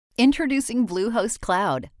Introducing Bluehost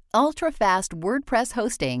Cloud, ultra-fast WordPress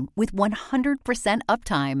hosting with 100%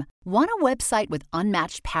 uptime. Want a website with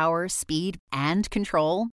unmatched power, speed, and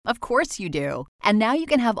control? Of course you do. And now you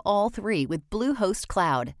can have all three with Bluehost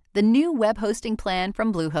Cloud, the new web hosting plan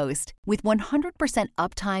from Bluehost. With 100%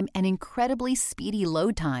 uptime and incredibly speedy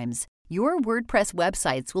load times, your WordPress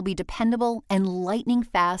websites will be dependable and lightning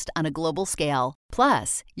fast on a global scale.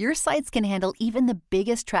 Plus, your sites can handle even the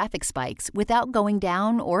biggest traffic spikes without going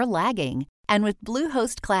down or lagging. And with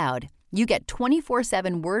Bluehost Cloud, you get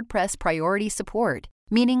 24/7 WordPress priority support,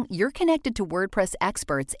 meaning you're connected to WordPress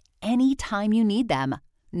experts anytime you need them.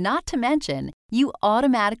 Not to mention, you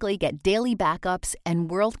automatically get daily backups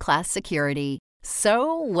and world-class security.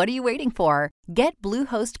 So, what are you waiting for? Get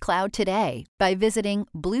Bluehost Cloud today by visiting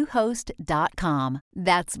Bluehost.com.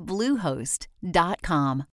 That's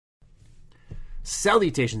Bluehost.com.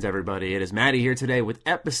 Salutations, everybody. It is Maddie here today with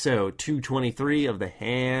episode 223 of the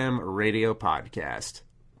Ham Radio Podcast.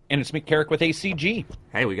 And it's Mick Carrick with ACG.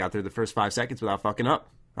 Hey, we got through the first 5 seconds without fucking up.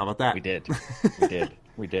 How about that? We did.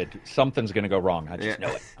 We did. Something's going to go wrong. I just know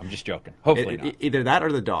it. I'm just joking. Hopefully not. Either that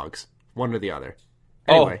or the dogs. One or the other.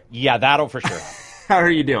 Anyway. Oh, yeah, that'll for sure. How are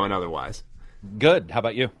you doing otherwise? Good. How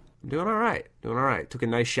about you? I'm doing all right. Took a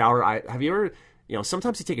nice shower. Have you ever,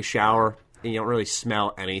 sometimes you take a shower and you don't really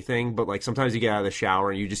smell anything, but like sometimes you get out of the shower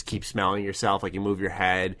and you just keep smelling yourself, like you move your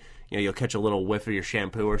head, you'll catch a little whiff of your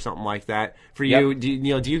shampoo or something like that. For you, Yep.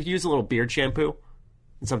 do you use a little beard shampoo?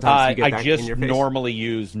 And sometimes you get that in your face? I just normally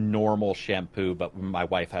use normal shampoo, but my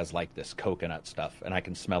wife has like this coconut stuff, and I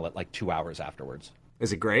can smell it like 2 hours afterwards.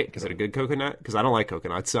 Is it great? Is it a good coconut? Because I don't like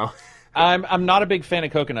coconut, so... I'm not a big fan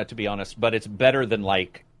of coconut, to be honest, but it's better than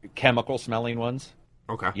like chemical smelling ones.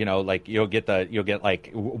 Okay. Like you'll get like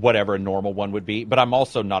whatever a normal one would be, but I'm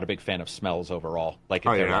also not a big fan of smells overall. Like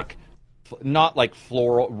if they're like not like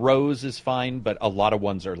floral, rose is fine, but a lot of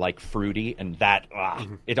ones are like fruity, and that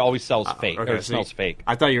it always smells fake. Okay, or it smells fake.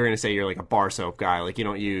 I thought you were going to say you're like a bar soap guy, like you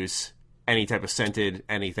don't use any type of scented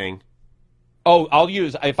anything. Oh, I'll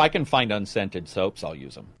use if I can find unscented soaps, I'll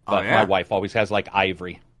use them. But my wife always has like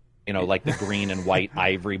ivory. Like the green and white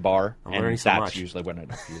ivory bar, and that's usually what I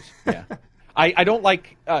use. Yeah, I don't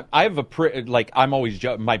like. I have I'm always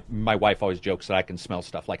my wife always jokes that I can smell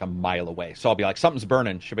stuff like a mile away. So I'll be like, something's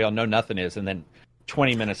burning. She'll be like, no, nothing is, and then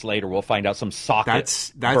 20 minutes later we'll find out some socket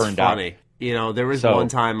that's burned funny. out. There was one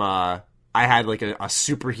time I had like a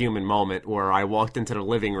superhuman moment where I walked into the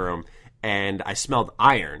living room and I smelled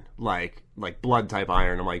iron, like blood type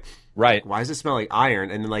iron. I'm like, right, why does it smell like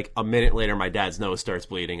iron? And then like a minute later, my dad's nose starts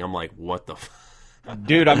bleeding. I'm like, what the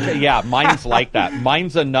Dude, mine's like that.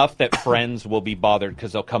 Mine's enough that friends will be bothered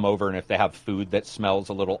because they'll come over, and if they have food that smells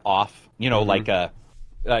a little off, like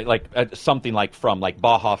something like from like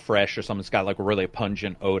Baja Fresh or something that's got like a really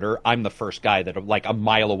pungent odor, I'm the first guy that like a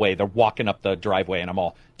mile away, they're walking up the driveway, and I'm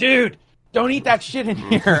all, dude, don't eat that shit in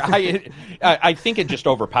here. I think it just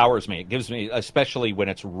overpowers me. It gives me, especially when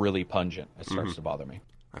it's really pungent, it starts to bother me.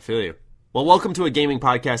 I feel you. Well, welcome to a gaming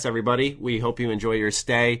podcast, everybody. We hope you enjoy your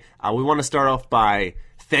stay. We want to start off by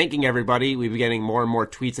thanking everybody. We've been getting more and more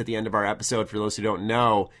tweets at the end of our episode. For those who don't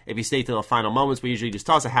know, if you stay till the final moments, we usually just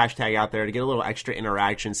toss a hashtag out there to get a little extra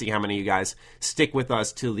interaction, see how many of you guys stick with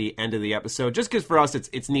us till the end of the episode. Just because for us,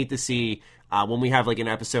 it's neat to see when we have like an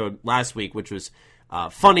episode last week, which was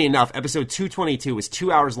funny enough, episode 222 was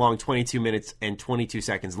 2 hours long, 22 minutes, and 22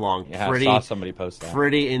 seconds long. Yeah, I saw somebody post that.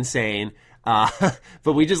 Pretty insane.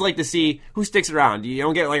 But we just like to see who sticks around. You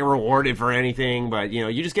don't get like rewarded for anything, but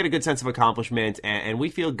you just get a good sense of accomplishment, and we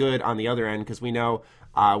feel good on the other end because we know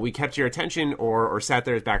we kept your attention or sat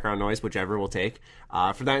there as background noise, whichever we'll take,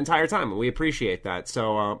 for that entire time, and we appreciate that.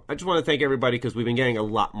 So I just want to thank everybody because we've been getting a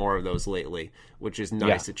lot more of those lately, which is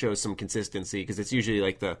nice. Yeah. It shows some consistency because it's usually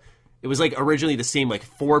like it was like originally the same like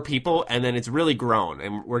 4 people, and then it's really grown,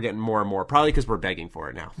 and we're getting more and more, probably because we're begging for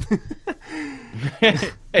it now.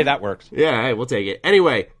 Hey, that works. Yeah, hey, we'll take it.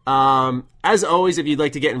 Anyway, as always, if you'd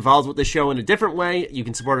like to get involved with the show in a different way, you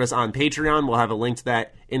can support us on Patreon. We'll have a link to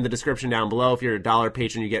that in the description down below. If you're a $1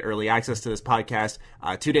 patron, you get early access to this podcast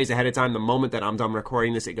 2 days ahead of time. The moment that I'm done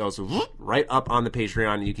recording this, it goes right up on the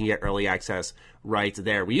Patreon, and you can get early access right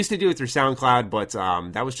there. We used to do it through SoundCloud, but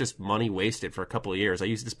that was just money wasted for a couple of years. I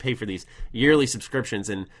used to just pay for these yearly subscriptions,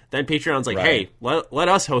 and then Patreon's like, hey, let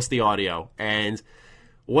us host the audio, and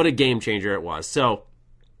what a game changer it was. So,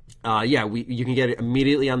 you can get it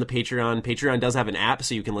immediately on the Patreon. Patreon does have an app,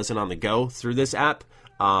 so you can listen on the go through this app.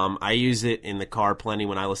 I use it in the car plenty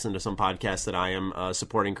when I listen to some podcasts that I am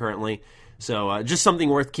supporting currently. So just something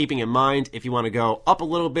worth keeping in mind. If you want to go up a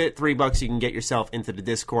little bit, $3, you can get yourself into the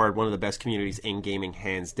Discord, one of the best communities in gaming,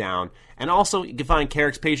 hands down. And also, you can find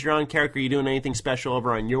Carrick's Patreon. Carrick, are you doing anything special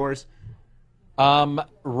over on yours?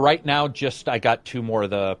 Right now, just I got 2 more of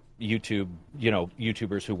the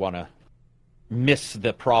YouTubers who want to miss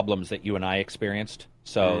the problems that you and I experienced.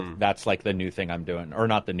 So that's like the new thing I'm doing, or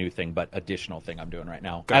not the new thing, but additional thing I'm doing right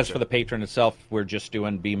now. Gotcha. As for the Patreon itself, we're just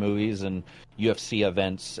doing B-movies and UFC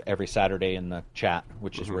events every Saturday in the chat,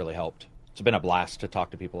 which has really helped. It's been a blast to talk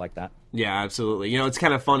to people like that. Yeah, absolutely. You know, it's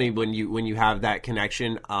kind of funny when you have that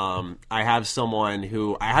connection. I have someone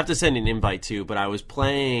who I have to send an invite to, but I was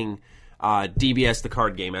playing DBS, the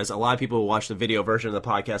card game. As a lot of people who watch the video version of the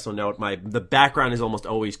podcast will know, the background is almost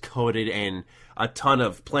always coded in a ton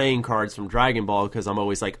of playing cards from Dragon Ball, because I'm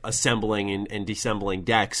always like assembling and deassembling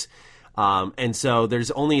decks. And so there's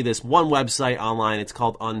only this one website online. It's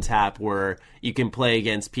called Untap, where you can play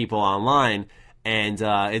against people online. And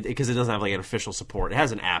because it doesn't have like an official support. It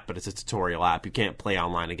has an app, but it's a tutorial app. You can't play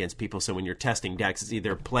online against people. So when you're testing decks, it's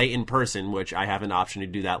either play in person, which I have an option to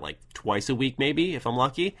do that like twice a week maybe, if I'm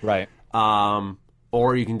lucky. Right.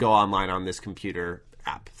 Or you can go online on this computer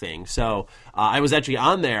app thing. So I was actually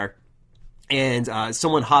on there, and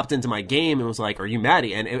someone hopped into my game and was like, "Are you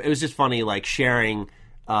Maddie?" And it was just funny, like sharing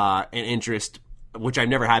an interest, which I've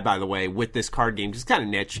never had, by the way, with this card game, just kind of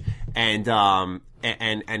niche, and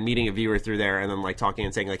meeting a viewer through there, and then like talking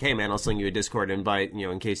and saying like, "Hey man, I'll sling you a Discord invite,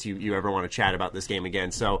 in case you ever want to chat about this game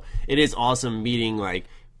again." So it is awesome meeting like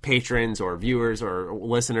patrons or viewers or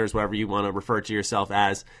listeners, whatever you want to refer to yourself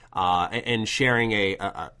as, and sharing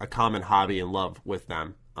a common hobby and love with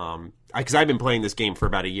them. Because I've been playing this game for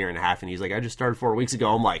about 1.5 years, and he's like, "I just started 4 weeks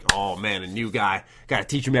ago." I'm like, "Oh man, a new guy, got to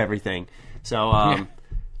teach him everything." So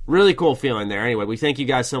really cool feeling there. Anyway, we thank you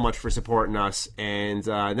guys so much for supporting us, and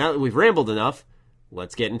now that we've rambled enough,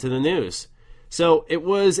 let's get into the news. So it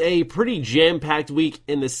was a pretty jam-packed week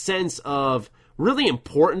in the sense of really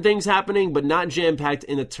important things happening, but not jam-packed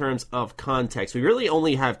in the terms of context. We really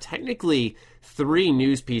only have technically 3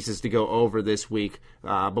 news pieces to go over this week,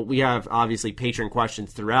 but we have obviously patron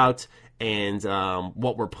questions throughout, and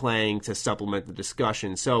what we're playing to supplement the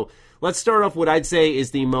discussion. So let's start off what I'd say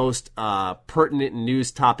is the most pertinent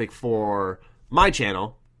news topic for my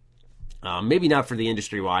channel. Maybe not for the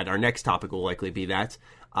industry-wide. Our next topic will likely be that,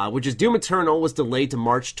 which is Doom Eternal was delayed to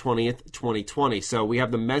March 20th, 2020. So we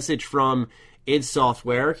have the message from id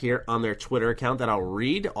Software here on their Twitter account that I'll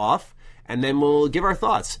read off, and then we'll give our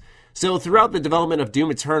thoughts. So throughout the development of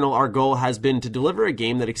Doom Eternal, our goal has been to deliver a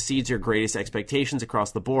game that exceeds your greatest expectations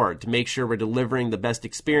across the board, to make sure we're delivering the best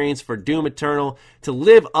experience for Doom Eternal, to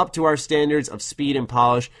live up to our standards of speed and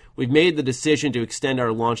polish. We've made the decision to extend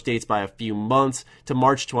our launch dates by a few months to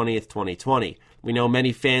March 20th, 2020. We know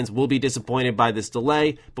many fans will be disappointed by this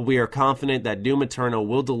delay, but we are confident that Doom Eternal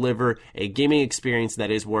will deliver a gaming experience that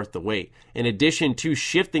is worth the wait. In addition to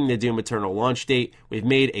shifting the Doom Eternal launch date, we've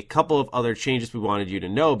made a couple of other changes we wanted you to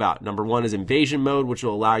know about. Number 1 is Invasion Mode, which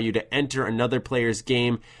will allow you to enter another player's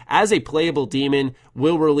game as a playable demon,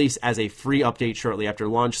 will release as a free update shortly after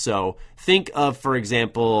launch. So think of, for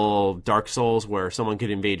example, Dark Souls, where someone could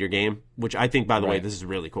invade your game, which I think, by the way, this is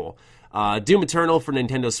really cool. Doom Eternal for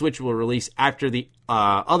Nintendo Switch will release after the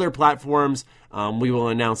other platforms. We will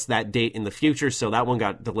announce that date in the future, so that one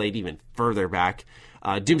got delayed even further back.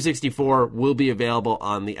 Doom 64 will be available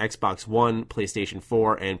on the Xbox One, PlayStation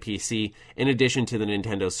 4, and PC, in addition to the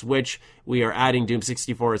Nintendo Switch. We are adding Doom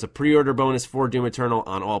 64 as a pre-order bonus for Doom Eternal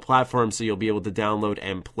on all platforms, so you'll be able to download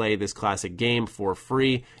and play this classic game for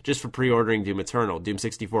free just for pre-ordering Doom Eternal. Doom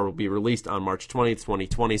 64 will be released on March 20th,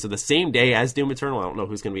 2020, so the same day as Doom Eternal. I don't know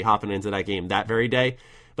who's going to be hopping into that game that very day.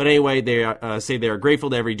 But anyway, they say they are grateful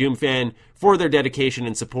to every Doom fan for their dedication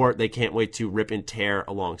and support. They can't wait to rip and tear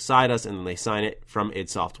alongside us, and then they sign it from id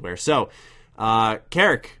Software. So,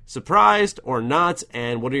 Carrick, surprised or not,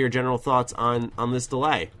 and what are your general thoughts on this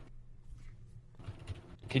delay?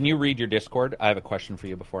 Can you read your Discord? I have a question for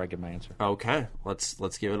you before I give my answer. Okay,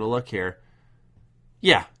 let's give it a look here.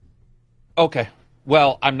 Yeah. Okay.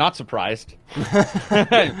 Well, I'm not surprised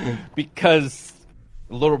because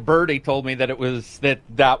little birdie told me that it was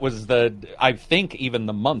that was the, I think, even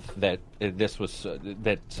the month that this was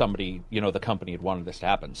that somebody, the company had wanted this to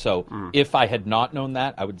happen. So if I had not known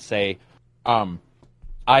that, I would say I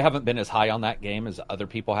haven't been as high on that game as other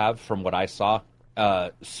people have from what I saw.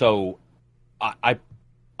 So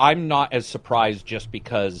I'm not as surprised just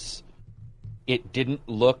because it didn't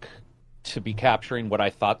look to be capturing what I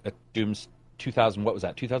thought that Doom's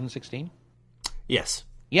 2016? Yes.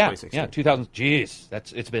 Yeah, 2016. yeah, 2000.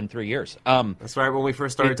 Jeez, it's been 3 years. That's right when we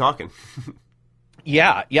first started talking.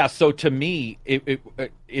 Yeah. So to me,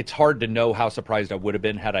 it's hard to know how surprised I would have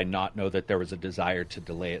been had I not know that there was a desire to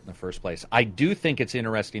delay it in the first place. I do think it's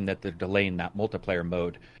interesting that they're delaying that multiplayer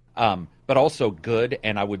mode, but also good.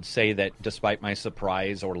 And I would say that despite my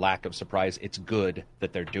surprise or lack of surprise, it's good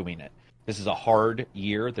that they're doing it. This is a hard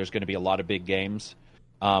year. There's going to be a lot of big games.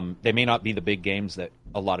 They may not be the big games that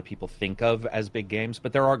a lot of people think of as big games,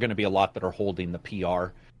 but there are going to be a lot that are holding the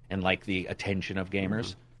PR and like the attention of gamers.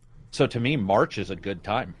 Mm-hmm. So to me, March is a good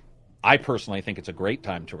time. I personally think it's a great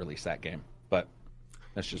time to release that game, but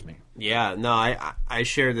that's just me. Yeah, no, I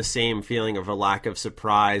share the same feeling of a lack of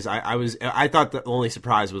surprise. I thought the only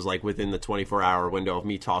surprise was like within the 24-hour window of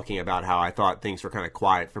me talking about how I thought things were kind of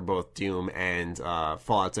quiet for both Doom and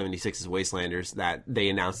Fallout 76's Wastelanders, that they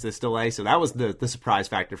announced this delay. So that was the surprise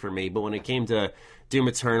factor for me. But when it came to Doom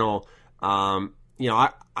Eternal, I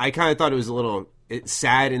kind of thought it was a little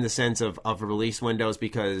sad in the sense of release windows,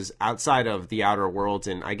 because outside of The Outer Worlds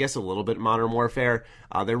and I guess a little bit Modern Warfare,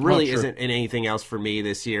 there really isn't anything else for me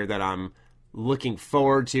this year that I'm looking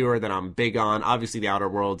forward to or that I'm big on. Obviously, The Outer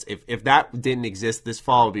Worlds, if that didn't exist this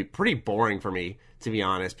fall, it would be pretty boring for me, to be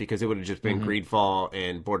honest, because it would have just been Greedfall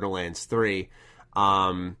and Borderlands 3.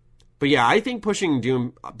 But yeah, I think pushing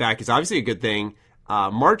Doom back is obviously a good thing.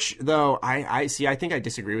 March, though, I think I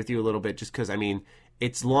disagree with you a little bit, just because, I mean,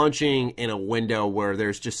 it's launching in a window where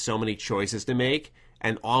there's just so many choices to make,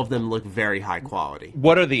 and all of them look very high quality.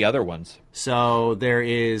 What are the other ones? So there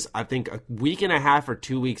is, I think, a week and a half or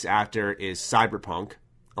 2 weeks after is Cyberpunk,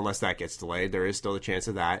 unless that gets delayed. There is still a chance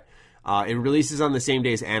of that. It releases on the same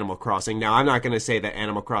day as Animal Crossing. Now, I'm not going to say that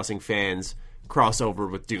Animal Crossing fans cross over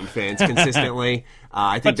with Doom fans consistently.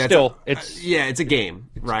 I think but that's still, it's a game,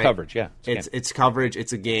 right? It's coverage, yeah. It's coverage.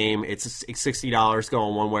 It's a game. It's $60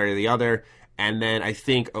 going one way or the other. And then I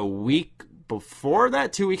think a week before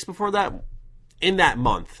that, 2 weeks before that, in that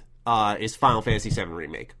month, is Final Fantasy VII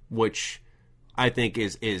Remake, which I think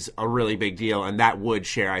is a really big deal. And that would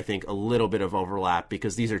share, I think, a little bit of overlap,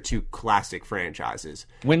 because these are two classic franchises.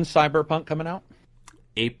 When's Cyberpunk coming out?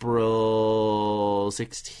 April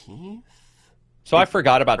 16th? So I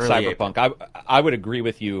forgot about Early Cyberpunk. I would agree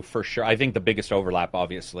with you for sure. I think the biggest overlap,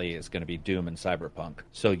 obviously, is going to be Doom and Cyberpunk.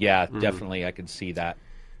 So yeah, definitely I could see that.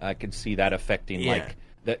 I could see that affecting like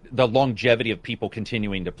the longevity of people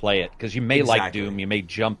continuing to play it, because you may like Doom, you may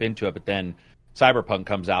jump into it, but then Cyberpunk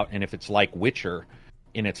comes out, and if it's like Witcher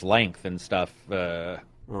in its length and stuff, oh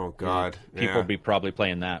god, people will be probably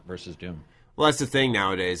playing that versus Doom. Well, that's the thing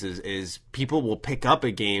nowadays is people will pick up a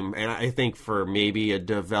game, and I think for maybe a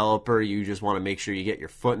developer, you just want to make sure you get your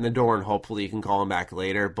foot in the door, and hopefully you can call them back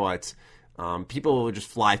later. But people will just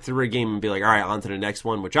fly through a game and be like, all right, on to the next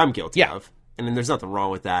one, which I'm guilty of. And then there's nothing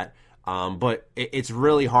wrong with that. But it's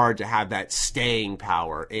really hard to have that staying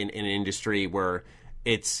power in an industry where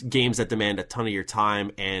it's games that demand a ton of your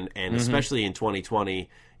time. And especially in 2020,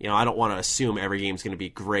 I don't want to assume every game's going to be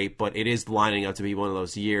great, but it is lining up to be one of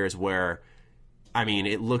those years where, I mean,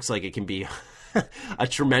 it looks like it can be a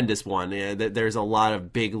tremendous one. There's a lot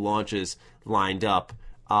of big launches lined up.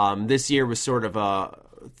 This year was sort of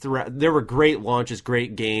there were great launches,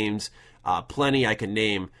 great games, plenty I can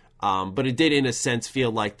name. But it did, in a sense,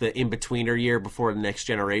 feel like the in-betweener year before the next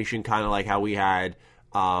generation, kind of like how we had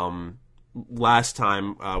last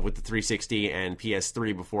time with the 360 and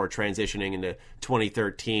PS3 before transitioning into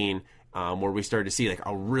 2013, where we started to see like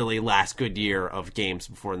a really last good year of games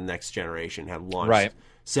before the next generation had launched. Right.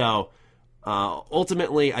 So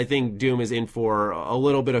ultimately, I think Doom is in for a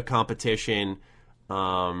little bit of competition.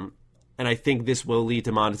 And I think this will lead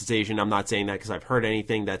to monetization. I'm not saying that because I've heard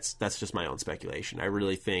anything. That's just my own speculation. I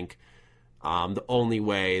really think the only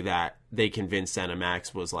way that they convinced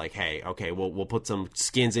ZeniMax was like, hey, okay, we'll put some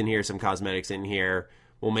skins in here, some cosmetics in here.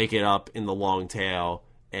 We'll make it up in the long tail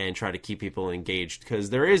and try to keep people engaged.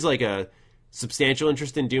 Because there is like a substantial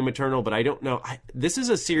interest in Doom Eternal, but I don't know. This is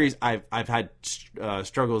a series I've had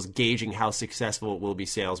struggles gauging how successful it will be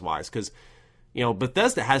sales-wise. Because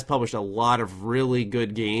Bethesda has published a lot of really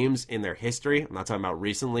good games in their history. I'm not talking about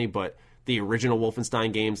recently, but the original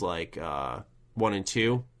Wolfenstein games like 1 and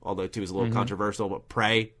 2, although 2 is a little controversial, but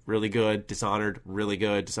Prey, really good. Dishonored, really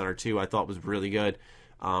good. Dishonored 2, I thought was really good.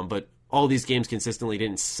 But all these games consistently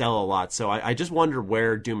didn't sell a lot. So I just wonder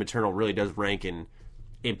where Doom Eternal really does rank in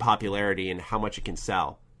popularity and how much it can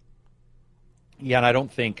sell. Yeah, and I don't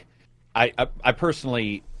think... I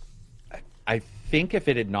personally... I think if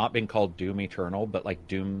it had not been called Doom Eternal, but like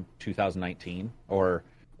Doom 2019 or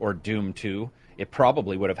or Doom 2, it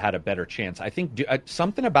probably would have had a better chance. I think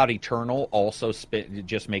something about Eternal also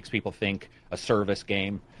just makes people think a service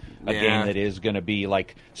game, a game that is going to be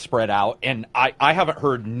like spread out. And I haven't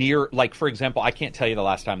heard like, for example, I can't tell you the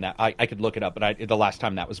last time that I could look it up, but the last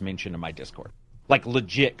time that was mentioned in my Discord. Like,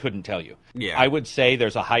 legit couldn't tell you. Yeah. I would say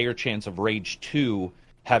there's a higher chance of Rage 2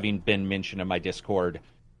 having been mentioned in my Discord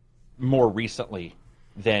more recently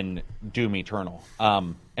than Doom Eternal.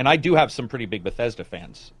 And I do have some pretty big Bethesda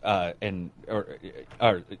fans, Doom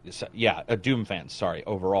fans, sorry,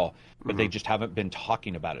 overall. But they just haven't been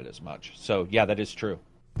talking about it as much. So, yeah, that is true.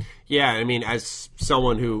 Yeah, I mean, as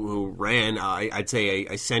someone who ran, I'd say,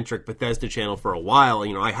 a centric Bethesda channel for a while,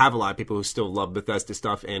 I have a lot of people who still love Bethesda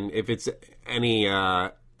stuff, and if it's any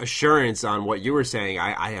assurance on what you were saying,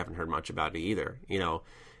 I haven't heard much about it either. I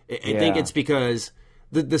think it's because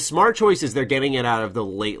the smart choice is they're getting it out of the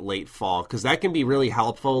late fall, because that can be really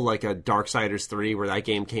helpful, like a Darksiders 3, where that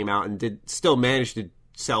game came out and still managed to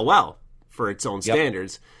sell well for its own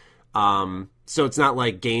standards. So it's not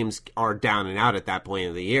like games are down and out at that point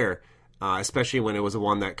of the year, especially when it was the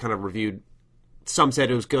one that kind of reviewed. Some said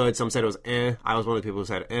it was good, some said it was eh. I was one of the people who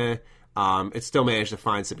said eh. It still managed to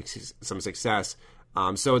find some success.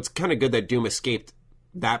 So it's kind of good that Doom escaped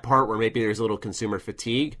that part where maybe there's a little consumer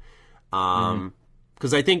fatigue.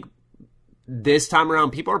 Because I think this time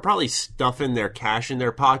around, people are probably stuffing their cash in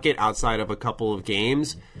their pocket outside of a couple of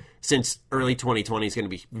games, since early 2020 is going to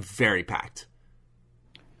be very packed.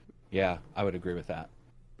 Yeah, I would agree with that.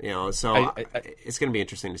 So it's going to be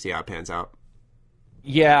interesting to see how it pans out.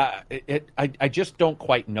 Yeah, I just don't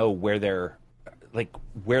quite know where the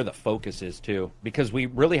focus is too, because we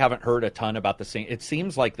really haven't heard a ton about the same. It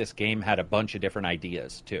seems like this game had a bunch of different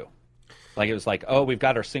ideas too. Like, it was like, oh, we've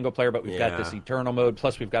got our single player, but we've got this Eternal mode,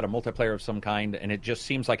 plus we've got a multiplayer of some kind, and it just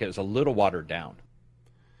seems like it was a little watered down.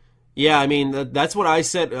 Yeah, I mean, that's what I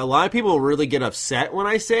said. A lot of people really get upset when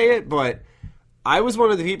I say it, but I was one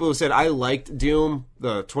of the people who said I liked Doom,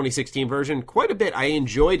 the 2016 version, quite a bit. I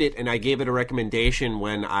enjoyed it, and I gave it a recommendation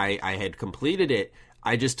when I had completed it.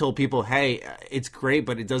 I just told people, hey, it's great,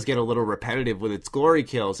 but it does get a little repetitive with its glory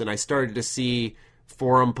kills, and I started to see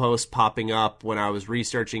forum posts popping up when I was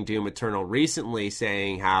researching Doom Eternal recently,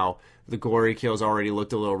 saying how the glory kills already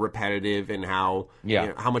looked a little repetitive, and how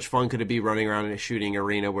how much fun could it be running around in a shooting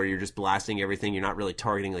arena where you're just blasting everything, you're not really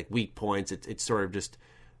targeting like weak points. It's sort of just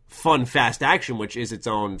fun, fast action, which is its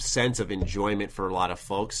own sense of enjoyment for a lot of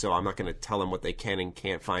folks. So I'm not going to tell them what they can and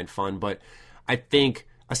can't find fun, but I think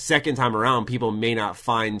a second time around, people may not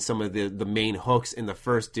find some of the main hooks in the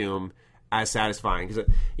first Doom as satisfying. Because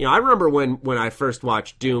I remember when I first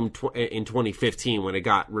watched Doom in 2015, when it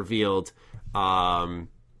got revealed by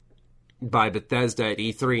Bethesda at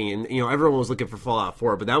E3, and everyone was looking for Fallout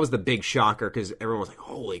 4, but that was the big shocker, because everyone was like,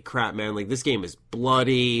 holy crap, man, like, this game is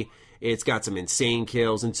bloody, it's got some insane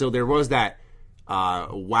kills, and so there was that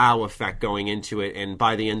wow effect going into it. And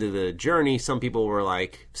by the end of the journey, some people were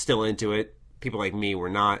like still into it, people like me were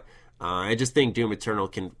not. I just think Doom Eternal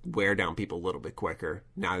can wear down people a little bit quicker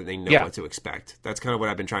now that they know what to expect. That's kind of what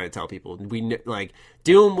I've been trying to tell people.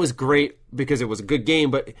 Doom was great because it was a good game,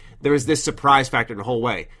 but there was this surprise factor the whole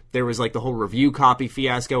way. There was like the whole review copy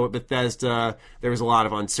fiasco at Bethesda. There was a lot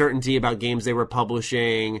of uncertainty about games they were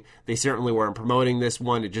publishing. They certainly weren't promoting this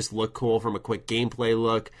one. It just looked cool from a quick gameplay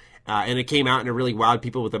look. And it came out and it really wowed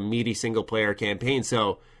people with a meaty single-player campaign.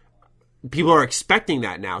 So people are expecting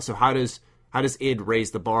that now. So how does id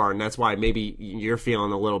raise the bar? And that's why maybe you're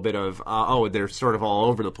feeling a little bit of, they're sort of all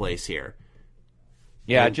over the place here.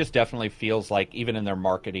 Yeah, it just definitely feels like, even in their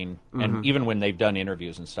marketing, and even when they've done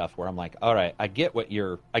interviews and stuff, where I'm like, all right, I get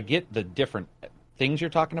the different things you're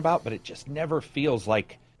talking about, but it just never feels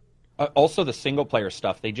like, also the single player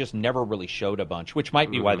stuff, they just never really showed a bunch, which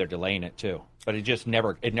might be why they're delaying it too. But it just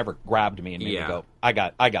never grabbed me and made me go, I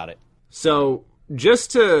got it. So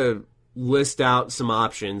just to list out some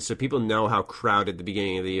options so people know how crowded the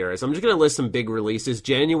beginning of the year is, I'm just going to list some big releases.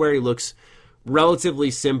 January looks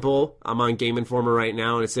relatively simple. I'm on Game Informer right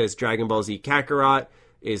now, and it says Dragon Ball Z Kakarot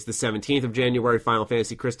is the 17th of January, Final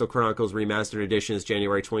Fantasy Crystal Chronicles Remastered Edition is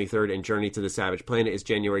January 23rd, and Journey to the Savage Planet is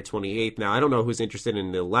January 28th. Now, I don't know who's interested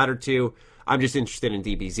in the latter two. I'm just interested in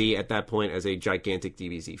DBZ at that point as a gigantic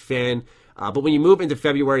DBZ fan. But when you move into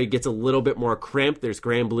February, it gets a little bit more cramped. There's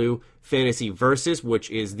Grand Blue Fantasy Versus,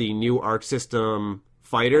 which is the new Arc System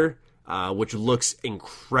fighter, which looks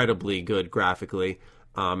incredibly good graphically.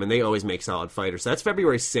 And they always make solid fighters. So that's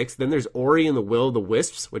February 6th. Then there's Ori and the Will of the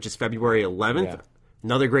Wisps, which is February 11th. Yeah.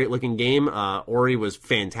 Another great-looking game. Ori was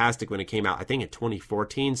fantastic when it came out, I think, in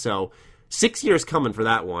 2014. So 6 years coming for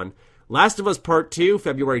that one. Last of Us Part 2,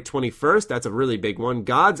 February 21st. That's a really big one.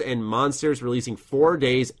 Gods and Monsters releasing 4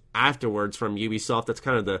 days afterwards from Ubisoft. That's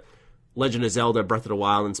kind of the Legend of Zelda Breath of the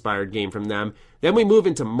Wild inspired game from them. Then we move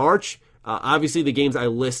into March. Obviously, the games I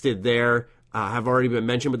listed there have already been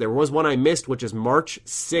mentioned, but there was one I missed, which is March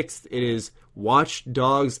 6th. It is Watch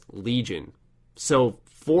Dogs Legion. So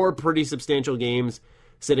 4 pretty substantial games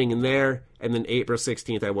sitting in there. And then April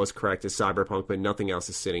 16th, I was correct, is Cyberpunk, but nothing else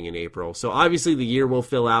is sitting in April. So obviously the year will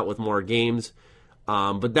fill out with more games.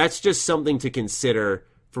 But that's just something to consider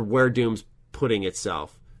for where Doom's putting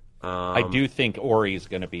itself. I do think Ori is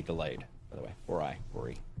going to be delayed, by the way.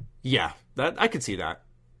 Ori. Yeah, that I could see that.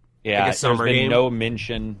 Yeah, like a summer there's been game. no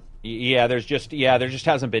mention. Yeah, there just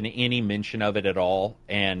hasn't been any mention of it at all.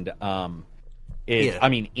 And I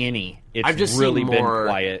mean, any. It's I've just really seen been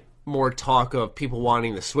quiet. More talk of people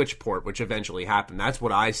wanting the Switch port, which eventually happened. That's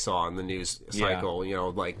what I saw in the news cycle. You know,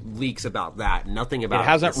 like leaks about that. Nothing about it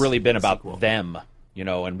hasn't really been about sequel. them, you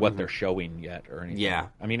know, and what they're showing yet or anything. Yeah.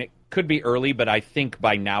 I mean, it could be early, but I think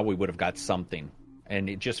by now we would have got something. And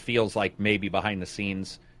it just feels like maybe behind the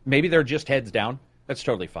scenes, maybe they're just heads down. That's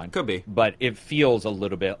totally fine. Could be. But it feels a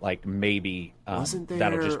little bit like maybe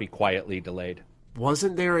that'll just be quietly delayed.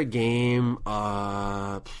 Wasn't there a game?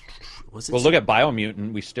 Was it? Well, look at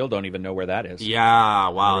Biomutant. We still don't even know where that is. Yeah,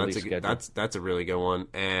 wow, Release that's a really good one.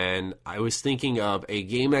 And I was thinking of a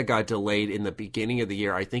game that got delayed in the beginning of the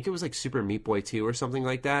year. I think it was like Super Meat Boy 2 or something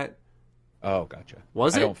like that. Oh, gotcha.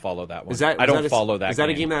 Was it? I don't follow that one. I don't follow that. Is that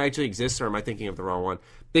a game that actually exists, or am I thinking of the wrong one?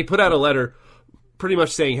 They put out a letter pretty much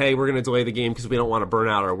saying, hey, we're going to delay the game because we don't want to burn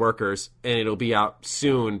out our workers, and it'll be out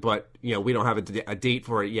soon, but you know we don't have a date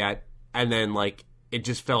for it yet. And then like it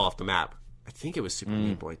just fell off the map. I think it was Super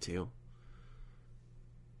Meat Boy 2.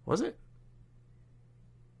 Was it?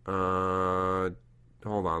 Hold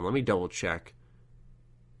on, let me double check.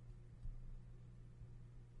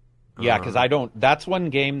 Yeah, because that's one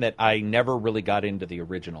game that I never really got into the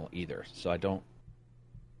original either, so I don't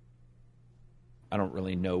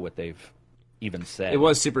really know what they've even said. It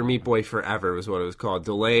was Super Meat Boy Forever was what it was called.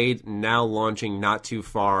 Delayed, now launching not too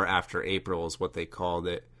far after April is what they called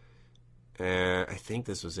it. I think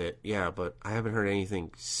this was it. Yeah, but I haven't heard anything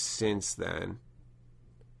since then.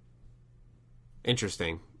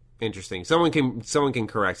 Interesting. Someone can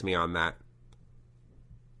correct me on that.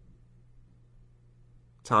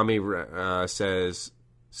 Tommy says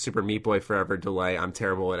Super Meat Boy Forever delay. I'm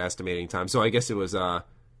terrible at estimating time. So I guess it was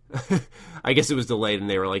delayed and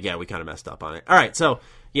they were like, yeah, we kind of messed up on it. All right, so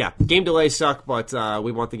yeah, game delays suck, but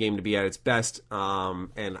we want the game to be at its best,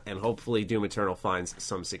 and hopefully Doom Eternal finds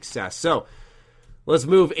some success. So let's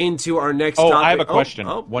move into our next topic. I have a question.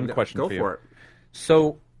 One question go for you. for it.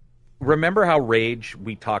 So remember how Rage,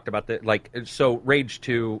 we talked about that? So Rage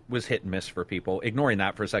 2 was hit and miss for people. Ignoring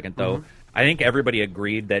that for a second, though, I think everybody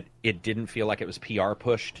agreed that it didn't feel like it was PR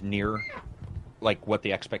pushed near like what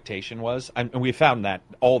the expectation was. And we found that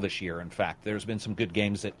all this year, in fact. There's been some good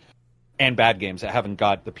games and bad games that haven't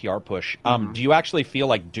got the PR push. Do you actually feel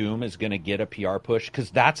like Doom is going to get a PR push?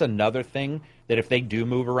 Because that's another thing that if they do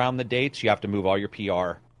move around the dates, you have to move all your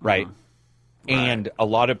PR, right? And a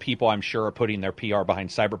lot of people, I'm sure, are putting their PR behind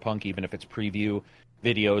Cyberpunk, even if it's preview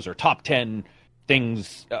videos or top 10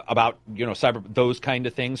 things about, those kind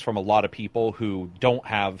of things from a lot of people who don't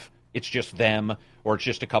have, it's just them or it's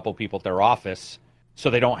just a couple people at their office,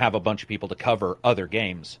 so they don't have a bunch of people to cover other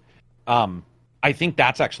games. I think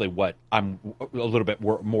that's actually what I'm a little bit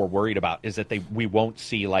more worried about, is that we won't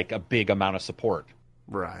see like a big amount of support.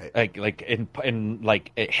 Right. Like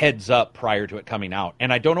it heads up prior to it coming out.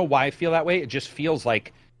 And I don't know why I feel that way. It just feels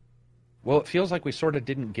like, it feels like we sort of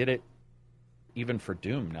didn't get it even for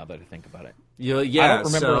Doom, now that I think about it. Yeah, I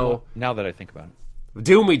don't remember now that I think about it.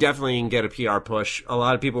 Doom, we definitely can get a PR push. A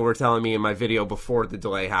lot of people were telling me in my video before the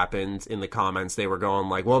delay happened, in the comments, they were going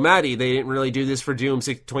like, well, Maddie, they didn't really do this for Doom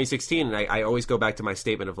 2016. And I always go back to my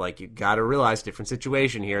statement of like, you got to realize different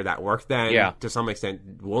situation here. That worked then, to some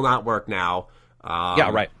extent, will not work now.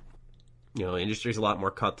 Right. Industry's a lot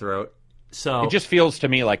more cutthroat. So it just feels to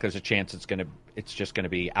me like there's a chance it's just gonna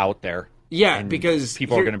be out there. Yeah, because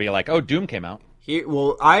people are gonna be like, "Oh, Doom came out."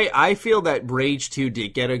 I feel that Rage 2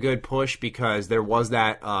 did get a good push because there was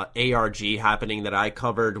that ARG happening that I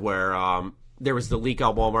covered where there was the leak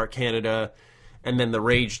at Walmart Canada, and then the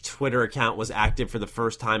Rage Twitter account was active for the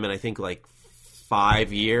first time in I think like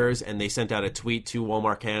 5 years, and they sent out a tweet to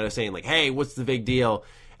Walmart Canada saying like, "Hey, what's the big deal?"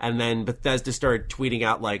 And then Bethesda started tweeting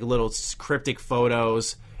out like little cryptic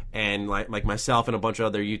photos, and like myself and a bunch of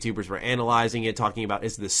other YouTubers were analyzing it, talking about,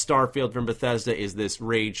 is this Starfield from Bethesda? Is this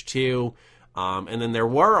Rage 2? And then there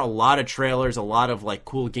were a lot of trailers, a lot of like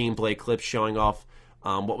cool gameplay clips showing off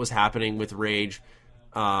what was happening with Rage.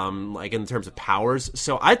 like in terms of powers.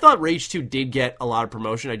 So I thought Rage 2 did get a lot of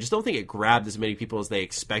promotion. I just don't think it grabbed as many people as they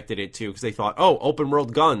expected it to, because they thought, oh, open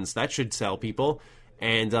world guns, that should sell people.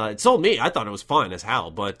 And it sold me. I thought it was fun as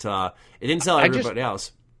hell, but it didn't sell everybody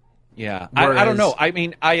else. Yeah, Whereas, I don't know. I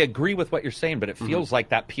mean, I agree with what you're saying, but it feels like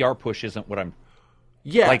that PR push isn't what I'm...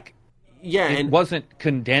 Yeah, it wasn't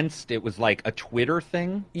condensed. It was like a Twitter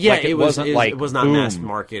thing. Yeah, like it was not boom, mass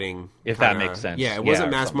marketing. If that makes sense. Yeah, it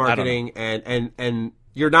wasn't mass marketing, and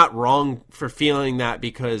you're not wrong for feeling that,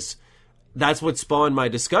 because that's what spawned my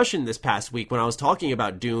discussion this past week when I was talking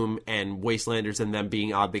about Doom and Wastelanders and them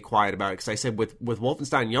being oddly quiet about it. Because I said with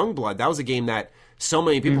Wolfenstein Youngblood, that was a game that so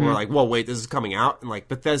many people were like, "Whoa, wait, this is coming out," and like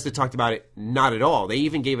Bethesda talked about it, not at all. They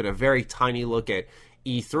even gave it a very tiny look at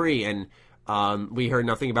E3, and we heard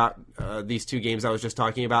nothing about these two games I was just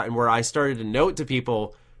talking about, and where I started to note to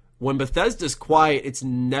people, when Bethesda's quiet, it's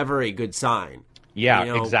never a good sign.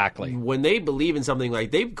 Yeah, exactly. When they believe in something,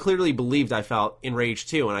 like they clearly believed, I felt, in Rage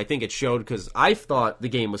 2, and I think it showed, because I thought the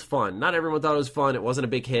game was fun. Not everyone thought it was fun. It wasn't a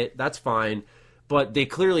big hit. That's fine. But they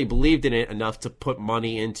clearly believed in it enough to put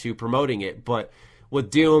money into promoting it. But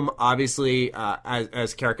with Doom, obviously,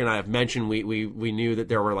 as Carrick and I have mentioned, we knew that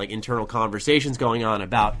there were like internal conversations going on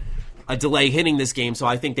about a delay hitting this game, so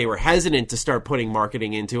I think they were hesitant to start putting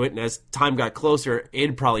marketing into it, and as time got closer,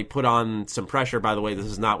 it'd probably put on some pressure. By the way, this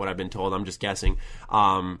is not what I've been told, I'm just guessing.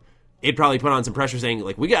 It'd probably put on some pressure saying,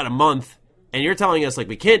 like, we got a month, and you're telling us, like,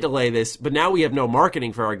 we can't delay this, but now we have no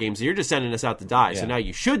marketing for our game, so you're just sending us out to die. Yeah. So now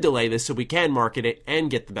you should delay this so we can market it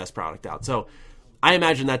and get the best product out. So I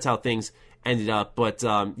imagine that's how things ended up. But,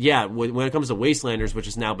 yeah, when it comes to Wastelanders, which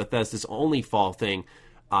is now Bethesda's only fall thing,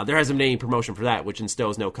 there hasn't been any promotion for that, which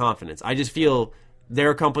instills no confidence. I just feel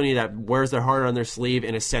they're a company that wears their heart on their sleeve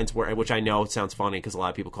in a sense, which I know sounds funny because a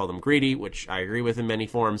lot of people call them greedy, which I agree with in many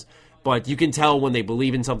forms. But you can tell when they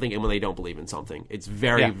believe in something and when they don't believe in something. It's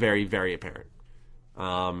very, very, very apparent.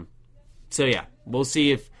 So, yeah, we'll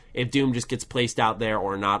see if Doom just gets placed out there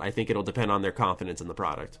or not. I think it'll depend on their confidence in the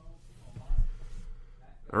product.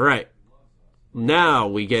 All right. Now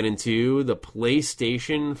we get into the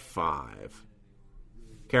PlayStation 5.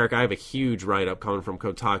 Carrick, I have a huge write-up coming from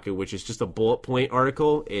Kotaku, which is just a bullet point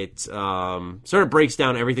article. It sort of breaks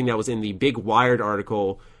down everything that was in the big Wired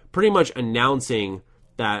article, pretty much announcing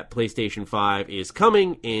that PlayStation 5 is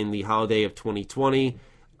coming in the holiday of 2020.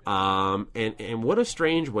 And what a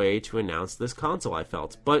strange way to announce this console, I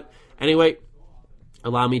felt. But anyway,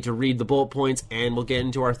 allow me to read the bullet points, and we'll get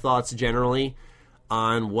into our thoughts generally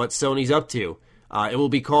on what Sony's up to. It will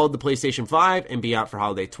be called the PlayStation 5 and be out for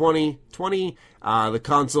holiday 2020. The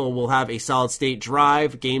console will have a solid-state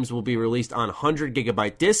drive. Games will be released on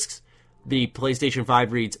 100-gigabyte discs. The PlayStation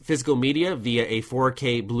 5 reads physical media via a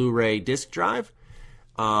 4K Blu-ray disc drive.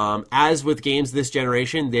 As with games this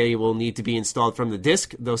generation, they will need to be installed from the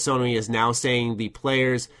disc, though Sony is now saying the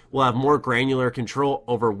players will have more granular control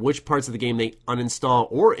over which parts of the game they uninstall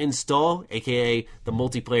or install, aka the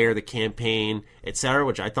multiplayer, the campaign, etc.,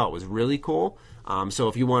 which I thought was really cool. So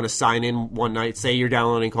if you want to sign in one night, say you're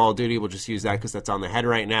downloading Call of Duty, we'll just use that because that's on the head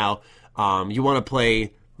right now. You want to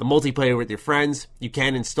play the multiplayer with your friends, you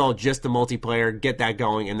can install just the multiplayer, get that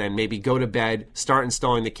going, and then maybe go to bed, start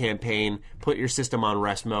installing the campaign, put your system on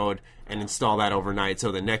rest mode, and install that overnight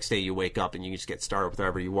so the next day you wake up and you just get started with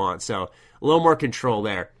whatever you want. So a little more control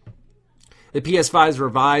there. The PS5's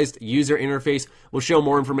revised user interface will show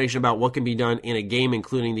more information about what can be done in a game,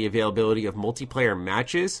 including the availability of multiplayer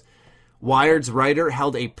matches. Wired's writer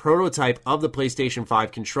held a prototype of the PlayStation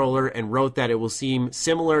 5 controller and wrote that it will seem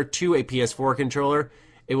similar to a PS4 controller.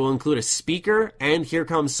 It will include a speaker, and here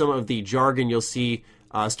comes some of the jargon you'll see,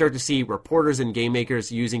 start to see reporters and game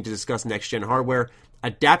makers using to discuss next-gen hardware.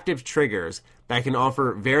 Adaptive triggers that can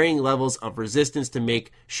offer varying levels of resistance to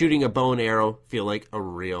make shooting a bow and arrow feel like a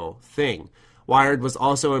real thing. Wired was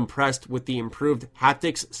also impressed with the improved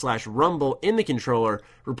haptics/rumble in the controller,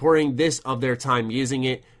 reporting this of their time using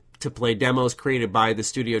it to play demos created by the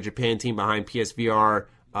Studio Japan team behind PSVR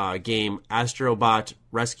game Astrobot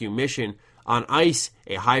Rescue Mission. On ice,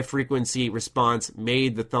 a high-frequency response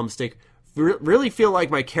made the thumbstick really feel like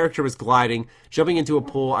my character was gliding. Jumping into a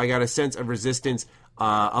pool, I got a sense of resistance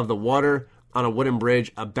of the water on a wooden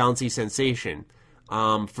bridge, a bouncy sensation.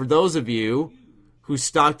 For those of you who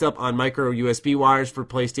stocked up on micro USB wires for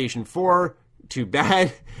PlayStation 4, too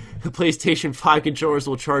bad. The PlayStation 5 controllers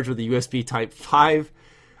will charge with a USB Type 5.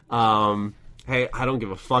 Hey, I don't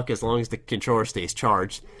give a fuck as long as the controller stays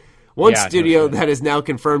charged. One studio that is now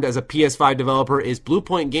confirmed as a PS5 developer is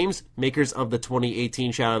Bluepoint Games, makers of the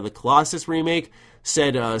 2018 Shadow of the Colossus remake.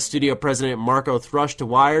 Said studio president Marco Thrush to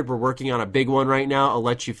Wired, "We're working on a big one right now. I'll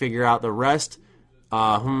let you figure out the rest."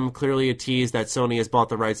 Clearly a tease that Sony has bought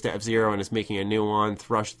the rights to F-Zero and is making a new one.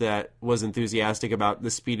 Thrush that was enthusiastic about the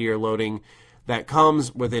speedier loading that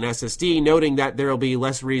comes with an SSD, noting that there will be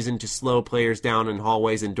less reason to slow players down in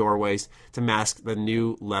hallways and doorways to mask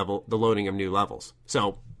the loading of new levels.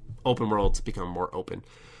 So, open worlds become more open.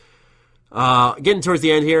 Getting towards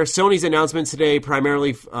the end here, Sony's announcement today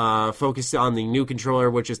primarily focused on the new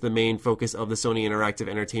controller, which is the main focus of the Sony Interactive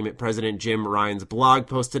Entertainment president Jim Ryan's blog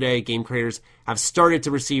post today. Game creators have started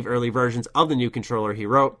to receive early versions of the new controller, he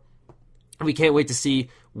wrote. We can't wait to see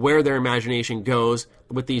where their imagination goes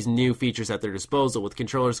with these new features at their disposal. With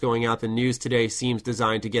controllers going out, the news today seems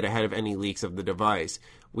designed to get ahead of any leaks of the device.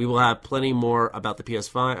 We will have plenty more about the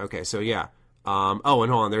PS5. Okay, so yeah. And hold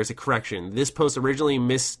on, there's a correction. This post originally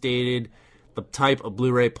misstated the type of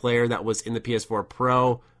Blu-ray player that was in the PS4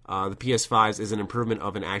 Pro. The PS5's is an improvement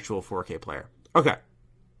of an actual 4K player. Okay.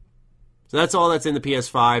 So that's all that's in the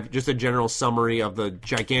PS5. Just a general summary of the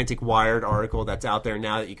gigantic Wired article that's out there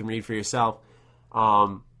now that you can read for yourself.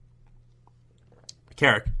 Carrick,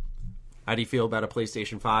 how do you feel about a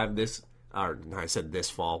PlayStation 5 I said this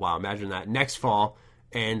fall. Wow, imagine that. Next fall.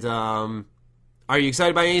 And are you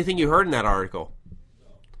excited by anything you heard in that article?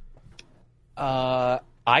 I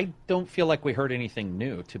don't feel like we heard anything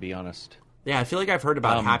new, to be honest. Yeah, I feel like I've heard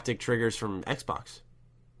about haptic triggers from Xbox.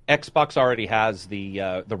 Xbox already has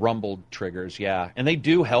the rumble triggers, yeah, and they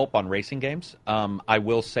do help on racing games. I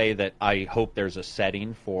will say that I hope there's a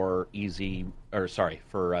setting for medium,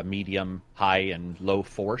 high, and low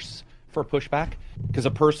force for pushback, because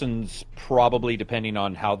a person's probably, depending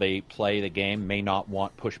on how they play the game, may not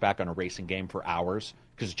want pushback on a racing game for hours,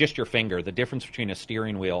 because just your finger, the difference between a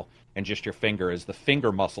steering wheel and just your finger is the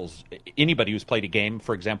finger muscles. Anybody who's played a game,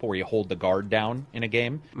 for example, where you hold the guard down in a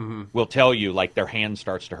game, will tell you, like, their hand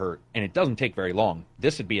starts to hurt, and it doesn't take very long.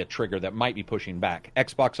 This would be a trigger that might be pushing back.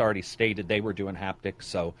 Xbox already stated they were doing haptics,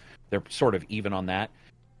 so they're sort of even on that.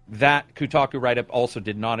 That Kotaku write-up also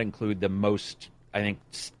did not include the most, I think,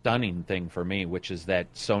 stunning thing for me, which is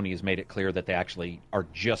that Sony has made it clear that they actually are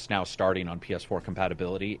just now starting on PS4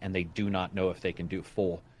 compatibility, and they do not know if they can do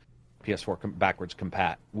full PS4 backwards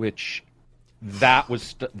compat, which that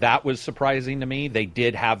was surprising to me. They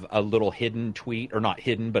did have a little hidden tweet, or not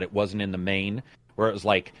hidden, but it wasn't in the main, where it was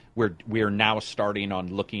like, we are now starting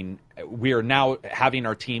on looking, we are now having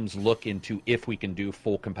our teams look into if we can do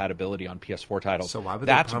full compatibility on PS4 titles. So why would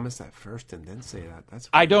they promise that first and then say that? That's weird.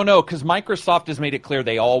 I don't know, because Microsoft has made it clear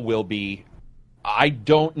they all will be. I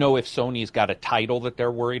don't know if Sony's got a title that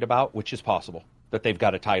they're worried about, which is possible, that they've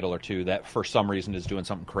got a title or two that for some reason is doing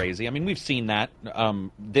something crazy. I mean, we've seen that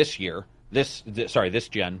this year, this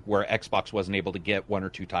gen, where Xbox wasn't able to get one or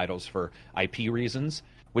two titles for IP reasons,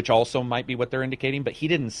 which also might be what they're indicating. But he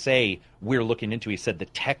didn't say we're looking into it. He said the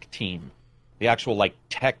tech team, the actual, like,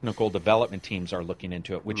 technical development teams are looking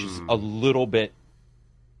into it, which is a little bit,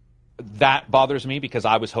 that bothers me, because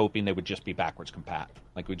I was hoping they would just be backwards compat.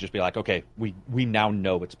 Like, we'd just be like, okay, we now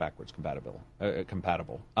know it's backwards compatible.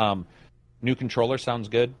 New controller sounds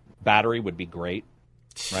good. Battery would be great,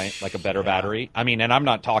 right? Like a better battery. I mean, and I'm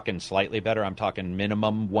not talking slightly better. I'm talking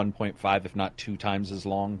minimum 1.5, if not 2 times as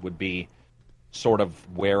long, would be sort of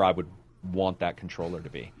where I would want that controller to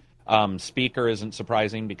be. Speaker isn't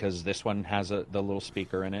surprising, because this one has the little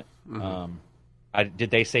speaker in it. Did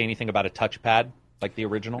they say anything about a touchpad like the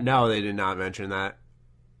original? No, they did not mention that.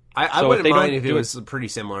 I wouldn't mind if it was pretty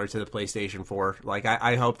similar to the PlayStation 4. Like,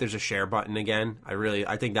 I hope there's a share button again.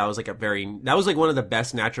 I think that was like one of the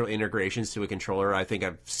best natural integrations to a controller I think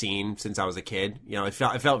I've seen since I was a kid. You know, it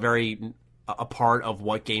felt very a part of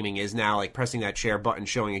what gaming is now, like pressing that share button,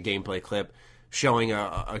 showing a gameplay clip, showing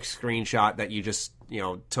a screenshot that you just,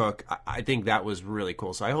 took. I think that was really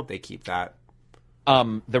cool. So I hope they keep that.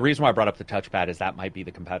 The reason why I brought up the touchpad is that might be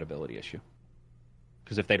the compatibility issue.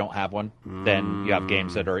 Because if they don't have one, then you have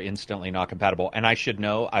games that are instantly not compatible. And I should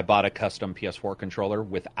know, I bought a custom PS4 controller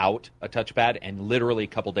without a touchpad, and literally a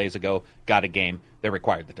couple days ago got a game that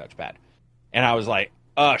required the touchpad. And I was like,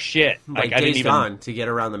 oh, shit. Like I didn't even... to get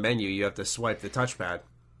around the menu, you have to swipe the touchpad.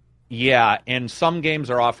 Yeah, and some games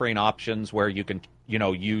are offering options where you can,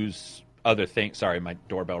 use other things. Sorry, my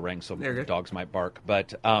doorbell rang, so dogs might bark.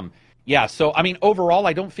 But, yeah, so, I mean, overall,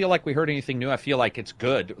 I don't feel like we heard anything new. I feel like it's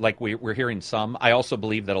good. Like, we're hearing some. I also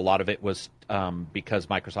believe that a lot of it was because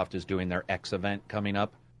Microsoft is doing their X event coming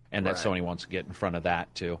up, and that Sony wants to get in front of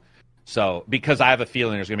that, too. So, because I have a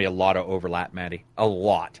feeling there's going to be a lot of overlap, Maddie. A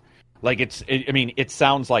lot. Like, it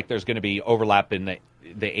sounds like there's going to be overlap in the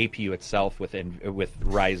APU itself with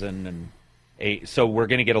Ryzen, and so we're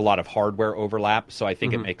going to get a lot of hardware overlap. So I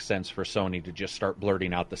think it makes sense for Sony to just start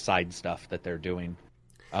blurting out the side stuff that they're doing.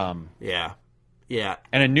 Yeah. Yeah.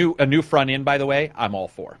 And a new front end, by the way, I'm all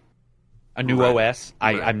for. A new OS.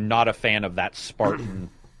 I'm not a fan of that Spartan.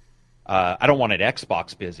 I don't want it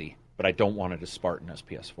Xbox busy, but I don't want it as Spartan as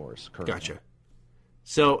PS4 currently. Gotcha.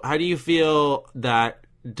 So how do you feel that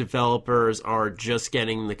developers are just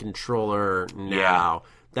getting the controller now? Yeah.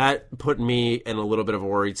 That put me in a little bit of a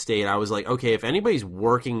worried state. I was like, okay, if anybody's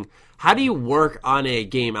working, how do you work on a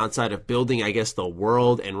game outside of building, I guess, the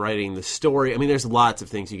world and writing the story? I mean, there's lots of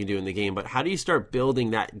things you can do in the game, but how do you start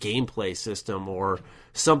building that gameplay system or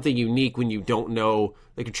something unique when you don't know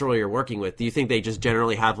the controller you're working with? Do you think they just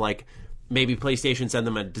generally have, like, maybe PlayStation send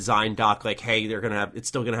them a design doc like, hey, it's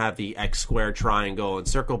still gonna have the X square, triangle, and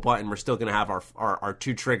circle button. We're still gonna have our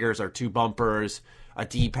two triggers, our two bumpers, a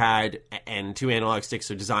D-pad, and two analog sticks,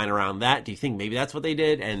 so design around that. Do you think maybe that's what they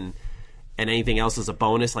did, and anything else as a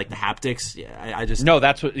bonus, like the haptics? No,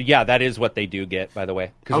 that is what they do get, by the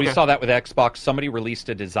way, because we saw that with Xbox. Somebody released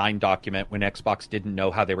a design document when Xbox didn't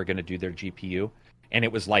know how they were going to do their GPU, and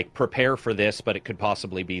it was like, prepare for this, but it could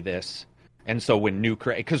possibly be this. And so when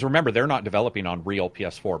because remember, they're not developing on real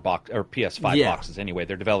PS4 box or PS5 boxes anyway.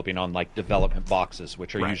 They're developing on like development boxes,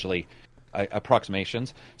 which are usually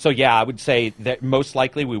approximations. So yeah, I would say that most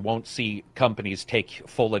likely we won't see companies take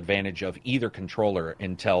full advantage of either controller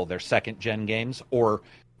until their second gen games, or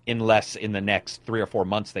unless in the next 3 or 4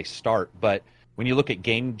 months they start. But when you look at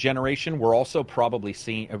game generation, we're also probably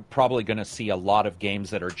going to see a lot of games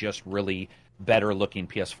that are just really better looking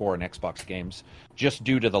PS4 and Xbox games, just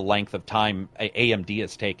due to the length of time AMD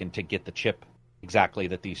has taken to get the chip exactly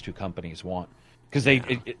that these two companies want. Because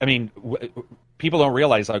people don't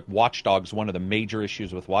realize, like, Watch Dogs, one of the major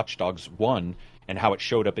issues with Watch Dogs 1 and how it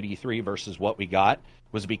showed up at E3 versus what we got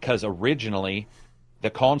was because originally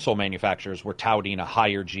the console manufacturers were touting a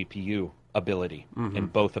higher GPU ability in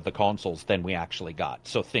both of the consoles than we actually got.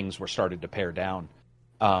 So things were started to pare down.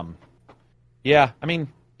 Not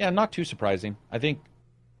too surprising. I think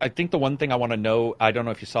the one thing I want to know, I don't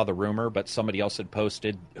know if you saw the rumor, but somebody else had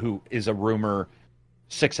posted, who is a rumor,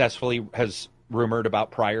 successfully has rumored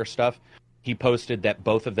about prior stuff. He posted that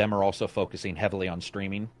both of them are also focusing heavily on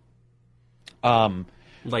streaming. Like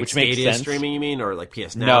which Stadia makes sense. Streaming, you mean, or like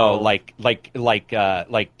PS Now? No,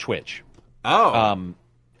 like Twitch. Oh.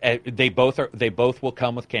 They both will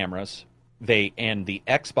come with cameras. And the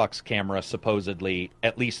Xbox camera, supposedly,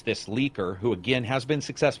 at least this leaker, who again has been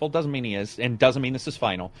successful, doesn't mean he is, and doesn't mean this is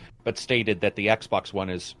final, but stated that the Xbox one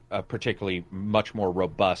is particularly much more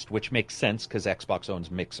robust, which makes sense because Xbox owns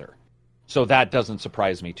Mixer. So that doesn't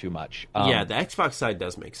surprise me too much. The Xbox side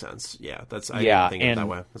does make sense. Yeah, I didn't think of it that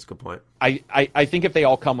way. That's a good point. I think if they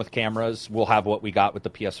all come with cameras, we'll have what we got with the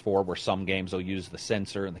PS4, where some games will use the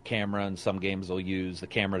sensor and the camera, and some games will use the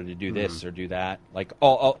camera to do this or do that. Like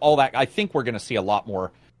all that. I think we're going to see a lot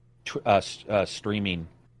more streaming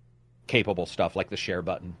capable stuff, like the share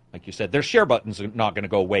button. Like you said, their share button's not going to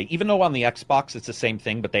go away, even though on the Xbox it's the same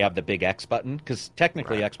thing, but they have the big X button, because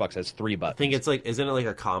technically Xbox has 3 buttons. I think it's like, isn't it like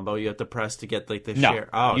a combo you have to press to get like the no, share?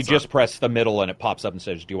 Oh, you just press the middle and it pops up and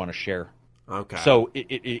says, do you want to share? Okay. So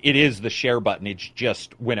it is the share button. It's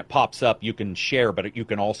just when it pops up, you can share, but you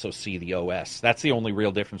can also see the OS. That's the only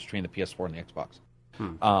real difference between the PS4 and the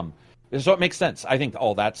Xbox. So it makes sense. I think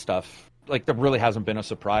all that stuff, like, there really hasn't been a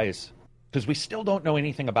surprise, because we still don't know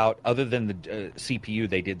anything about, other than the CPU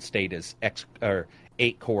they did state as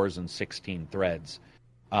 8 cores and 16 threads.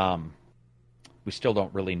 We still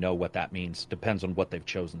don't really know what that means. Depends on what they've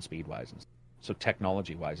chosen speed-wise. So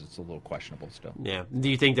technology-wise, it's a little questionable still. Yeah. Do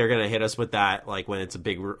you think they're going to hit us with that, like, when it's a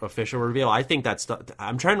big official reveal? I think that's...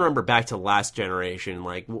 I'm trying to remember back to last generation,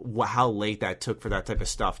 like, how late that took for that type of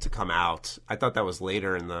stuff to come out. I thought that was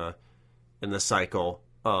later in the cycle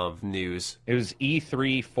of news. It was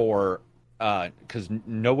E3 for... because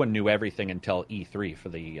no one knew everything until E3 for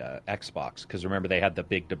the Xbox. Because remember, they had the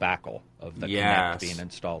big debacle of the Kinect being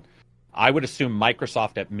installed. I would assume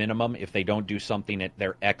Microsoft, at minimum, if they don't do something at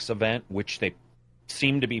their X event, which they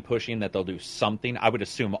seem to be pushing that they'll do something, I would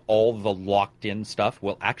assume all the locked-in stuff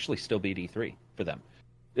will actually still be at E3 for them.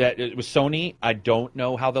 It was Sony. I don't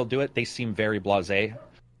know how they'll do it. They seem very blasé.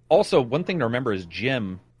 Also, one thing to remember is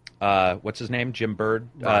Jim, what's his name? Jim Bird,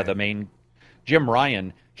 the main... Jim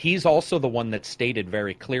Ryan, he's also the one that stated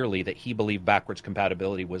very clearly that he believed backwards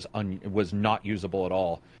compatibility was not usable at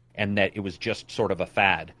all, and that it was just sort of a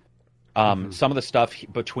fad. Some of the stuff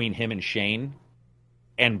between him and Shane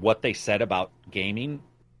and what they said about gaming,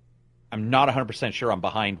 I'm not 100% sure I'm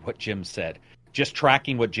behind what Jim said. Just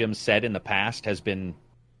tracking what Jim said in the past has been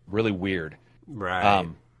really weird. Right.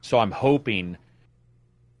 So I'm hoping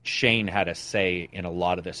Shane had a say in a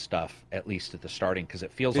lot of this stuff, at least at the starting, because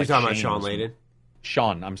it feels like You're talking about Sean Layden?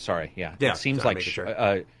 Sean, I'm sorry, yeah. It seems like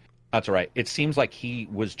That's right. It seems like he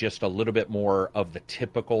was just a little bit more of the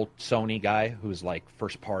typical Sony guy who's like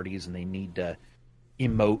first parties and they need to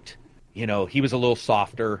emote. You know, he was a little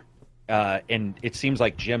softer, and it seems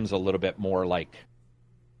like Jim's a little bit more like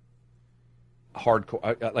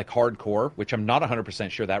hardcore, which I'm not 100%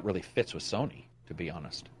 sure that really fits with Sony, to be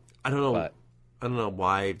honest. I don't know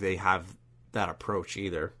why they have that approach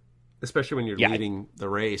either, especially when you're leading the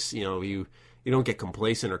race. You know, you don't get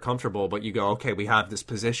complacent or comfortable, but you go, okay, we have this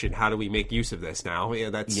position. How do we make use of this now? Yeah,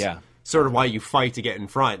 that's sort of why you fight to get in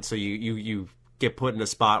front. So you get put in a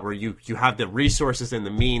spot where you have the resources and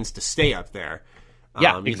the means to stay up there.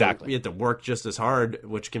 Yeah, exactly. You have to work just as hard,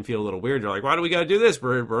 which can feel a little weird. You're like, why do we got to do this?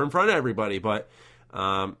 We're in front of everybody. But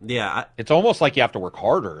it's almost like you have to work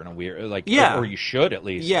harder in a weird, or you should at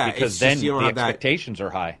least, because then the expectations are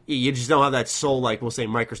high. You just don't have that soul, like we'll say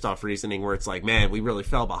Microsoft reasoning, where it's like, man, we really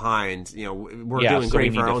fell behind. You know, we're doing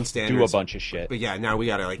great for our own standards. Do a bunch of shit. But now we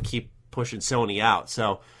got to like keep pushing Sony out.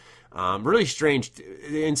 So really strange.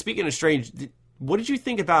 And speaking of strange, what did you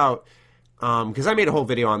think about? Because I made a whole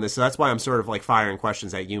video on this, so that's why I'm sort of like firing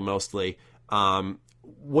questions at you mostly.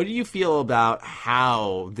 What do you feel about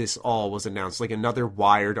how this all was announced? Like another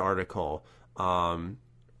Wired article.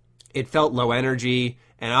 It felt low energy,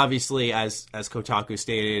 and obviously, as Kotaku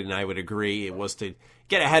stated, and I would agree, it was to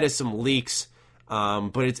get ahead of some leaks.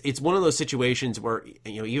 But it's one of those situations where,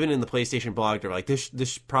 you know, even in the PlayStation blog, they're like,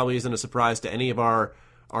 this probably isn't a surprise to any of our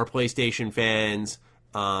PlayStation fans.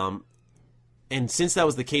 And since that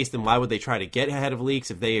was the case, then why would they try to get ahead of leaks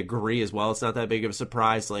if they agree as well? It's not that big of a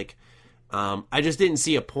surprise. Like, I just didn't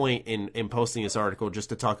see a point in posting this article just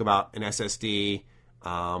to talk about an SSD,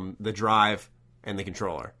 the drive, and the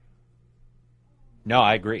controller. No,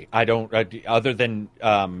 I agree. I don't. Other than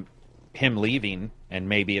him leaving, and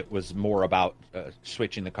maybe it was more about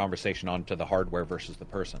switching the conversation onto the hardware versus the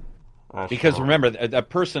person. Because remember, a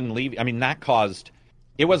person leaving. I mean, that caused.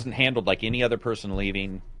 It wasn't handled like any other person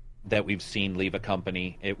leaving that we've seen leave a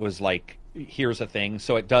company. It was like, here's a thing.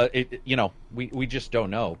 So it does, you know, we just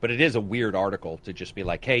don't know. But it is a weird article to just be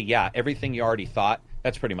like, hey, yeah, everything you already thought,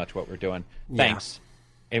 that's pretty much what we're doing. Thanks.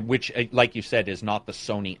 And which, like you said, is not the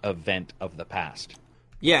Sony event of the past.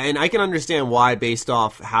 Yeah, and I can understand why, based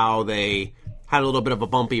off how they had a little bit of a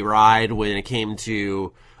bumpy ride when it came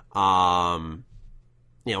to,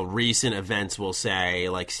 you know, recent events, we'll say,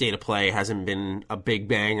 like State of Play hasn't been a big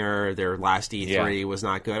banger. Their last E3 was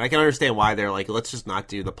not good. I can understand why they're like, let's just not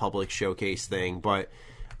do the public showcase thing. But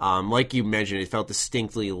like you mentioned, it felt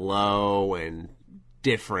distinctly low and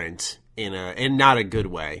different in not a good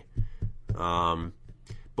way.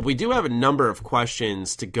 But we do have a number of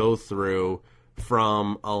questions to go through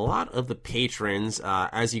from a lot of the patrons.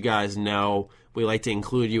 As you guys know, we like to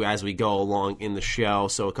include you as we go along in the show.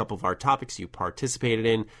 So a couple of our topics you participated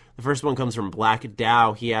in. The first one comes from Black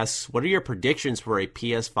Dow. He asks, what are your predictions for a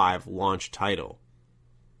PS5 launch title?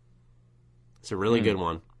 It's a really good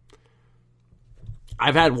one.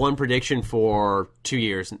 I've had one prediction for 2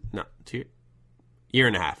 years. No, year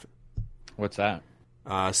and a half. What's that?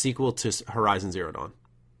 Sequel to Horizon Zero Dawn.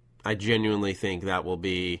 I genuinely think that will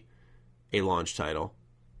be a launch title.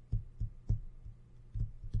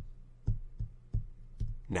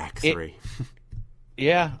 Knack 3.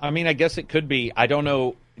 Yeah, I mean, I guess it could be. I don't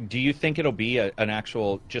know. Do you think it'll be an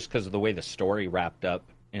actual, just because of the way the story wrapped up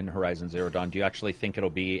in Horizon Zero Dawn, do you actually think it'll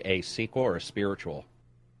be a sequel or a spiritual,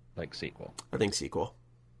 like, sequel? I think sequel.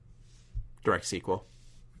 Direct sequel.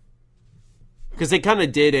 Because they kind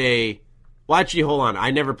of did a... Well, actually, hold on.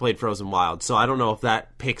 I never played Frozen Wild, so I don't know if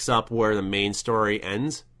that picks up where the main story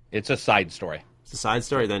ends. It's a side story. It's a side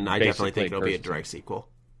story? Then I definitely think it'll be a direct sequel.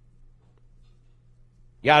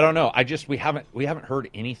 Yeah, I don't know. We haven't heard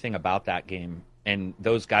anything about that game, and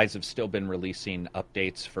those guys have still been releasing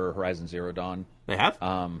updates for Horizon Zero Dawn. They have?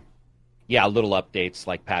 Yeah, little updates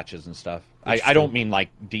like patches and stuff. I don't mean like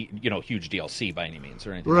huge DLC by any means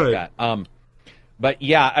or anything like that. But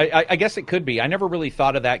yeah, I guess it could be. I never really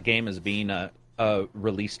thought of that game as being a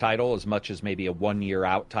release title as much as maybe a 1 year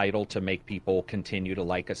out title to make people continue to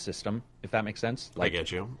like a system, if that makes sense. Like, I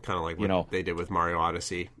get you. Kind of like what they did with Mario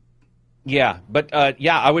Odyssey. Yeah, but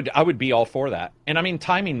I would be all for that. And I mean,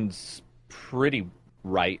 timing's pretty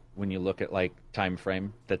right when you look at like time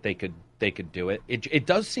frame that they could do it. It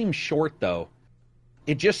does seem short though.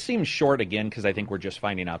 It just seems short again because I think we're just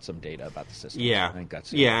finding out some data about the system. Yeah, I think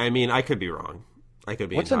that's it. Yeah. I mean, I could be wrong. I could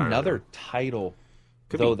be. What's another title?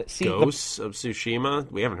 Could though, be Ghosts of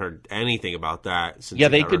Tsushima. We haven't heard anything about that since. Yeah,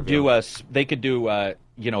 they could do here's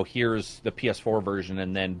the PS4 version,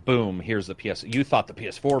 and then boom, here's the PS. You thought the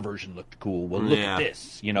PS4 version looked cool. Well, look at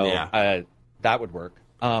this. That would work.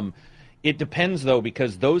 It depends, though,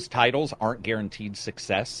 because those titles aren't guaranteed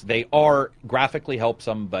success. They are graphically help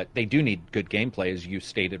some, but they do need good gameplay, as you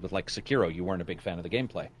stated with like Sekiro. You weren't a big fan of the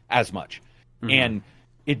gameplay as much. And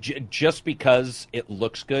just because it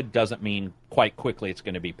looks good doesn't mean quite quickly it's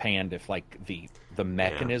going to be panned if like the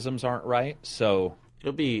mechanisms aren't right. So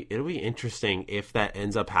it'll be interesting if that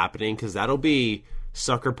ends up happening, because that'll be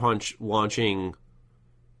Sucker Punch launching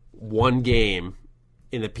one game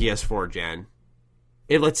in the PS4 gen.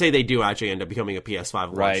 Let's say they do actually end up becoming a PS5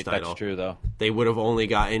 launch title. Right, that's true, though. They would have only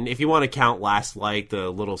gotten, if you want to count Last Light, the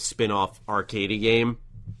little spin-off arcade game,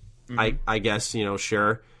 I guess,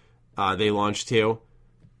 sure, they launched too.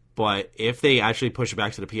 But if they actually push it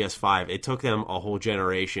back to the PS5, it took them a whole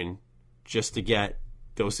generation just to get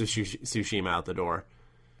Ghost of Tsushima out the door.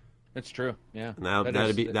 That's true, yeah.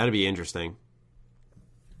 That'd be interesting.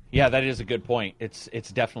 Yeah, that is a good point. It's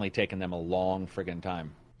definitely taken them a long friggin'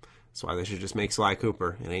 time. That's why they should just make Sly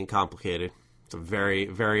Cooper. It ain't complicated. It's a very,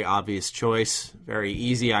 very obvious choice. Very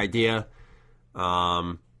easy idea.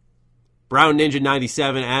 Brown Ninja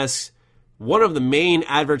 97 asks, one of the main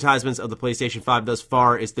advertisements of the PlayStation 5 thus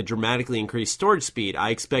far is the dramatically increased storage speed.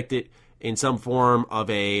 I expect it in some form of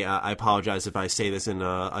I apologize if I say this in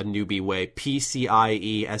a newbie way,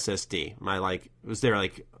 PCIe SSD. Was there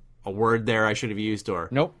a word there I should have used, or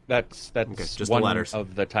nope? That's okay, just one the letters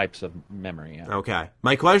of the types of memory. Yeah. Okay.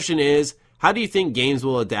 My question is, how do you think games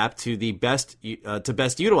will adapt to the best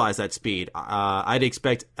utilize that speed? I'd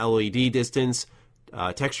expect LED distance,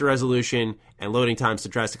 texture resolution, and loading times to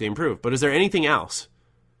drastically improve. But is there anything else?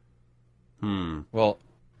 Well,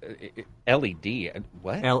 LED.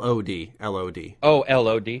 What? LOD. Oh,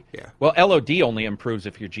 LOD. Yeah. Well, LOD only improves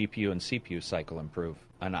if your GPU and CPU cycle improve,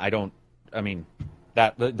 and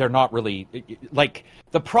that they're not really like,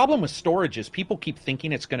 the problem with storage is people keep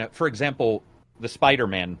thinking it's gonna, for example, the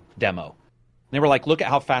Spider-Man demo, they were like, look at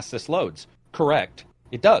how fast this loads. Correct,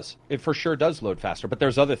 it does, it for sure does load faster, but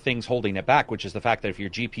there's other things holding it back, which is the fact that if your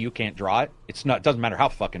GPU can't draw it, it doesn't matter how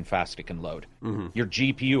fucking fast it can load. Your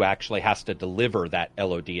GPU actually has to deliver that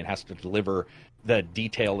LOD and has to deliver the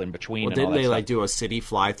detail in between. Well, didn't they do a city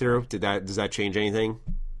fly through? Does that change anything?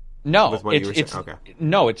 No, okay.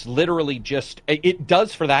 No, it's literally just, it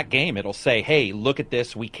does for that game. It'll say, hey, look at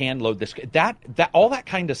this, we can load this. That all that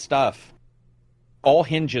kind of stuff all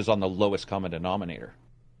hinges on the lowest common denominator.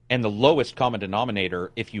 And the lowest common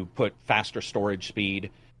denominator, if you put faster storage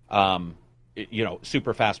speed,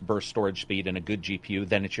 super fast burst storage speed and a good GPU,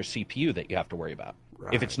 then it's your CPU that you have to worry about.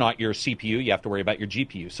 Right. If it's not your CPU, you have to worry about your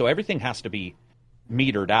GPU. So everything has to be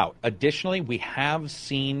metered out. Additionally, we have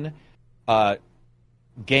seen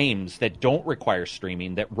games that don't require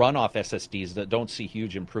streaming, that run off SSDs, that don't see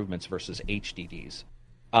huge improvements versus HDDs.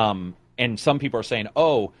 And some people are saying,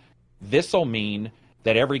 oh, this will mean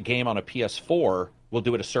that every game on a PS4 will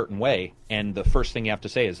do it a certain way. And the first thing you have to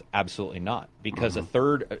say is absolutely not. Because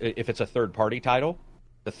if it's a third-party title,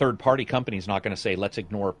 the third-party company is not going to say, let's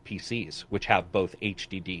ignore PCs, which have both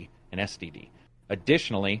HDD and SDD.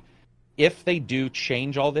 Additionally, if they do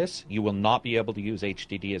change all this, you will not be able to use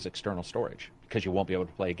HDD as external storage, because you won't be able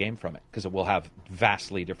to play a game from it, because it will have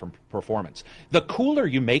vastly different performance. The cooler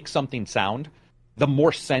you make something sound, the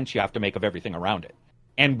more sense you have to make of everything around it.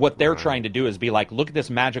 And what they're trying to do is be like, look at this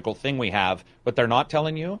magical thing we have. What they're not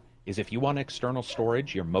telling you is, if you want external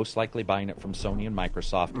storage, you're most likely buying it from Sony and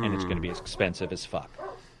Microsoft, and it's going to be as expensive as fuck.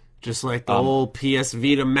 Just like the old PS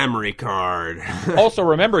Vita memory card. Also,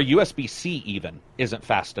 remember, USB-C even isn't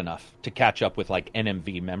fast enough to catch up with like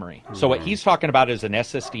NVMe memory. So what he's talking about is an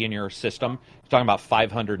SSD in your system. He's talking about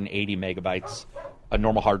 580 megabytes. A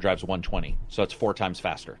normal hard drive's 120, so it's 4 times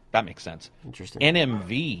faster. That makes sense. Interesting.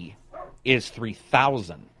 NVMe is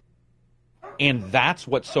 3,000. And that's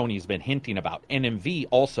what Sony's been hinting about. NVMe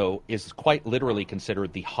also is quite literally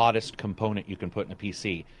considered the hottest component you can put in a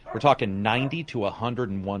PC. We're talking 90 to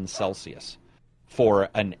 101 Celsius for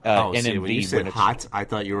an NVMe. When you said hot, I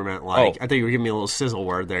thought you were meant I thought you were giving me a little sizzle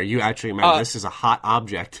word there. You actually meant this is a hot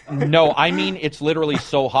object. No, I mean it's literally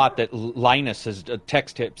so hot that Linus Tech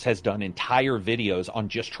Tips has done entire videos on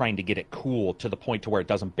just trying to get it cool to the point to where it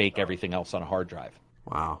doesn't bake everything else on a hard drive.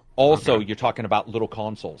 Wow. Also, You're talking about little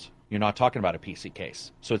consoles. You're not talking about a PC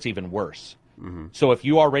case, so it's even worse. So if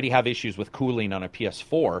you already have issues with cooling on a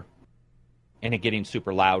PS4 and it getting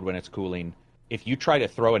super loud when it's cooling, if you try to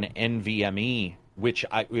throw an NVMe, which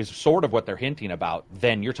is sort of what they're hinting about,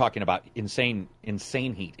 then you're talking about insane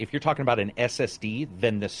heat. If you're talking about an SSD,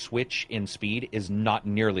 then the switch in speed is not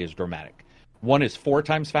nearly as dramatic. One is 4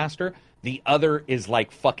 times faster. The other is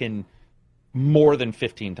like fucking more than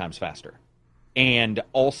 15 times faster. And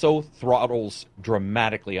also throttles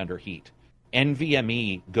dramatically under heat.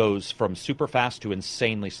 NVMe goes from super fast to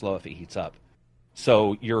insanely slow if it heats up.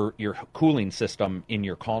 So your cooling system in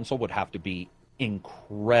your console would have to be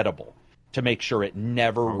incredible to make sure it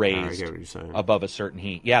never raised above a certain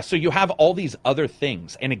heat. Yeah, so you have all these other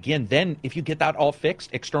things. And again, then if you get that all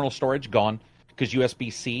fixed, external storage gone, because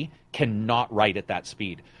USB-C cannot write at that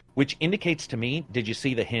speed, which indicates to me, did you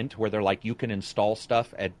see the hint where they're like, you can install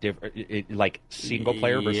stuff at like single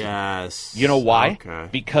player versus... Yes. You know why? Okay.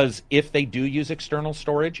 Because if they do use external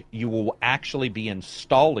storage, you will actually be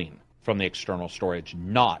installing from the external storage,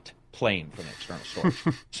 not playing from the external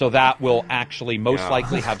storage. So that will actually most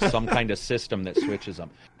likely have some kind of system that switches them.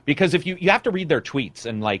 Because if you have to read their tweets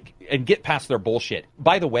and get past their bullshit.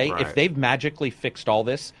 By the way, if they've magically fixed all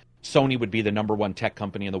this, Sony would be the #1 tech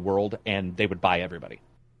company in the world and they would buy everybody.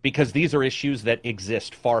 Because these are issues that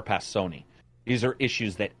exist far past Sony. These are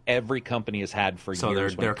issues that every company has had for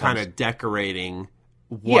years. So they're kind of decorating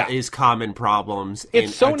what is common problems in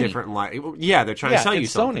a different light. Yeah, they're trying to sell you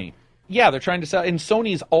something. Sony. Yeah, they're trying to sell, and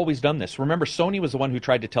Sony's always done this. Remember, Sony was the one who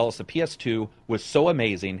tried to tell us the PS2 was so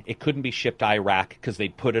amazing it couldn't be shipped to Iraq because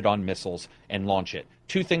they'd put it on missiles and launch it.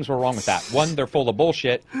 Two things were wrong with that. One, they're full of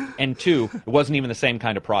bullshit, and two, it wasn't even the same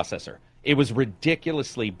kind of processor. It was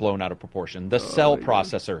ridiculously blown out of proportion. The Cell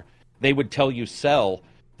processor, they would tell you Cell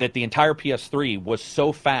that the entire PS3 was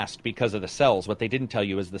so fast because of the cells. What they didn't tell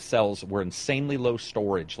you is the cells were insanely low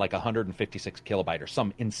storage, like 156 kilobyte or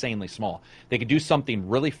some insanely small. They could do something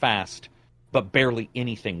really fast, but barely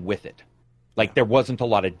anything with it. Like there wasn't a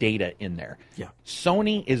lot of data in there. Yeah.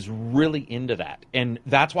 Sony is really into that. And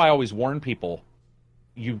that's why I always warn people,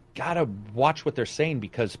 you got to watch what they're saying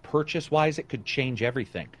because purchase-wise, it could change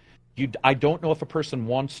everything. I don't know if a person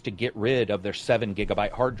wants to get rid of their 7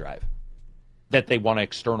 gigabyte hard drive. That they want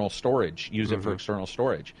external storage, use it for external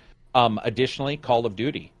storage. Additionally, Call of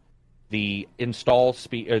Duty, the install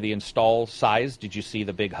speed or the install size. Did you see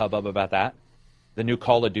the big hubbub about that? The new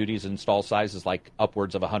Call of Duty's install size is like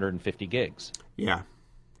upwards of 150 gigs. Yeah.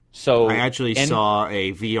 So I actually saw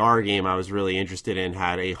a VR game I was really interested in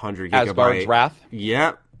had 100 gigabyte. Asgard's Wrath.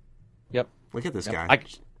 Yep. Yep. Look at this guy.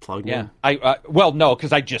 Plugged in. Well, no,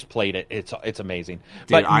 because I just played it. It's amazing.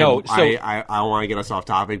 Dude, but no, I want to get us off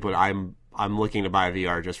topic, but I'm looking to buy a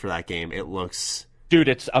VR just for that game. It looks... Dude,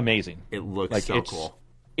 it's amazing. It looks so cool.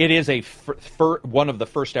 It is one of the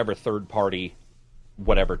first ever third-party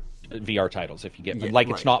whatever VR titles, if you get me.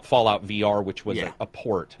 It's not Fallout VR, which was a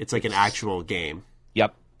port. It's like an actual game.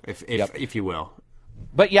 Yep. If you will.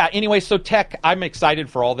 But yeah, anyway, so tech, I'm excited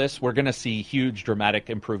for all this. We're going to see huge dramatic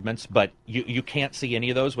improvements, but you can't see any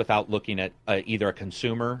of those without looking at either a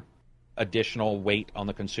consumer additional weight on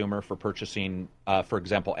the consumer for purchasing, for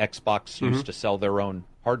example, Xbox used to sell their own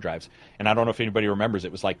hard drives. And I don't know if anybody remembers,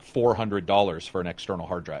 it was like $400 for an external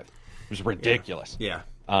hard drive. It was ridiculous. Yeah.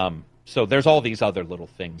 So there's all these other little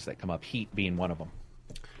things that come up, heat being one of them.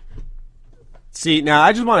 See, now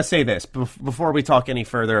I just want to say this before we talk any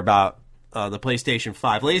further about the PlayStation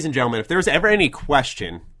 5. Ladies and gentlemen, if there's ever any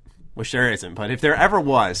question, which there isn't, but if there ever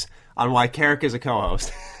was, on why Carrick is a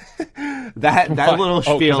co-host... that little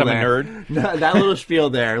spiel I'm there. a nerd? That little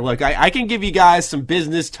spiel there. Look, I can give you guys some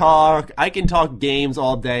business talk. I can talk games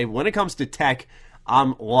all day. When it comes to tech,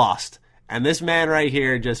 I'm lost. And this man right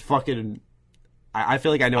here just fucking... I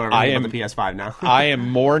feel like I know everything about the PS5 now. I am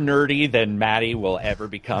more nerdy than Maddie will ever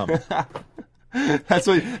become. That's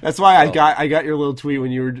why I got your little tweet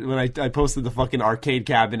when I posted the fucking arcade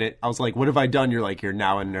cabinet. I was like, "What have I done?" You're like, "You're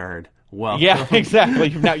now a nerd." Well, yeah, exactly.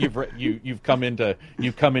 You've come into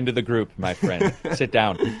the group, my friend. Sit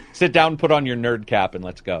down, put on your nerd cap, and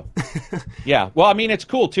let's go. Yeah, well, I mean, it's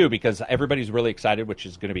cool too because everybody's really excited, which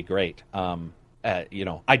is going to be great.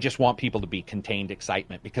 I just want people to be contained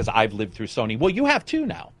excitement because I've lived through Sony. Well, you have two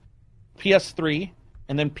now, PS3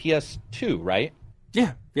 and then PS2, right?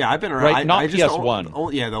 Yeah, I've been around. Right, not PS1.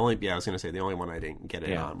 I was going to say the only one I didn't get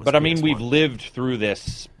it on was but I PS1. mean, we've lived through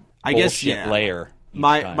this layer.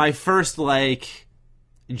 My first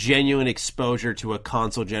genuine exposure to a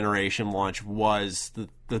console generation launch was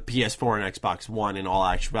the PS4 and Xbox One in all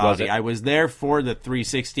actuality. I was there for the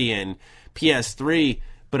 360 and PS3,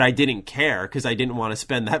 but I didn't care because I didn't want to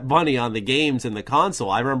spend that money on the games and the console.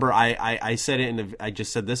 I remember I said it I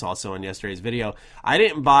just said this also in yesterday's video. I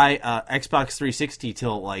didn't buy Xbox 360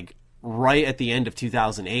 till like right at the end of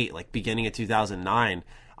 2008, like beginning of 2009.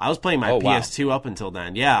 I was playing my PS2 up until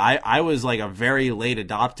then. Yeah, I was like a very late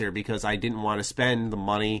adopter because I didn't want to spend the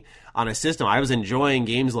money on a system. I was enjoying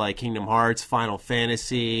games like Kingdom Hearts, Final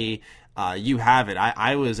Fantasy, you have it.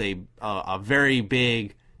 I was a very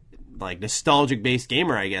big, like, nostalgic-based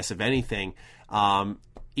gamer, I guess, if anything.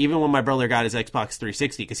 Even when my brother got his Xbox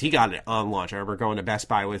 360, because he got it on launch. I remember going to Best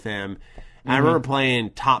Buy with him, And I remember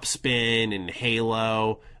playing Top Spin and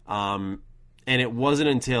Halo, and it wasn't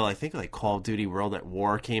until I think like Call of Duty World at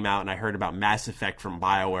War came out and I heard about Mass Effect from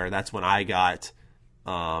BioWare. That's when I got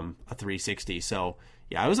a 360. So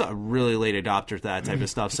yeah, I was a really late adopter to that type of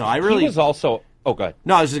stuff. So I really He was also... Oh, go ahead.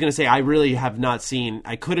 No, I was just going to say, I really have not seen...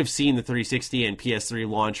 I could have seen the 360 and PS3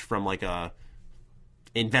 launch from, like, a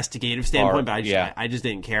investigative standpoint, but I just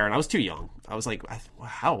didn't care, and I was too young. I was like...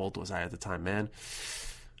 how old was I at the time, man?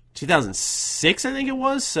 2006, I think it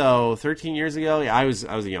was, so 13 years ago. Yeah, I was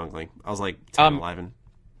a youngling. I was, like, 10, 11.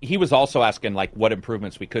 He was also asking, like, what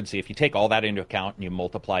improvements we could see. If you take all that into account and you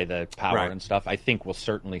multiply the power and stuff, I think we'll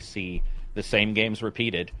certainly see the same games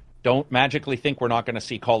repeated. Don't magically think we're not going to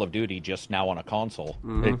see Call of Duty just now on a console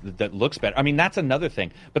that looks better. I mean, that's another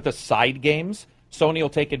thing. But the side games, Sony will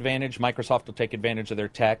take advantage, Microsoft will take advantage of their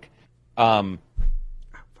tech. What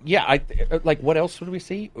else would we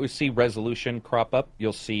see? We see resolution crop up.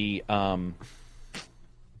 You'll see...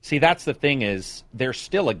 See, that's the thing is, there's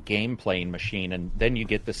still a game-playing machine, and then you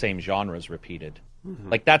get the same genres repeated.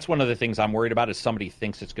 Like, that's one of the things I'm worried about is somebody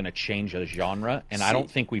thinks it's going to change a genre, and I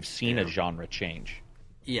don't think we've seen a genre change.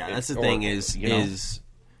 Yeah, that's the thing is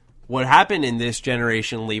what happened in this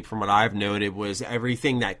generation leap from what I've noted was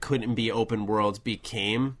everything that couldn't be open worlds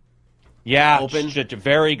became open.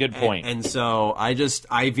 Very good point. And so I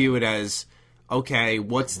view it as, okay,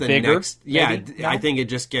 what's the bigger, next? Yeah, maybe? No? I think it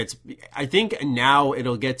just gets, I think now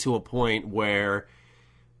it'll get to a point where,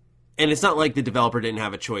 and it's not like the developer didn't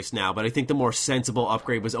have a choice now, but I think the more sensible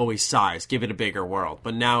upgrade was always size, give it a bigger world.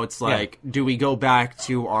 But now it's like, do we go back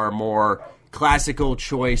to our more classical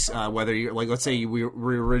choice, whether you're like, let's say we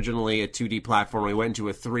were originally a 2D platformer, we went into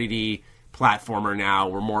a 3D platformer now,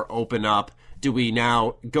 we're more open up. Do we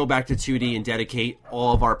now go back to 2D and dedicate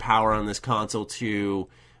all of our power on this console to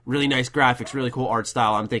really nice graphics, really cool art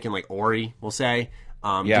style? I'm thinking like Ori, we'll say.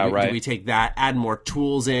 Do we take that, add more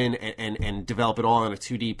tools in, and develop it all on a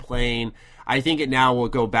 2D plane? I think it now will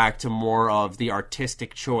go back to more of the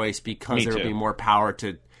artistic choice because there will be more power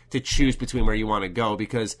to choose between where you want to go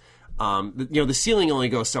because... the ceiling only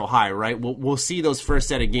goes so high, right? We'll see those first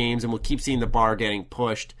set of games, and we'll keep seeing the bar getting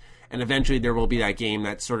pushed, and eventually there will be that game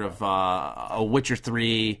that's sort of a Witcher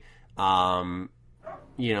 3. What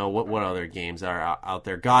other games are out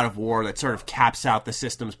there? God of War that sort of caps out the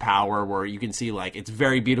system's power, where you can see like it's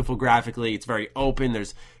very beautiful graphically, it's very open.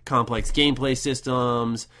 There's complex gameplay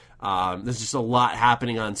systems. There's just a lot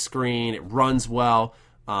happening on screen. It runs well.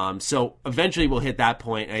 So eventually we'll hit that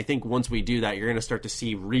point, and I think once we do that, you're going to start to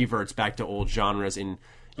see reverts back to old genres in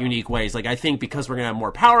unique ways. Like, I think because we're going to have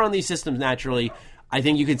more power on these systems naturally, I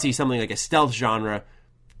think you can see something like a stealth genre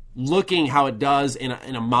looking how it does in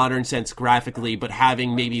a modern sense graphically, but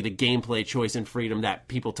having maybe the gameplay choice and freedom that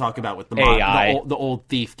people talk about with the old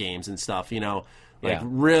Thief games and stuff,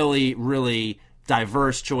 really, really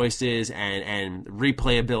diverse choices and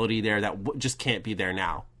replayability there that just can't be there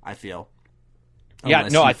now, I feel.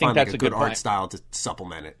 I think that's a good art style to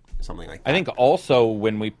supplement it, something like that. I think also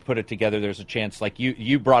when we put it together, there's a chance, like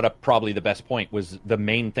you brought up probably the best point, was the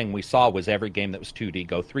main thing we saw was every game that was 2D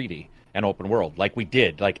go 3D and open world. Like we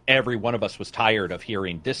did. Like every one of us was tired of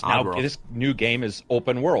hearing this new game is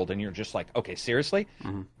open world, and you're just like, okay, seriously?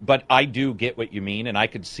 Mm-hmm. But I do get what you mean, and I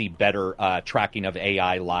could see better tracking of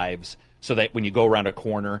AI lives. So that when you go around a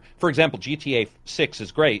corner, for example, GTA 6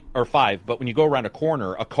 is great, or 5, but when you go around a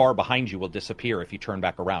corner, a car behind you will disappear if you turn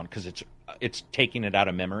back around because it's taking it out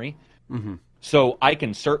of memory. Mm-hmm. So I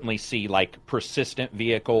can certainly see like persistent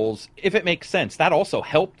vehicles, if it makes sense. That also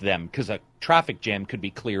helped them because a traffic jam could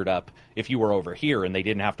be cleared up if you were over here and they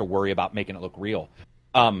didn't have to worry about making it look real.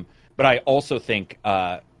 But I also think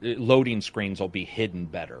loading screens will be hidden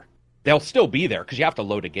better. They'll still be there because you have to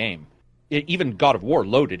load a game. Even God of War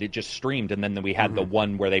loaded, it just streamed, and then we had the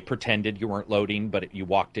one where they pretended you weren't loading, but you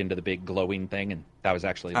walked into the big glowing thing, and that was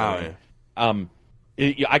actually loading.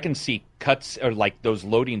 I can see cuts, or like those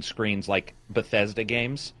loading screens like Bethesda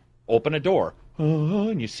games, open a door,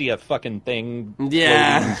 and you see a fucking thing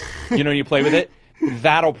loading, you play with it.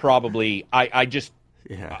 That'll probably,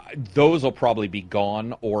 those will probably be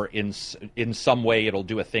gone, or in some way it'll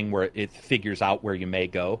do a thing where it figures out where you may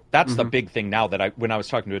go. That's the big thing now that when I was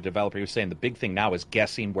talking to a developer, he was saying the big thing now is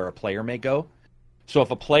guessing where a player may go. So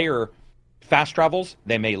if a player fast travels,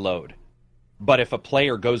 they may load. But if a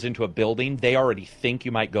player goes into a building, they already think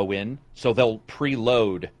you might go in, so they'll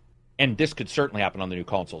preload. And this could certainly happen on the new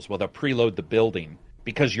consoles. Well, they'll preload the building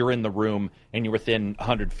because you're in the room and you're within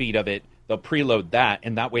 100 feet of it. They'll preload that,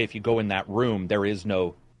 and that way if you go in that room, there is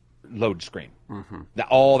no load screen. Mm-hmm.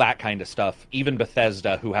 All that kind of stuff. Even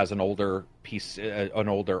Bethesda, who has an older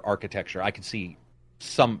architecture, I could see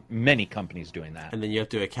many companies doing that. And then you have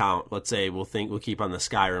to account, let's say we'll keep on the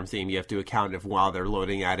Skyrim theme, you have to account if while they're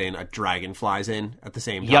loading that in, a dragon flies in at the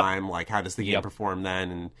same time. Like, how does the game perform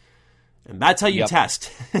then? And that's how you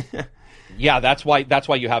test. Yeah, that's why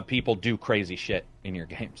you have people do crazy shit in your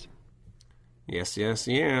games. Yes.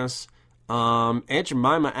 Aunt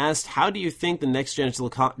Jemima asked, how do you think the next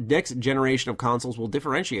generation of consoles will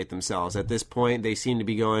differentiate themselves? At this point, they seem to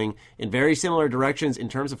be going in very similar directions in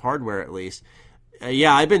terms of hardware, at least.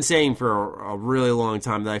 I've been saying for a really long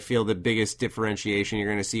time that I feel the biggest differentiation you're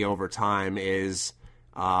going to see over time is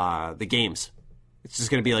the games. It's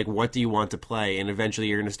just going to be like, what do you want to play? And eventually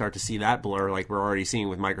you're going to start to see that blur like we're already seeing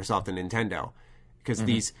with Microsoft and Nintendo. Because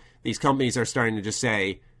these companies are starting to just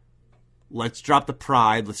say, let's drop the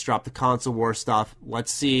pride, let's drop the console war stuff,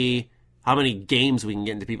 let's see how many games we can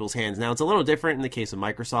get into people's hands. Now, it's a little different in the case of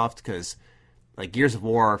Microsoft because like Gears of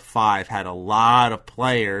War 5 had a lot of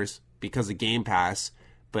players because of Game Pass,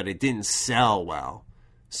 but it didn't sell well.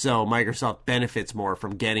 So Microsoft benefits more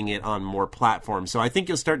from getting it on more platforms. So I think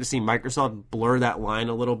you'll start to see Microsoft blur that line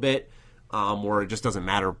a little bit, where it just doesn't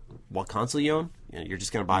matter what console you own. You're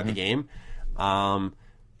just going to buy the game.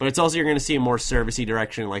 But it's also, you're going to see a more servicey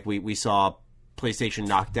direction, like we saw PlayStation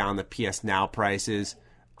knock down the PS Now prices.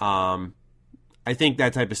 I think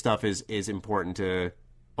that type of stuff is important to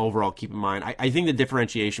overall keep in mind. I think the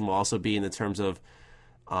differentiation will also be in the terms of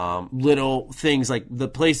little things like the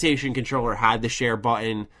PlayStation controller had the share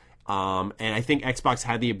button, and I think Xbox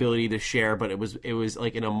had the ability to share, but it was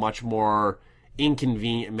like in a much more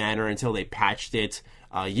inconvenient manner until they patched it.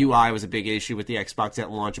 UI was a big issue with the Xbox at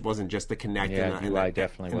launch. It wasn't just the Kinect UI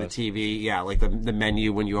definitely was. The TV. Yeah, like the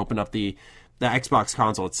menu when you open up the Xbox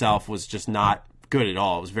console itself was just not good at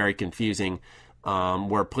all. It was very confusing.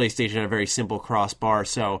 Where PlayStation had a very simple crossbar.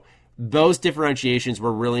 So those differentiations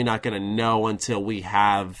we're really not going to know until we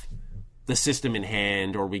have the system in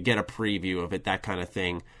hand or we get a preview of it, that kind of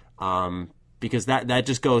thing. Because that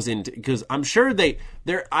just goes into, because I'm sure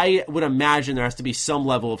I would imagine there has to be some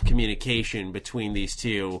level of communication between these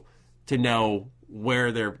two to know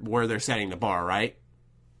where they're setting the bar, right?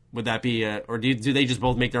 Would that be or do they just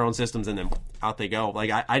both make their own systems and then out they go? Like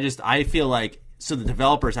I feel like, so the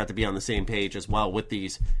developers have to be on the same page as well with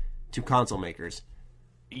these two console makers.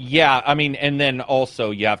 Yeah, I mean, and then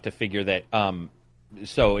also you have to figure that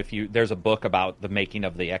so there's a book about the making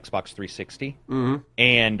of the Xbox 360,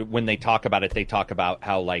 and when they talk about it, they talk about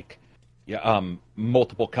how like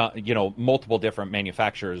multiple different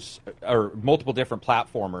manufacturers or multiple different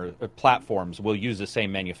platforms will use the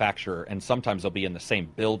same manufacturer, and sometimes they'll be in the same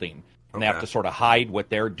building, and they have to sort of hide what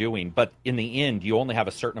they're doing. But in the end, you only have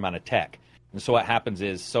a certain amount of tech. And so what happens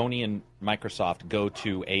is Sony and Microsoft go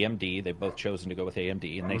to AMD. They've both chosen to go with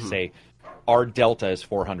AMD, and they say, our delta is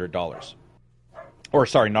 $400. Or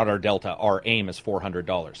sorry, not our delta. Our aim is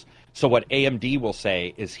 $400. So what AMD will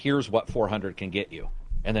say is, here's what 400 can get you.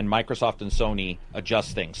 And then Microsoft and Sony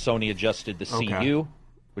adjust things. Sony adjusted the CU,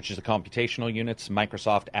 which is the computational units.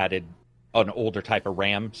 Microsoft added an older type of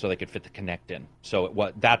RAM so they could fit the Kinect in.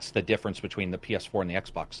 So that's the difference between the PS4 and the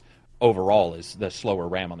Xbox. Overall is the slower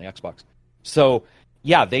RAM on the Xbox. So,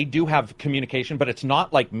 yeah, they do have communication, but it's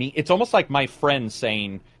not like me. It's almost like my friend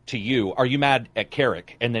saying to you, are you mad at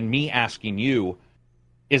Carrick? And then me asking you,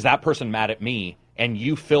 is that person mad at me? And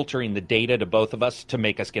you filtering the data to both of us to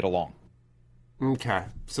make us get along. Okay.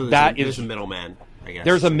 So there's a middleman, I guess.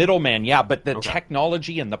 There's a middleman, yeah, but the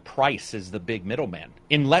technology and the price is the big middleman.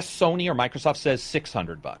 Unless Sony or Microsoft says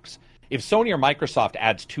 $600. If Sony or Microsoft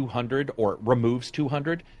adds 200 or removes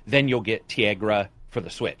 200, then you'll get Tegra for the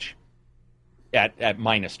Switch. At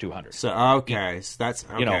minus 200. So so that's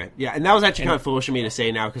okay. Yeah, and that was actually kind of foolish of me to say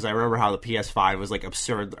now, because I remember how the PS5 was like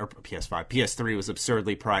absurd, or PS3 was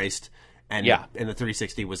absurdly priced, and the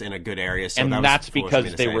 360 was in a good area. So and that's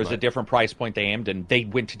because there was a different price point they aimed, and they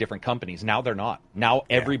went to different companies. Now they're not. Now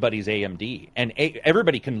everybody's AMD, and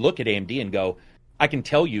everybody can look at AMD and go, I can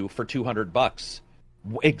tell you for $200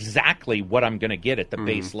 exactly what I'm going to get at the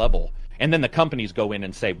base level, and then the companies go in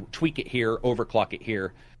and say, tweak it here, overclock it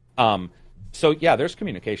here. So, yeah, there's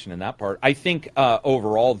communication in that part. I think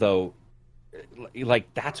overall, though,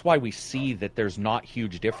 like that's why we see that there's not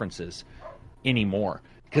huge differences anymore,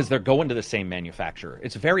 because they're going to the same manufacturer.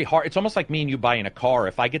 It's very hard. It's almost like me and you buying a car.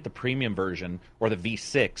 If I get the premium version or the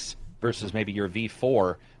V6 versus maybe your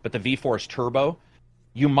V4, but the V4 is turbo,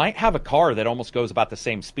 you might have a car that almost goes about the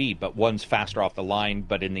same speed, but one's faster off the line,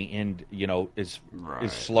 but in the end, is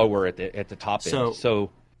slower at the top end.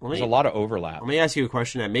 So there's a lot of overlap. Let me ask you a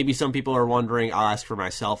question that maybe some people are wondering. I'll ask for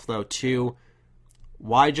myself, though, too.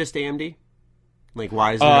 Why just AMD? Like,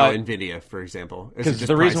 why is there no NVIDIA, for example? Because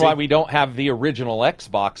the reason why we don't have the original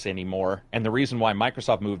Xbox anymore, and the reason why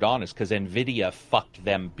Microsoft moved on, is because NVIDIA fucked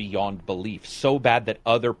them beyond belief. So bad that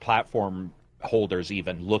other platform holders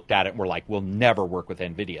even looked at it and were like, we'll never work with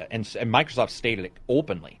NVIDIA. And Microsoft stated it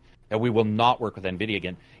openly, that we will not work with NVIDIA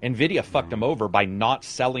again. NVIDIA fucked them over by not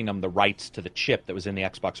selling them the rights to the chip that was in the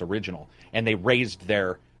Xbox original, and they raised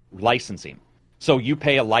their licensing. So you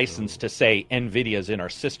pay a license to say NVIDIA's in our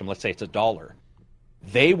system, let's say it's $1.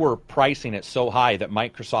 They were pricing it so high that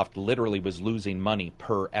Microsoft literally was losing money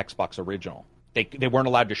per Xbox original. They weren't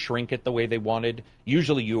allowed to shrink it the way they wanted.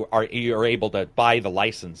 Usually you're able to buy the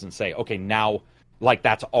license and say, okay, now, like,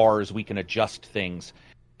 that's ours, we can adjust things.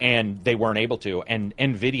 And they weren't able to. And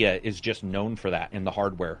NVIDIA is just known for that in the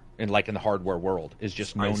hardware, in the hardware world, is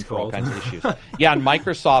just known for all kinds of issues. Yeah, and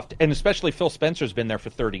Microsoft, and especially Phil Spencer's been there for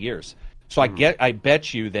 30 years. So I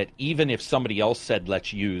bet you that even if somebody else said,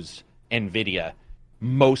 let's use NVIDIA,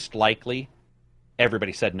 most likely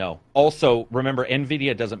everybody said no. Also, remember,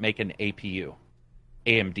 NVIDIA doesn't make an APU.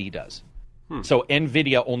 AMD does. So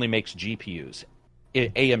NVIDIA only makes GPUs.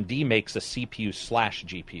 AMD makes a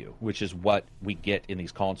CPU/GPU, which is what we get in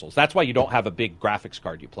these consoles. That's why you don't have a big graphics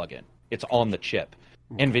card you plug in. It's on the chip.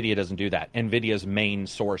 NVIDIA doesn't do that. NVIDIA's main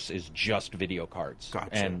source is just video cards.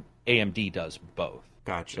 Gotcha. And AMD does both.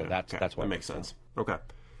 Gotcha. So that's what that makes sense. Okay.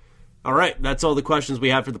 All right, that's all the questions we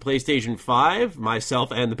have for the PlayStation 5,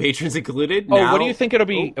 myself and the patrons included. What do you think it'll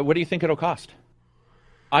be? What do you think it'll cost?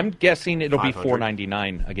 I'm guessing it'll be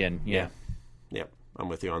 $499 again. Yeah. Yep, I'm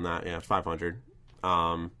with you on that. Yeah, $500.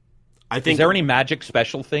 I think. Is there any magic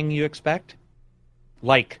special thing you expect?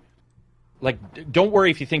 Like, don't worry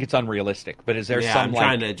if you think it's unrealistic, but is there some? I'm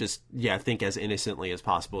trying to just think as innocently as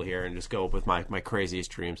possible here and just go with my craziest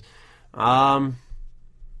dreams.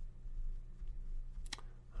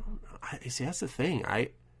 See, that's the thing.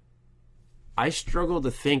 I struggle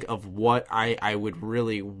to think of what I would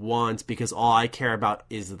really want, because all I care about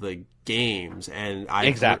is the games, and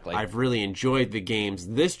I've really enjoyed the games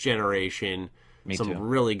this generation. Me some too.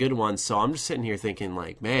 Really good ones. So I'm just sitting here thinking,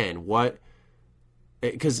 like, man, what?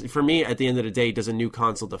 Because for me, at the end of the day, does a new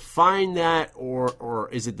console define that, or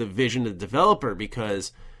is it the vision of the developer?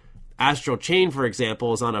 Because Astral Chain, for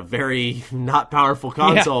example, is on a very not powerful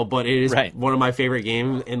console, but it is one of my favorite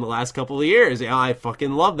games in the last couple of years. I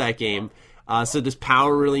fucking love that game. So does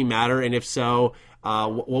power really matter? And if so,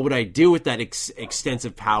 what would I do with that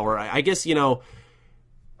extensive power? I guess,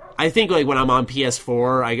 I think, like, when I'm on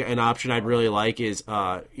PS4, an option I'd really like is,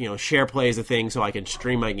 share play is a thing, so I can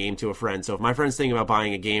stream my game to a friend. So if my friend's thinking about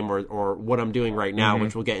buying a game, or what I'm doing right now,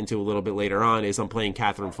 which we'll get into a little bit later on, is I'm playing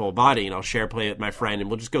Catherine Full Body, and I'll share play with my friend, and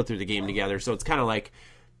we'll just go through the game together. So it's kind of like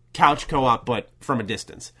couch co-op, but from a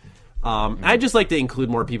distance. I'd just like to include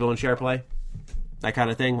more people in share play. That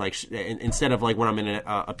kind of thing. Like, instead of, like, when I'm in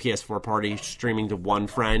a PS4 party streaming to one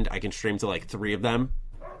friend, I can stream to, like, 3 of them,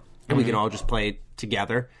 and we can all just play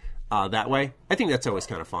together. That way, I think that's always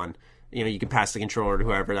kind of fun. You can pass the controller to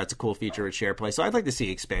whoever. That's a cool feature with share play. So I'd like to see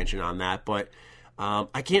expansion on that, but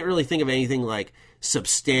I can't really think of anything like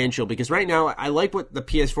substantial, because right now I like what the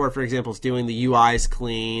PS4, for example, is doing. The UI is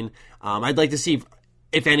clean. I'd like to see,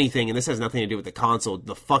 if anything, and this has nothing to do with the console,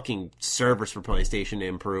 the fucking servers for PlayStation to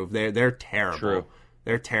improve. They're terrible. True.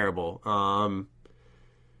 They're terrible.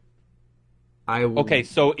 Okay,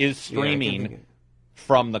 so is streaming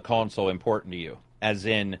from the console important to you? As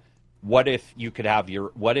in, what if you could have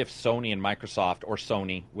what if Sony and Microsoft, or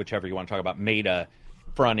Sony, whichever you want to talk about, made a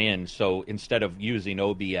front end, so instead of using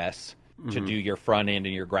OBS to do your front end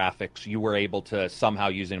and your graphics, you were able to somehow,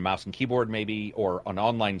 using a mouse and keyboard maybe, or an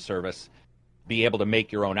online service, be able to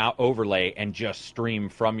make your own overlay and just stream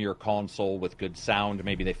from your console with good sound.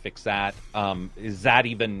 Maybe they fix that. Is that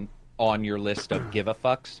on your list of give a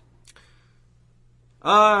fucks?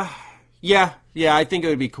 Yeah, I think it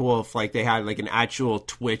would be cool if they had an actual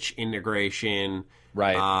Twitch integration,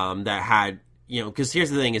 right? That had, because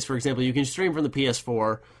here's the thing: is, for example, you can stream from the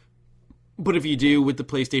PS4, but if you do with the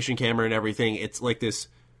PlayStation camera and everything, it's like this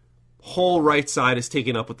whole right side is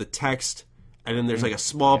taken up with the text, and then there's a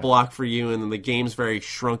small block for you, and then the game's very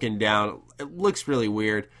shrunken down. It looks really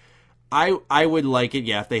weird. I would like it,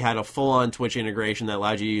 if they had a full-on Twitch integration that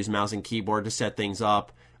allowed you to use mouse and keyboard to set things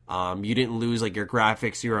up. You didn't lose your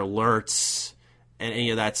graphics, your alerts, and any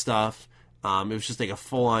of that stuff. It was just a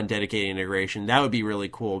full-on dedicated integration. That would be really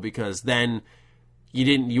cool, because then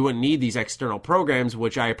you wouldn't need these external programs,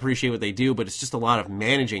 which I appreciate what they do, but it's just a lot of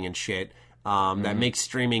managing and shit. That makes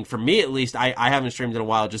streaming, for me at least, I haven't streamed in a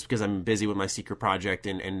while just because I'm busy with my secret project,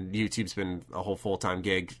 and YouTube's been a whole full-time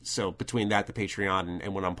gig. So between that, the Patreon,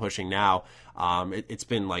 and what I'm pushing now, it's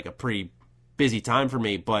been a pretty busy time for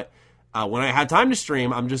me. But when I have time to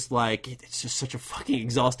stream, I'm just like, it's just such a fucking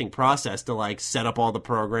exhausting process to like set up all the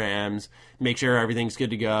programs, make sure everything's good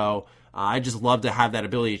to go. I just love to have that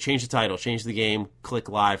ability to change the title, change the game, click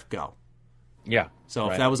live, go. Yeah. So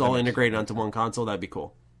if that was all integrated onto one console, that'd be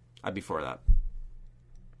cool. I'd be for that.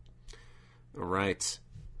 All right.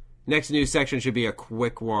 Next news section should be a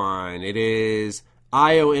quick one. It is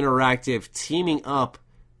IO Interactive teaming up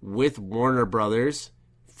with Warner Brothers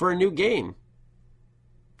for a new game.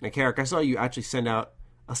 Now, Carrick, I saw you actually send out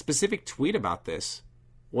a specific tweet about this.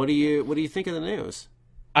 What do you think of the news?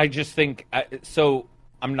 I just think so.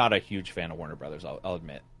 I'm not a huge fan of Warner Brothers. I'll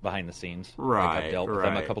admit, behind the scenes, right? Like I've dealt with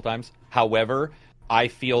them a couple times. However, I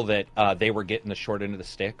feel that they were getting the short end of the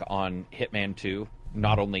stick on Hitman 2.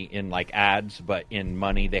 Not only in like ads, but in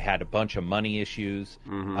money. They had a bunch of money issues.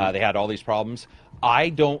 They had all these problems. I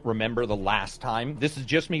don't remember the last time. This is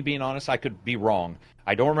just me being honest. I could be wrong.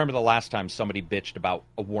 I don't remember the last time somebody bitched about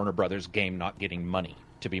a Warner Brothers game not getting money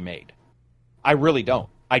to be made. I really don't.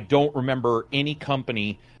 I don't remember any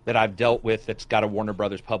company that I've dealt with that's got a Warner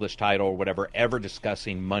Brothers published title or whatever ever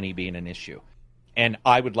discussing money being an issue. And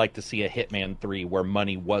I would like to see a Hitman 3 where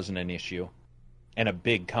money wasn't an issue. And a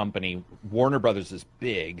big company, Warner Brothers is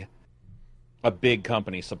big, a big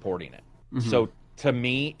company supporting it. So to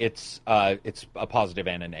me, it's a positive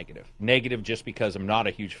and a negative. Negative just because I'm not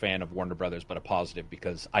a huge fan of Warner Brothers, but a positive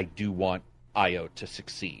because I do want IO to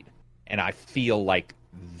succeed. And I feel like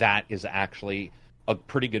that is actually a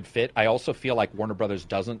pretty good fit. I also feel like Warner Brothers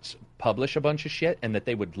doesn't publish a bunch of shit and that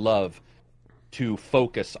they would love to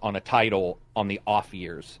focus on a title on the off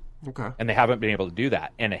years. Okay. And they haven't been able to do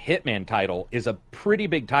that. And a Hitman title is a pretty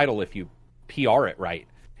big title if you PR it right.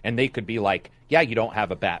 And they could be like, yeah, you don't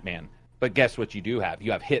have a Batman, but guess what you do have?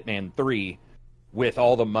 You have Hitman 3 with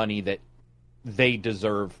all the money that they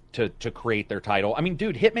deserve to create their title. I mean,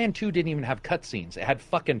 dude, Hitman 2 didn't even have cutscenes. It had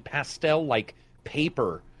fucking pastel, like,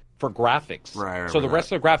 paper for graphics. Right. So the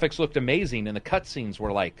rest of the graphics looked amazing, and the cutscenes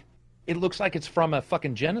were like, it looks like it's from a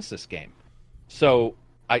fucking Genesis game. So...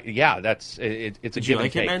 it's a Did you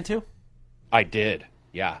like Hitman 2? I did,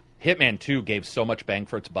 yeah. Hitman 2 gave so much bang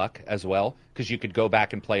for its buck as well, because you could go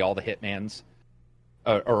back and play all the Hitmans,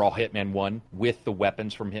 or all Hitman 1, with the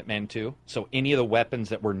weapons from Hitman 2. So any of the weapons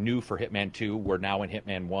that were new for Hitman 2 were now in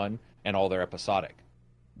Hitman 1, and all their episodic.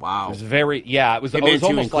 Wow. It was it was Hitman 2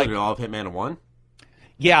 almost included like... all of Hitman 1?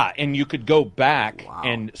 Yeah, and you could go back,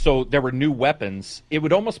 and so there were new weapons. It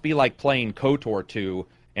would almost be like playing KOTOR 2,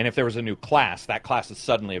 and if there was a new class, that class is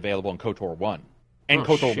suddenly available in KOTOR 1. And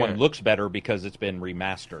KOTOR 1 looks better because it's been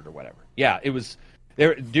remastered or whatever. Yeah, it was...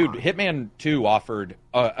 Dude, Hitman 2 offered...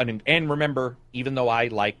 and remember, even though I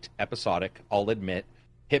liked episodic, I'll admit,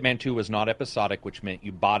 Hitman 2 was not episodic, which meant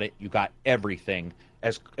you bought it, you got everything,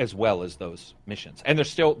 as well as those missions. And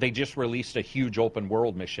they just released a huge open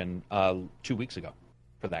world mission 2 weeks ago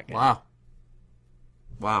for that game. Wow.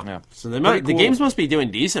 Yeah. So the games must be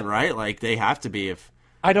doing decent, right? Like, they have to be if...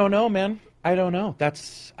 I don't know, man. I don't know.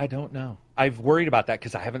 I don't know. I've worried about that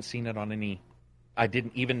because I haven't seen it on any... I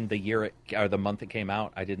didn't, even the year or the month it came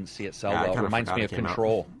out, I didn't see it sell well. It reminds me of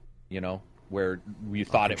Control, where you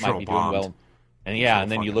thought it might be doing well. And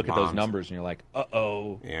and then you look at those numbers and you're like,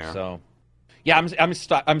 uh-oh. Yeah. So, yeah,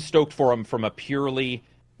 I'm stoked for them from a purely,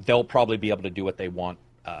 they'll probably be able to do what they want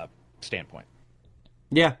standpoint.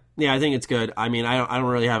 Yeah, I think it's good. I mean, I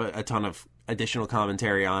don't really have a ton of additional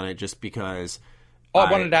commentary on it just because... I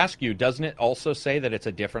wanted to ask you, doesn't it also say that it's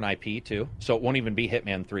a different IP too? So it won't even be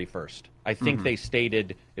Hitman 3 first. I think they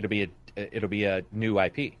stated it'll be a new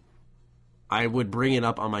IP. I would bring it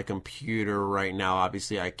up on my computer right now.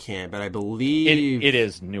 Obviously, I can't, but I believe it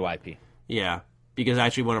is new IP. Yeah, because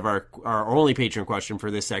actually one of our only patron question for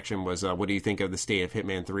this section was, what do you think of the state of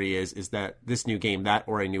Hitman 3? Is that this new game that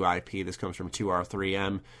or a new IP? This comes from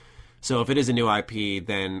 2R3M. So if it is a new IP,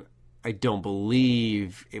 then I don't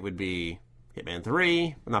believe it would be Hitman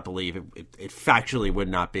 3. Not believe it factually would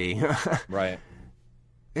not be. Right.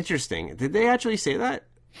 Interesting. Did they actually say that?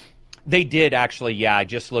 They did, actually, yeah. I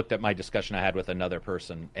just looked at my discussion I had with another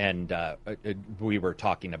person, and we were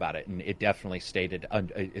talking about it, and it definitely stated,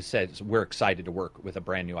 it says, we're excited to work with a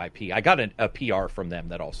brand new IP. I got a PR from them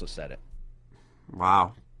that also said it.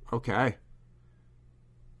 Wow. Okay.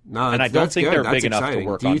 No, and I don't think they're big enough to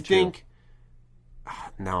work on. Do you think...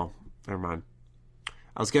 No, never mind.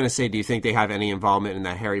 I was going to say, do you think they have any involvement in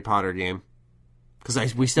that Harry Potter game?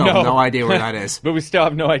 Because we still have no idea where that is. But we still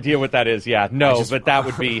have no idea what that is, yeah. No, but that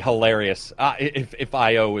would be hilarious if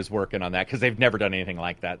IO is working on that, because they've never done anything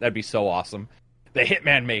like that. That'd be so awesome. The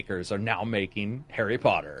Hitman makers are now making Harry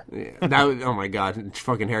Potter. Oh my god,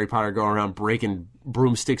 fucking Harry Potter going around breaking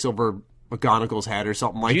broomsticks over McGonagall's head or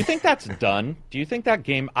something like that. Do you think that's done? Do you think that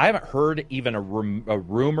game? I haven't heard even a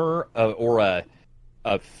rumor or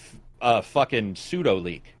a fucking pseudo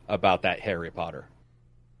leak about that Harry Potter.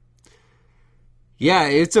 Yeah,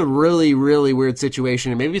 it's a really, really weird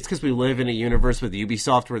situation. And maybe it's because we live in a universe with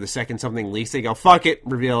Ubisoft where the second something leaks, they go, fuck it,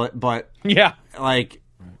 reveal it. But, yeah, like,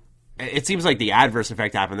 it seems like the adverse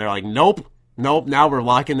effect happened. They're like, nope, now we're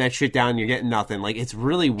locking that shit down, you're getting nothing. Like, it's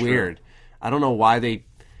really weird. True. I don't know why they...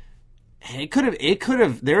 It could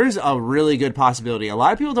have, there's a really good possibility. A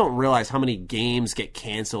lot of people don't realize how many games get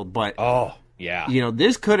canceled, but... Oh, yeah. You know,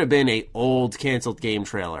 this could have been a old canceled game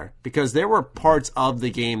trailer because there were parts of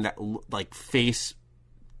the game that, like, face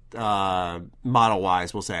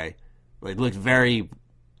model-wise, we'll say, like, looked very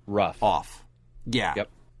rough. Off. Yeah. Yep.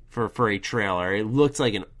 For a trailer. It looked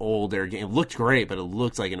like an older game. It looked great, but it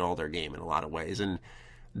looked like an older game in a lot of ways. And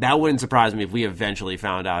that wouldn't surprise me if we eventually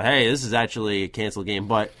found out, hey, this is actually a canceled game.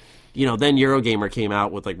 But, you know, then Eurogamer came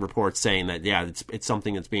out with, like, reports saying that, yeah, it's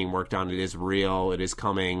something that's being worked on. It is real. It is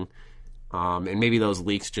coming. And maybe those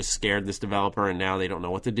leaks just scared this developer, and now they don't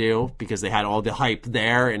know what to do because they had all the hype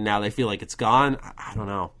there, and now they feel like it's gone. I don't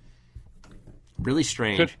know. Really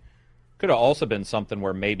strange. Could have also been something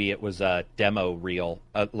where maybe it was a demo reel,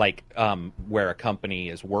 where a company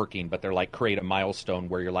is working, but they're like, create a milestone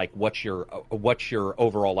where you're like, what's your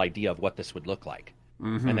overall idea of what this would look like?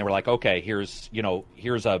 Mm-hmm. And they were like, okay, here's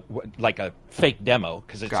a fake demo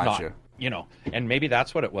because it's gotcha. Not. You know, and maybe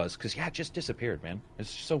that's what it was. Because, yeah, it just disappeared, man.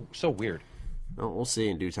 It's so weird. Well, we'll see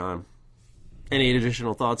in due time. Any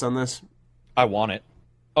additional thoughts on this? I want it.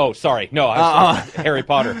 Oh, sorry. No, Harry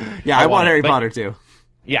Potter. Yeah, I want Harry Potter, too.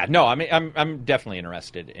 Yeah, no, I mean, I'm definitely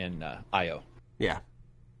interested in IO. Yeah.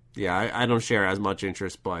 Yeah, I don't share as much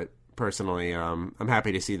interest, but personally, I'm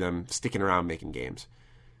happy to see them sticking around making games.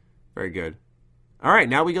 Very good. All right,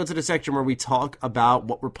 now we go to the section where we talk about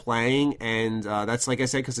what we're playing, and that's, like I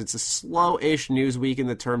said, because it's a slow-ish news week in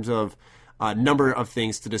the terms of number of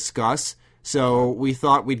things to discuss. So we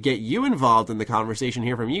thought we'd get you involved in the conversation,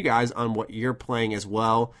 hear from you guys on what you're playing as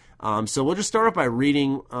well. So we'll just start off by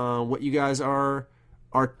reading what you guys are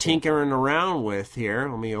tinkering around with here.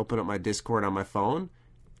 Let me open up my Discord on my phone,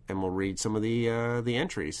 and we'll read some of the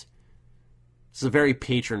entries. This is a very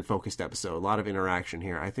patron-focused episode. A lot of interaction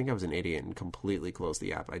here. I think I was an idiot and completely closed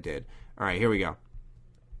the app. I did. All right, here we go.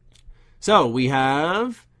 So we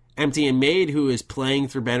have Empty and Made, who is playing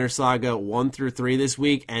through Banner Saga 1 through 3 this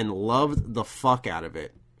week and loved the fuck out of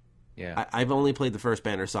it. Yeah, I've only played the first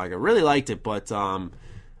Banner Saga. Really liked it, but I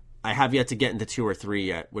have yet to get into 2 or 3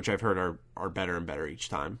 yet, which I've heard are better and better each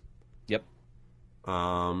time. Yep.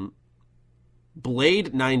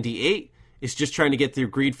 Blade 98 is just trying to get through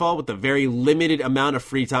Greedfall with the very limited amount of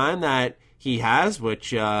free time that he has,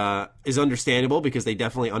 which is understandable because they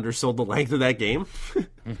definitely undersold the length of that game.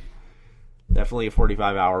 Definitely a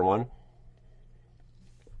 45-hour one.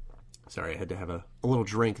 Sorry, I had to have a little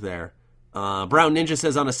drink there. Brown Ninja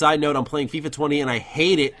says, on a side note, I'm playing FIFA 20 and I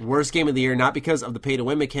hate it. Worst game of the year, not because of the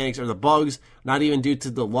pay-to-win mechanics or the bugs, not even due to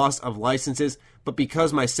the loss of licenses, but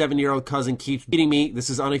because my 7-year-old cousin keeps beating me. This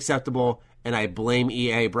is unacceptable, and I blame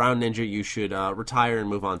EA. Brown Ninja, you should retire and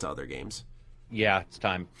move on to other games. Yeah, it's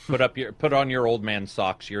time. Put on your old man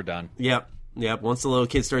socks. You're done. Yep. Once the little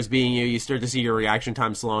kid starts beating you, you start to see your reaction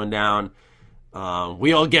time slowing down.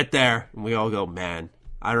 We all get there, and we all go, man,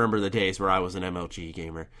 I remember the days where I was an MLG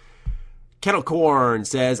gamer. Kettle Corn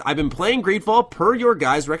says, I've been playing Greedfall per your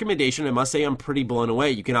guys' recommendation. I must say I'm pretty blown away.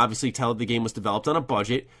 You can obviously tell the game was developed on a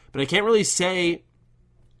budget, but I can't really say...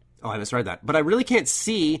 Oh, I misread that. But I really can't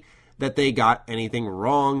see that they got anything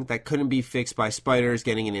wrong that couldn't be fixed by spiders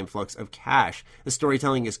getting an influx of cash. The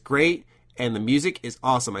storytelling is great, and the music is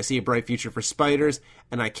awesome. I see a bright future for spiders,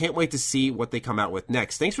 and I can't wait to see what they come out with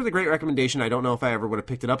next. Thanks for the great recommendation. I don't know if I ever would have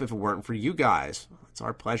picked it up if it weren't for you guys. It's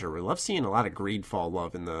our pleasure. We love seeing a lot of Greedfall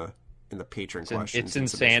love in the patron questions. It's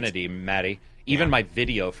insanity, Matty. Even my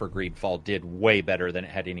video for Greedfall did way better than it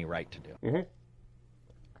had any right to do. Mm-hmm.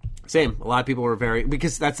 Same. A lot of people were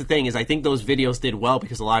because that's the thing is I think those videos did well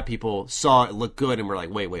because a lot of people saw it look good and were like,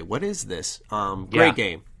 wait, what is this? Great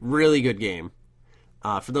game. Really good game.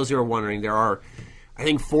 For those who are wondering, there are, I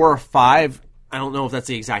think, 4 or 5. I don't know if that's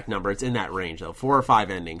the exact number. It's in that range, though. 4 or 5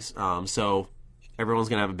 endings. So everyone's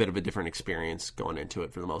going to have a bit of a different experience going into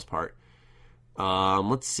it for the most part.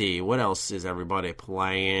 Let's see. What else is everybody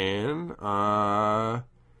playing?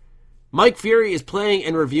 Mike Fury is playing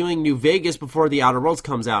and reviewing New Vegas before The Outer Worlds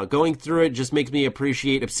comes out. Going through it just makes me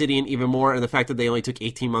appreciate Obsidian even more, and the fact that they only took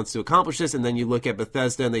 18 months to accomplish this, and then you look at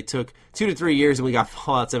Bethesda and they took 2 to 3 years and we got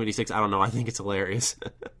Fallout 76. I don't know. I think it's hilarious.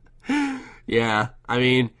 Yeah. I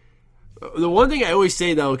mean, The one thing I always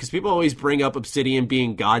say, though, because people always bring up Obsidian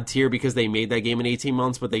being God tier because they made that game in 18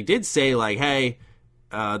 months, but they did say, like, hey,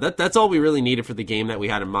 that's all we really needed for the game that we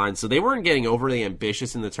had in mind. So they weren't getting overly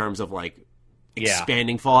ambitious in the terms of, like,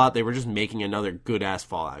 expanding Fallout. They were just making another good-ass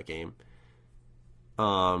Fallout game.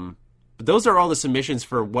 But those are all the submissions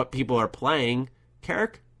for what people are playing.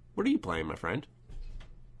 Carrick, what are you playing, my friend?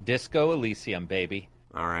 Disco Elysium, baby.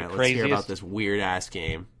 All right, let's hear about this weird-ass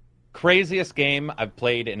game. Craziest game I've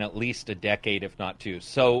played in at least a decade, if not two.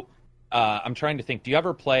 So I'm trying to think. Did you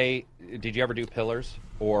ever do Pillars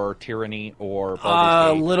or Tyranny or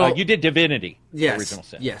Baldur's Gate? Little. You did Divinity. Yes. Original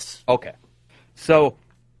Sin. Yes. Okay. So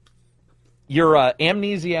you're a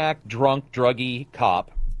amnesiac, drunk, druggy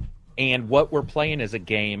cop, and what we're playing is a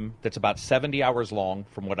game that's about 70 hours long,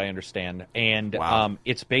 from what I understand, and wow.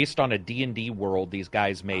 It's based on a D&D world these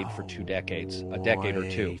guys made for 2 decades, a decade or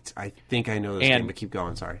two. I think I know this game, but keep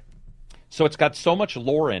going. Sorry. So it's got so much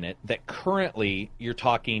lore in it that currently you're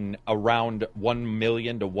talking around 1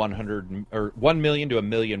 million to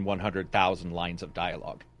 1,100,000 lines of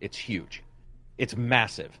dialogue. It's huge. It's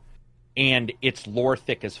massive. And it's lore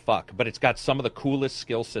thick as fuck, but it's got some of the coolest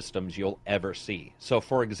skill systems you'll ever see. So,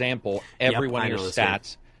 for example, every one of your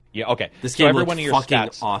stats... Yeah, okay. This game looked fucking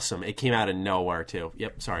awesome. It came out of nowhere, too.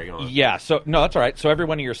 Yep, sorry, go on. Yeah, so, no, that's all right. So every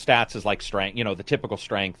one of your stats is like strength, the typical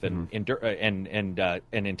strength and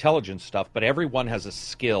intelligence stuff, but every one has a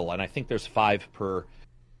skill, and I think there's 5 per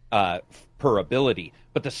ability.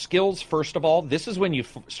 But the skills, first of all, this is when you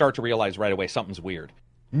start to realize right away something's weird.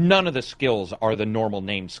 None of the skills are the normal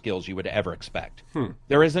named skills you would ever expect.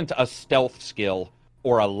 There isn't a stealth skill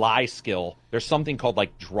or a lie skill. There's something called,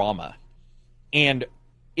 like, drama. And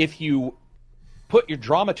if you put your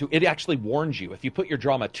drama it actually warns you. If you put your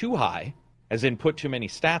drama too high, as in put too many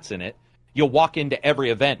stats in it, you'll walk into every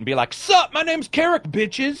event and be like, "Sup, my name's Carrick,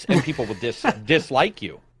 bitches," and people will dislike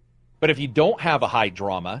you. But if you don't have a high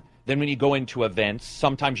drama, then when you go into events,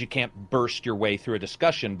 sometimes you can't burst your way through a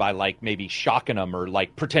discussion by, like, maybe shocking them or,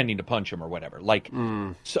 like, pretending to punch them or whatever.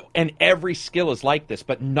 So, and every skill is like this,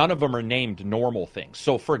 but none of them are named normal things.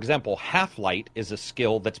 So, for example, Half-Light is a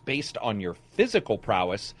skill that's based on your physical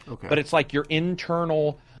prowess, but it's like your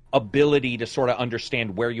internal ability to sort of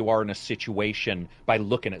understand where you are in a situation by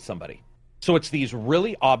looking at somebody. So it's these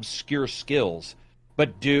really obscure skills.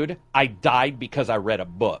 But, dude, I died because I read a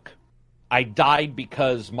book. I died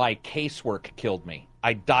because my casework killed me.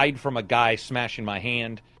 I died from a guy smashing my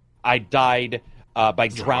hand. I died by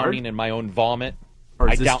drowning in my own vomit. Or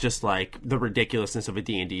is this just like the ridiculousness of a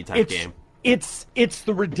D&D type game? It's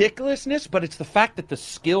the ridiculousness, but it's the fact that the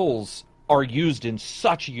skills are used in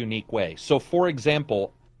such a unique way. So, for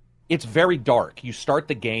example, it's very dark. You start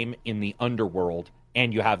the game in the underworld,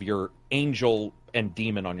 and you have your angel and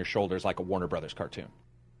demon on your shoulders like a Warner Brothers cartoon.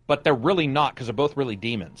 But they're really not, because they're both really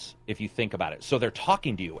demons, if you think about it. So they're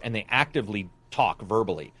talking to you, and they actively talk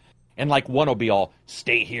verbally. And, like, one will be all,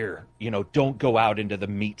 "Stay here, don't go out into the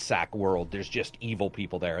meat sack world. There's just evil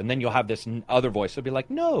people there." And then you'll have this other voice that'll be like,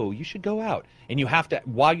 "No, you should go out." And you have to,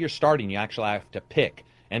 while you're starting, you actually have to pick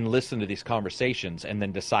and listen to these conversations and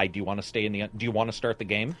then decide, do you want to start the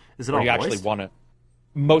game? Is it all voiced? Actually want to?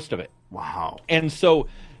 Most of it. Wow. And so...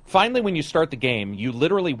 finally, when you start the game, you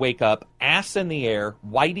literally wake up, ass in the air,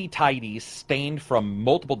 whitey-tighty, stained from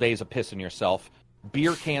multiple days of pissing yourself,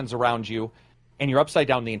 beer cans around you, and you're upside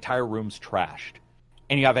down, the entire room's trashed.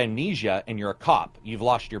 And you have amnesia, and you're a cop. You've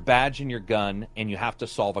lost your badge and your gun, and you have to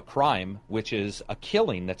solve a crime, which is a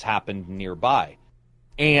killing that's happened nearby.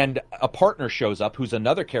 And a partner shows up, who's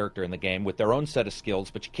another character in the game, with their own set of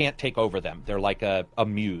skills, but you can't take over them. They're like a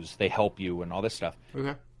muse. They help you and all this stuff.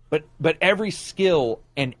 Okay. But every skill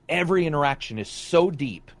and every interaction is so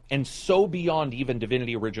deep and so beyond even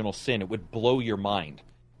Divinity Original Sin, it would blow your mind.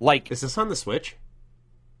 Like, is this on the Switch?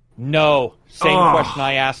 No. Same question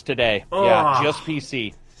I asked today. Yeah, just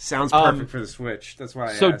PC. Sounds perfect for the Switch. That's why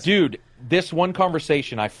I asked. Dude, this one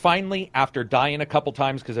conversation, I finally, after dying a couple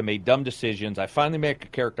times because I made dumb decisions, I finally make a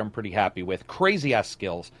character I'm pretty happy with, crazy-ass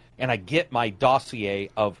skills, and I get my dossier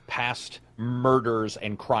of past murders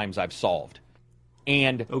and crimes I've solved.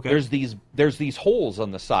 And there's these holes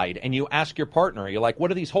on the side, and you ask your partner, you're like,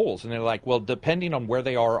 "What are these holes?" And they're like, "Well, depending on where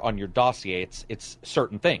they are on your dossier, it's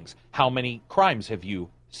certain things. How many crimes have you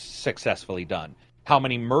successfully done? How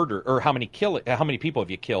many how many people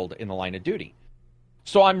have you killed in the line of duty?"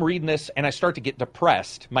 So I'm reading this, and I start to get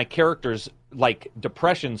depressed. My character's, like,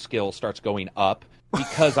 depression skill starts going up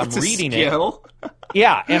because I'm reading it.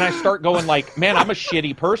 Yeah, and I start going like, man, I'm a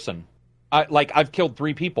shitty person. I've killed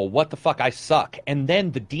 3 people. What the fuck? I suck. And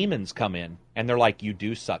then the demons come in, and they're like, "You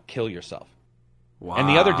do suck. Kill yourself." Wow. And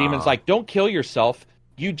the other demon's like, "Don't kill yourself.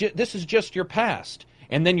 This is just your past."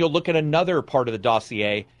 And then you'll look at another part of the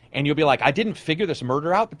dossier, and you'll be like, I didn't figure this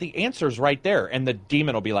murder out, but the answer's right there. And the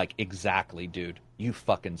demon will be like, exactly, dude. You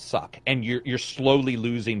fucking suck. And you're slowly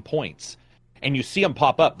losing points. And you see them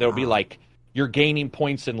pop up. They'll be like, you're gaining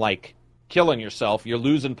points in, like, killing yourself. You're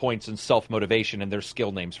losing points in self-motivation, and there's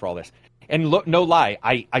skill names for all this. And look, no lie,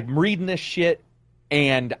 I'm reading this shit,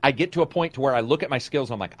 and I get to a point to where I look at my skills,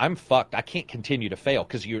 and I'm like, I'm fucked. I can't continue to fail,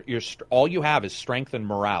 because all you have is strength and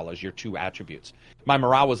morale as your two attributes. My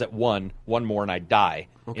morale was at one more, and I die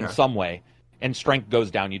in some way. And strength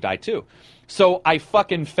goes down, you die too. So I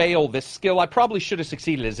fucking fail this skill. I probably should have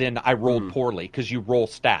succeeded, as in I rolled poorly, because you roll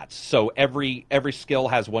stats. So every skill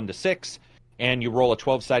has 1 to 6, and you roll a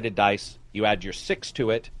 12-sided dice. You add your 6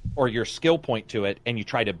 to it, or your skill point to it, and you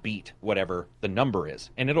try to beat whatever the number is.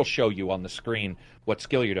 And it'll show you on the screen what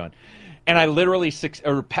skill you're doing. And I literally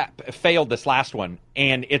failed this last one,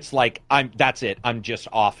 and it's like, that's it. I'm just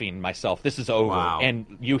offing myself. This is over. Wow. And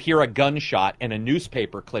you hear a gunshot, and a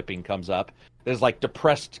newspaper clipping comes up. There's like,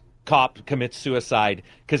 depressed cop commits suicide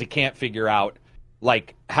because he can't figure out,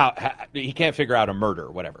 like, how he can't figure out a murder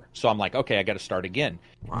or whatever. So I'm like, okay, I got to start again.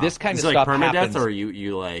 Wow. This kind of stuff permadeath, happens. Or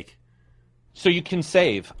you like... So you can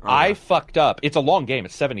save. Okay. I fucked up. It's a long game.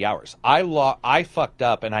 It's 70 hours. I fucked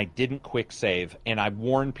up, and I didn't quick save. And I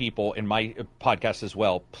warn people in my podcast as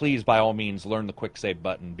well, please, by all means, learn the quick save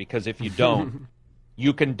button. Because if you don't,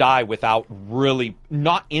 you can die without really...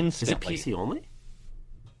 Not instantly. Is it PC only?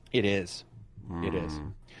 It is. It is.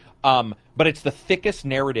 But it's the thickest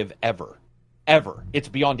narrative ever. Ever. It's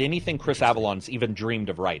beyond anything Chris Avalon's even dreamed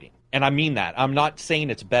of writing. And I mean that. I'm not saying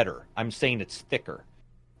it's better. I'm saying it's thicker.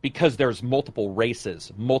 Because there's multiple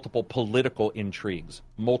races, multiple political intrigues,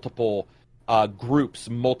 multiple groups,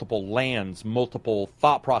 multiple lands, multiple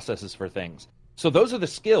thought processes for things. So those are the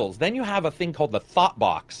skills. Then you have a thing called the thought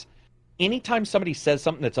box. Anytime somebody says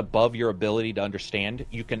something that's above your ability to understand,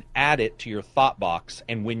 you can add it to your thought box.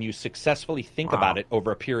 And when you successfully think about it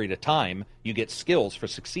over a period of time, you get skills for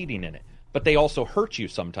succeeding in it. But they also hurt you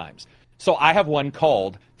sometimes. So I have one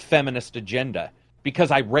called Feminist Agenda, because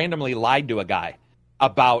I randomly lied to a guy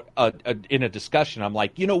about in a discussion. I'm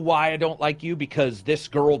like, you know why I don't like you? Because this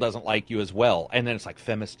girl doesn't like you as well. And then it's like,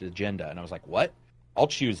 Feminist Agenda. And I was like, what? I'll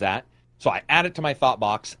choose that. So I add it to my thought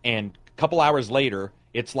box, and a couple hours later,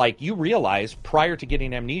 it's like, you realize prior to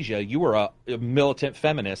getting amnesia, you were a militant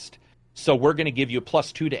feminist, so we're going to give you a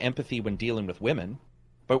 +2 to empathy when dealing with women,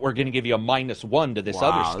 but we're going to give you a -1 to this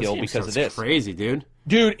other skill because of this. Crazy, dude.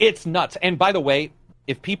 Dude, it's nuts. And by the way,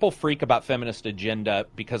 if people freak about Feminist Agenda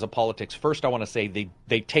because of politics, first I want to say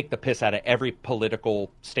they take the piss out of every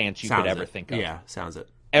political stance you could ever think of. Yeah, sounds it.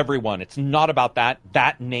 Everyone. It's not about that.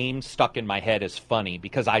 That name stuck in my head is funny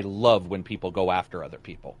because I love when people go after other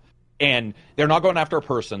people. And they're not going after a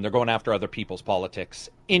person. They're going after other people's politics.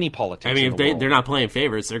 Any politics. I mean, if they're not playing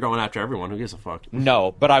favorites, they're going after everyone. Who gives a fuck?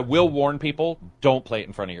 No, but I will warn people, don't play it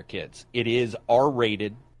in front of your kids. It is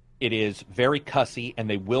R-rated. It is very cussy, and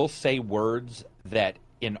they will say words that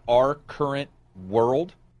in our current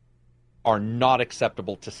world are not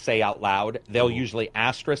acceptable to say out loud. They'll usually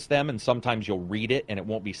asterisk them, and sometimes you'll read it and it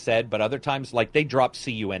won't be said, but other times, like, they drop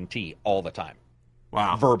C-U-N-T all the time.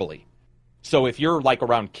 Wow. Verbally. So if you're, like,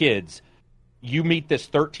 around kids, you meet this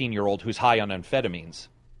 13-year-old who's high on amphetamines,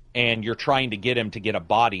 and you're trying to get him to get a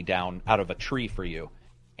body down out of a tree for you.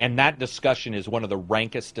 And that discussion is one of the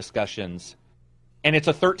rankest discussions. And it's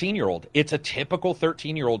a 13-year-old. It's a typical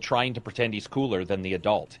 13-year-old trying to pretend he's cooler than the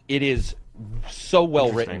adult. It is so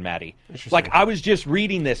well written, Maddie. Like, I was just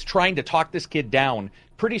reading this, trying to talk this kid down.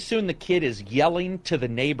 Pretty soon the kid is yelling to the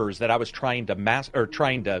neighbors that I was trying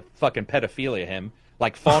to fucking pedophilia him,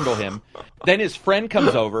 like fondle him. Then his friend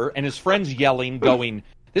comes over, and his friend's yelling, going,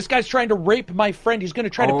 "This guy's trying to rape my friend. He's going to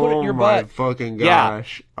try to put it in your butt." Oh, my fucking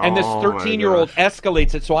gosh. Yeah. And this 13-year-old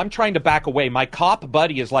escalates it, so I'm trying to back away. My cop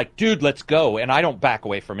buddy is like, "Dude, let's go." And I don't back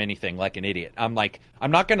away from anything like an idiot. I'm like, I'm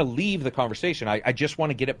not going to leave the conversation. I just want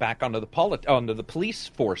to get it back onto the police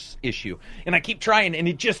force issue. And I keep trying, and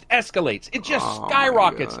it just escalates. It just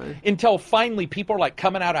skyrockets until finally people are like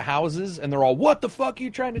coming out of houses, and they're all, "What the fuck are you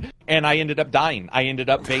trying to do?" And I ended up dying. I ended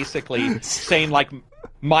up basically saying, like,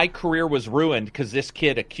 my career was ruined because this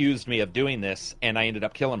kid accused me of doing this, and I ended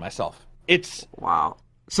up killing myself. It's... Wow.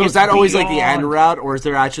 So is that always, like, the end route, or is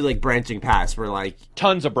there actually, like, branching paths where, like...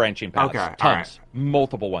 Tons of branching paths. Okay, Tons. right.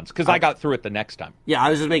 Multiple ones. Because I got through it the next time. Yeah, I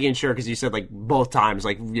was just making sure, because you said, like, both times,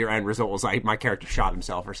 like, your end result was, like, my character shot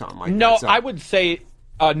himself or something like that. No, So. I would say,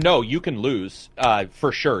 no, you can lose,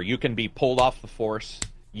 for sure. You can be pulled off the force.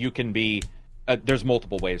 You can be... there's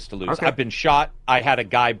multiple ways to lose. Okay. I've been shot. I had a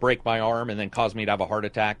guy break my arm and then cause me to have a heart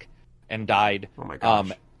attack and died. Oh, my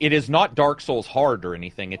gosh. it is not Dark Souls hard or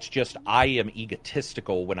anything. It's just I am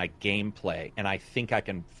egotistical when I gameplay, and I think I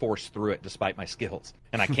can force through it despite my skills,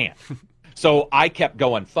 and I can't. So I kept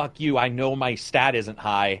going, fuck you, I know my stat isn't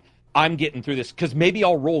high. I'm getting through this, because maybe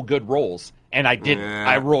I'll roll good rolls. And I didn't. Yeah.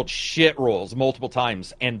 I rolled shit rolls multiple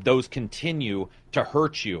times, and those continue to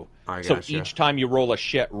hurt you. So each time you roll a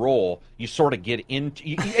shit roll, you sort of get into,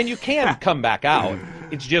 and you can come back out.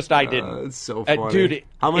 It's just I didn't. It's so funny. Dude,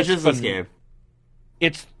 how much is this game?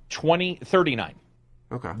 It's $39.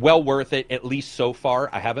 Okay. Well worth it, at least so far.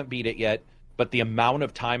 I haven't beat it yet, but the amount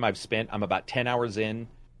of time I've spent, I'm about 10 hours in.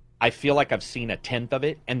 I feel like I've seen a tenth of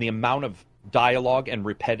it, and the amount of dialogue and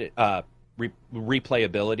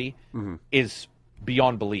replayability is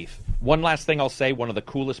beyond belief. One last thing I'll say, one of the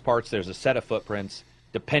coolest parts, there's a set of footprints.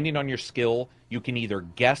 Depending on your skill, you can either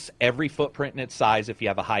guess every footprint in its size if you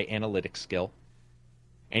have a high analytics skill,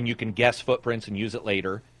 and you can guess footprints and use it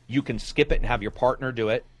later. You can skip it and have your partner do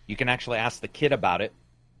it. You can actually ask the kid about it.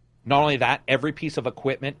 Not only that, every piece of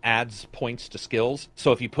equipment adds points to skills.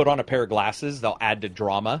 So if you put on a pair of glasses, they'll add to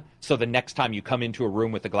drama. So the next time you come into a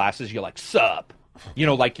room with the glasses, you're like, sup? You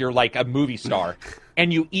know, like you're like a movie star.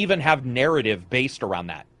 And you even have narrative based around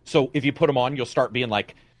that. So if you put them on, you'll start being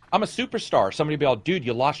like, I'm a superstar. Somebody will be like, dude,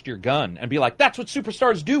 you lost your gun. And be like, that's what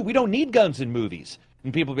superstars do. We don't need guns in movies.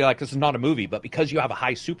 And people will be like, this is not a movie. But because you have a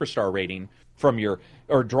high superstar rating from your,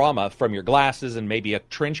 or drama from your glasses and maybe a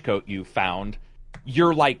trench coat you found,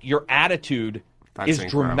 you're like, your attitude is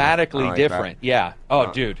dramatically different. That. Yeah.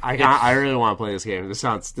 Oh, dude. I really want to play this game. This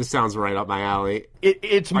sounds right up my alley.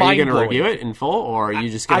 It's mind-blowing. Are you going to review it in full, or are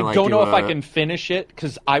you just going to I don't know if I can finish it,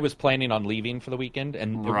 because I was planning on leaving for the weekend,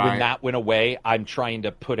 and when that went away, I'm trying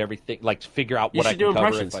to put everything, like, figure out what I can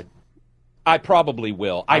cover. I probably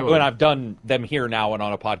will. When I've done them here now and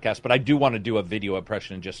on a podcast, but I do want to do a video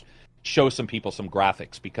impression and just show some people some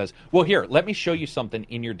graphics, because, well, here, let me show you something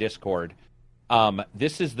in your Discord.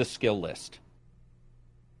 This is the skill list.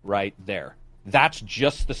 Right there. That's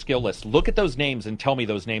just the skill list. Look at those names and tell me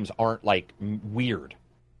those names aren't, like, weird.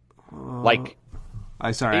 Like,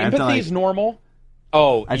 empathy is normal.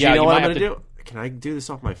 Oh, actually, yeah. You know what I'm going to do? Can I do this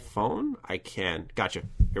off my phone? I can. Gotcha.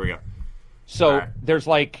 Here we go. So there's,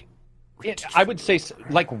 like, I would say,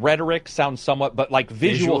 like, rhetoric sounds somewhat, but, like,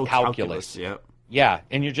 visual calculus. Yep. Yeah,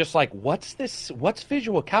 and you're just like, what's this? What's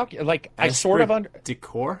visual calculus? Like, I sort of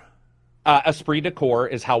Decor? Esprit de corps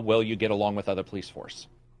is how well you get along with other police force.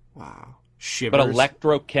 Wow. Shivers. But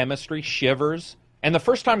electrochemistry, shivers. And the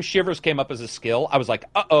first time shivers came up as a skill, I was like,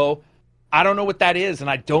 uh-oh, I don't know what that is, and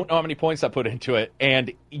I don't know how many points I put into it.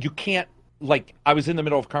 And you can't, like, I was in the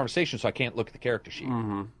middle of a conversation, so I can't look at the character sheet.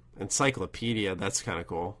 Mm-hmm. Encyclopedia, that's kind of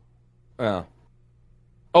cool. Oh,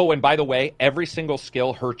 and by the way, every single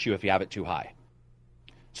skill hurts you if you have it too high.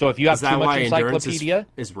 So if you have too much encyclopedia...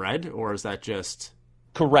 Is red, or is that just...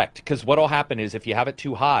 Correct, because what will happen is if you have it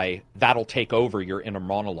too high, that'll take over your inner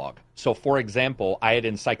monologue. So, for example, I had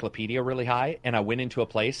encyclopedia really high, and I went into a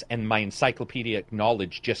place, and my encyclopedic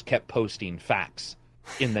knowledge just kept posting facts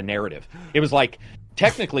in the narrative. It was like,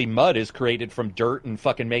 technically, mud is created from dirt and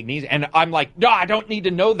fucking magnesium. And I'm like, no, I don't need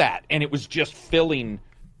to know that. And it was just filling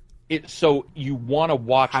it. So you want to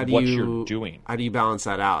watch what you're doing. How do you balance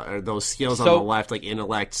that out? Are those skills on the left, like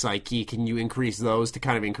intellect, psyche, can you increase those to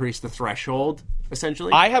kind of increase the threshold?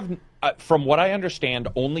 Essentially, I have, from what I understand,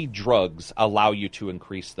 only drugs allow you to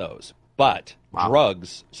increase those. But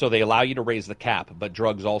drugs, so they allow you to raise the cap, but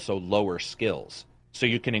drugs also lower skills. So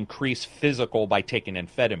you can increase physical by taking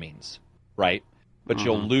amphetamines, right? But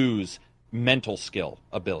you'll lose mental skill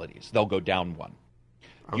abilities. They'll go down one.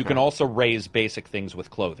 Okay. You can also raise basic things with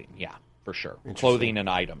clothing. Yeah, for sure. Clothing and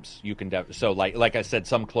items. You can so like I said,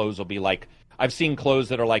 some clothes will be like, I've seen clothes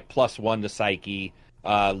that are like +1 to psyche,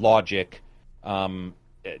 logic.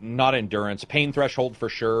 Not endurance, pain threshold for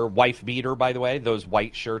sure. Wife beater, by the way, those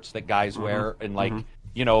white shirts that guys wear in, like,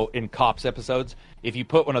 you know, in Cops episodes. If you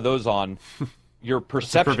put one of those on, your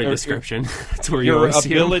perception, perfect description. That's where your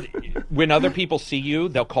ability. When other people see you,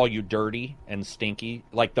 they'll call you dirty and stinky.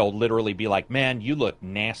 Like, they'll literally be like, "Man, you look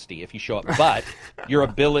nasty" if you show up. But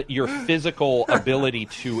your physical ability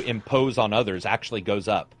to impose on others actually goes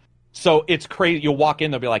up. So it's crazy. You'll walk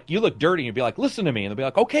in, they'll be like, you look dirty. And you'll be like, listen to me. And they'll be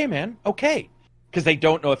like, okay, man, okay. Because they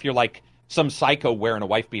don't know if you're like some psycho wearing a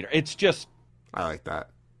wife beater. It's just... I like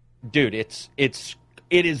that. Dude, it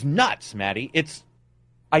is nuts, Maddie.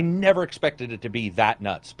 I never expected it to be that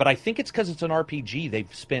nuts. But I think it's because it's an RPG.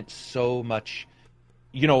 They've spent so much...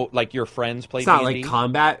 You know, like your friends play D&D. It's not like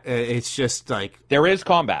combat. It's just like... There is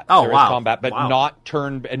combat. Oh, there wow. is combat, but not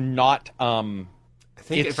turned... and not... I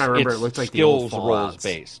think if I remember, it looked like the old skills roles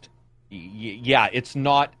based. Yeah, it's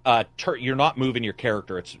not you're not moving your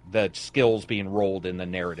character. It's the skills being rolled in the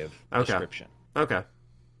narrative description. Okay.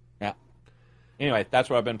 Yeah. Anyway, that's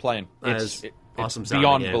what I've been playing. It's awesome. It's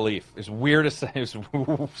beyond belief. It's weird to say. It's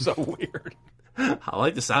so weird. I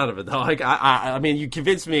like the sound of it though. Like I mean, you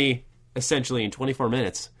convinced me essentially in 24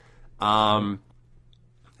 minutes. For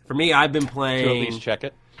me, I've been playing. To at least check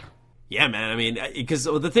it. Yeah, man. I mean, because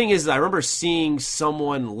the thing is, I remember seeing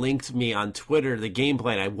someone linked me on Twitter the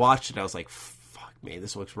gameplay, and I watched it. I was like, "Fuck me,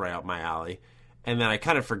 this looks right up my alley." And then I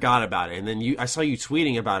kind of forgot about it. And then I saw you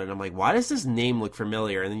tweeting about it. And I'm like, "Why does this name look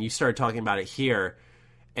familiar?" And then you started talking about it here,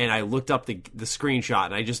 and I looked up the screenshot,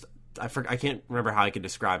 and I can't remember how I could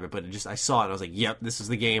describe it, but I saw it, and I was like, "Yep, this is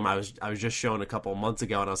the game I was just shown a couple of months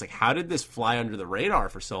ago." And I was like, "How did this fly under the radar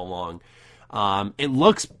for so long?" It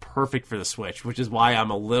looks perfect for the Switch, which is why I'm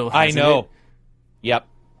a little hesitant. I know. Yep,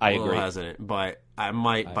 I agree. A little hesitant, but I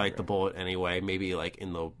might bite the bullet anyway, maybe like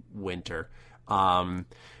in the winter.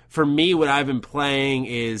 For me, what I've been playing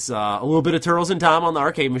is a little bit of Turtles in Time on the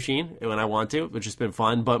arcade machine when I want to, which has been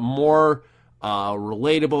fun, but more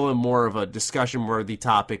relatable and more of a discussion-worthy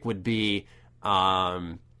topic would be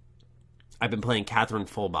I've been playing Catherine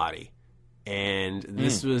Full Body. And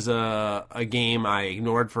this was a game I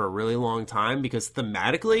ignored for a really long time because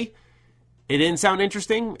thematically it didn't sound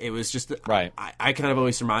interesting. It was just right. I kind of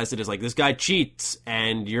always surmised it as like, this guy cheats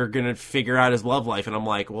and you're going to figure out his love life. And I'm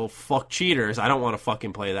like, well, fuck cheaters. I don't want to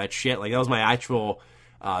fucking play that shit. Like, that was my actual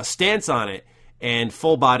stance on it. And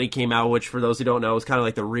Full Body came out, which for those who don't know is kind of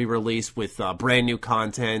like the re-release with brand new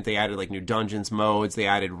content. They added like new dungeons modes. They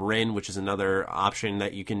added Rin, which is another option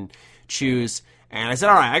that you can choose. And I said,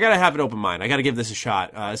 all right, I got to have an open mind. I got to give this a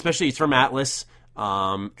shot, especially it's from Atlas.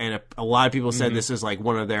 And a lot of people said this is like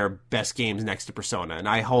one of their best games next to Persona. And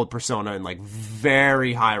I hold Persona in like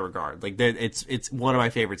very high regard. Like it's one of my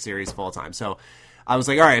favorite series of all time. So I was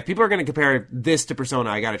like, all right, if people are going to compare this to Persona,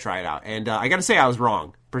 I got to try it out. And I got to say I was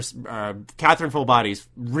wrong. Catherine Full Body's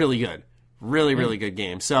really good. Really, really good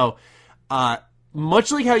game. So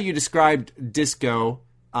much like how you described Disco,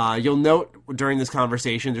 you'll note during this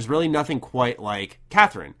conversation, there's really nothing quite like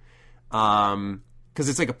Catherine, because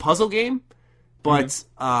it's like a puzzle game. But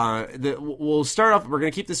we'll start off. We're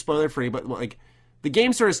gonna keep this spoiler free, but like the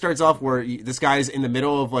game sort of starts off where this guy's in the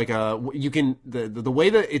middle of like the way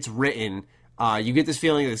that it's written. You get this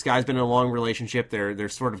feeling that this guy's been in a long relationship. They're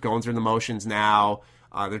sort of going through the motions now.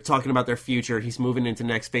 They're talking about their future. He's moving into the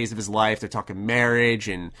next phase of his life. They're talking marriage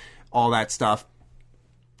and all that stuff.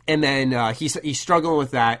 And then he's struggling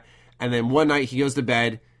with that. And then one night he goes to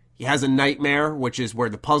bed. He has a nightmare, which is where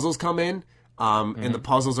the puzzles come in. And the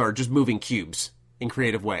puzzles are just moving cubes in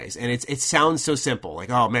creative ways. And it sounds so simple. Like,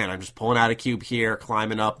 oh, man, I'm just pulling out a cube here,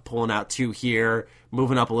 climbing up, pulling out two here,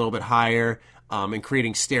 moving up a little bit higher, and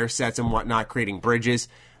creating stair sets and whatnot, creating bridges.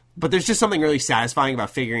 But there's just something really satisfying about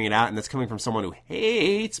figuring it out, and that's coming from someone who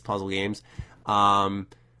hates puzzle games. But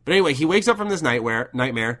anyway, he wakes up from this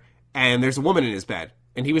nightmare, and there's a woman in his bed.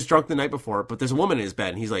 And he was drunk the night before, but there's a woman in his bed,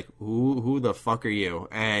 and he's like, who the fuck are you?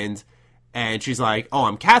 And she's like, oh,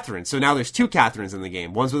 I'm Catherine. So now there's two Catherines in the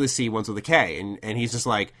game. One's with a C, one's with a K. And he's just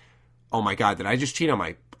like, oh my God, did I just cheat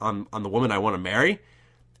on the woman I want to marry?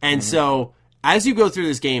 And so as you go through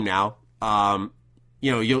this game now,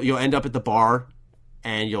 you'll end up at the bar,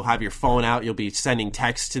 and you'll have your phone out. You'll be sending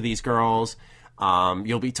texts to these girls.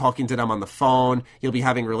 You'll be talking to them on the phone. You'll be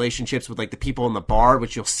having relationships with like the people in the bar,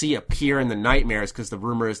 which you'll see appear in the nightmares, because the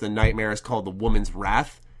rumor is the nightmare is called the Woman's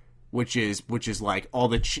Wrath, which is like all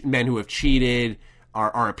the men who have cheated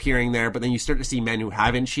are appearing there. But then you start to see men who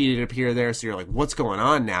haven't cheated appear there. So you're like, what's going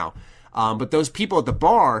on now? But those people at the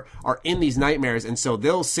bar are in these nightmares, and so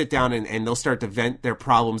they'll sit down and they'll start to vent their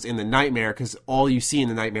problems in the nightmare, because all you see in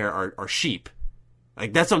the nightmare are sheep.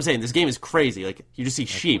 Like, that's what I'm saying. This game is crazy. Like, you just see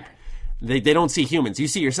sheep. They don't see humans. You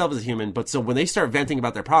see yourself as a human, but so when they start venting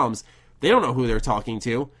about their problems, they don't know who they're talking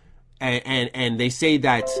to, and they say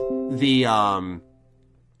that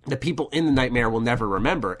the people in the nightmare will never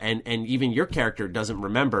remember, and even your character doesn't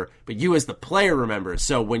remember, but you as the player remembers.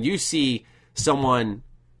 So when you see someone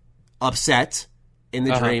upset in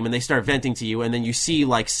the dream and they start venting to you, and then you see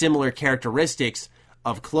like similar characteristics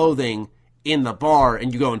of clothing in the bar,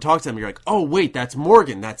 and you go and talk to them, you're like, oh wait, that's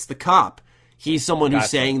Morgan, that's the cop. He's someone who's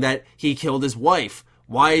saying that he killed his wife.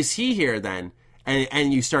 Why is he here then?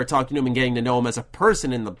 And you start talking to him and getting to know him as a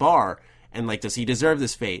person in the bar, and like, does he deserve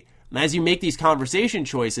this fate? And as you make these conversation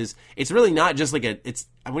choices, it's really not just like I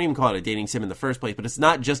wouldn't even call it a dating sim in the first place, but it's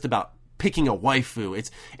not just about picking a waifu.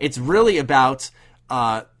 It's really about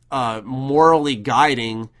morally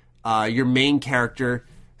guiding your main character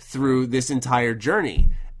through this entire journey.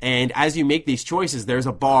 And as you make these choices, there's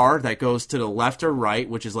a bar that goes to the left or right,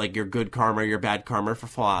 which is like your good karma, your bad karma for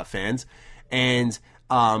Fallout fans. And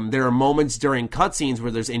there are moments during cutscenes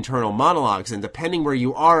where there's internal monologues, and depending where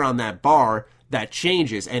you are on that bar, that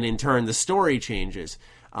changes, and in turn the story changes.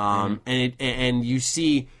 And you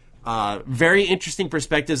see very interesting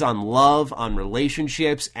perspectives on love, on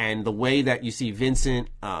relationships, and the way that you see Vincent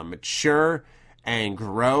mature and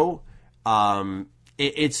grow.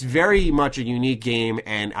 It's very much a unique game,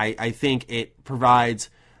 and I think it provides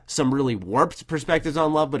some really warped perspectives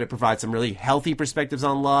on love, but it provides some really healthy perspectives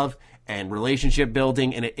on love and relationship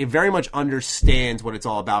building, and it very much understands what it's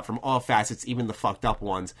all about from all facets, even the fucked up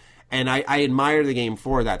ones. And I admire the game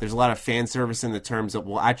for that. There's a lot of fan service in the terms of,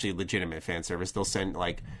 well, actually legitimate fan service. They'll send,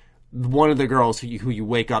 like, one of the girls who you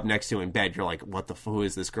wake up next to in bed, you're like, what the who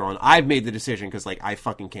is this girl? And I've made the decision because, like, I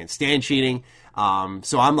fucking can't stand cheating.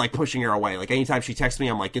 So I'm, like, pushing her away. Like, anytime she texts me,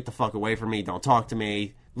 I'm like, get the fuck away from me. Don't talk to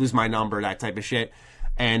me. Lose my number, that type of shit.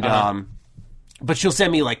 And, but she'll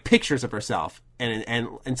send me, like, pictures of herself.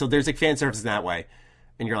 And so there's, like, fan service in that way.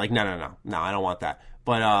 And you're like, no, I don't want that.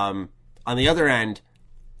 But on the other end,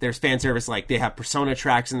 there's fan service, like, they have Persona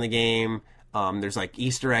tracks in the game. There's, like,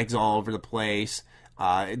 Easter eggs all over the place.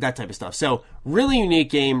 That type of stuff. So, really unique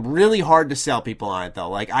game, really hard to sell people on it, though.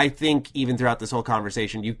 Like, I think even throughout this whole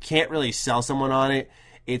conversation, you can't really sell someone on it.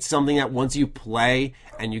 It's something that once you play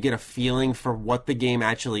and you get a feeling for what the game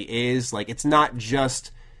actually is, like, it's not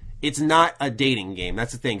a dating game.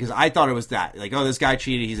 That's the thing, because I thought it was that. Like, oh, this guy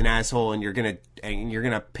cheated, he's an asshole, and you're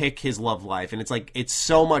gonna pick his love life. And it's like, it's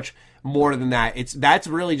so much more than that. That's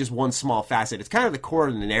really just one small facet. It's kind of the core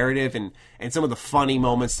of the narrative and some of the funny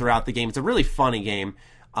moments throughout the game. It's a really funny game.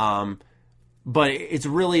 But it's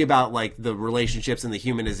really about, like, the relationships and the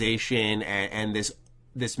humanization and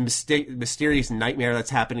this mysterious nightmare that's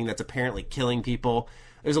happening that's apparently killing people.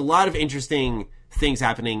 There's a lot of interesting things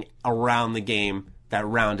happening around the game that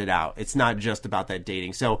round it out. It's not just about that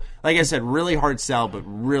dating. So, like I said, really hard sell, but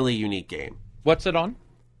really unique game. What's it on?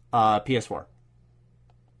 PS4.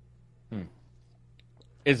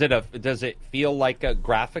 Does it feel like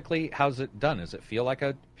graphically? How's it done? Does it feel like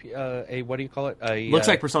a what do you call it? Looks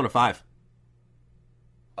like Persona 5.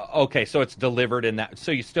 Okay, so it's delivered in that.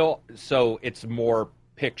 So it's more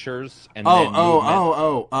pictures and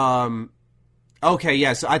okay,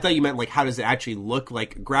 yeah. So I thought you meant, like, how does it actually look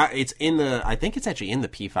like? It's in the. I think it's actually in the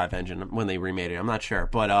P5 engine when they remade it. I'm not sure,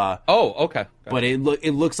 but okay. But it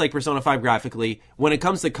looks like Persona 5 graphically. When it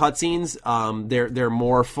comes to cutscenes, they're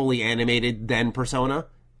more fully animated than Persona.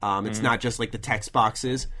 It's not just like the text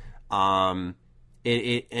boxes. And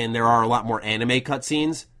there are a lot more anime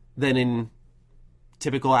cutscenes than in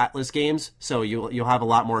typical Atlas games. So you'll have a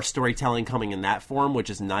lot more storytelling coming in that form, which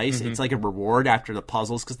is nice. It's like a reward after the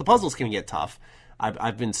puzzles, because the puzzles can get tough.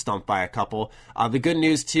 I've been stumped by a couple. The good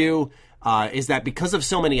news too is that because of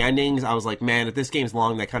so many endings, I was like, man, if this game's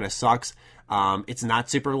long, that kind of sucks. It's not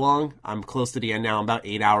super long. I'm close to the end now. I'm about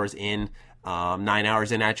 8 hours in. 9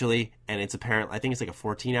 hours in, actually, and it's apparently, I think it's like a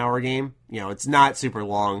 14-hour game. You know, it's not super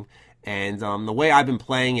long, and the way I've been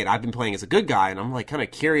playing it, I've been playing as a good guy, and I'm, like, kind of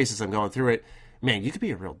curious as I'm going through it. Man, you could be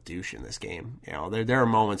a real douche in this game. You know, there are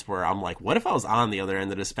moments where I'm like, what if I was on the other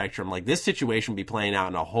end of the spectrum? Like, this situation would be playing out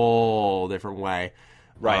in a whole different way.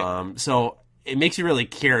 Right. So it makes you really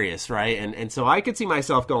curious, right? And so I could see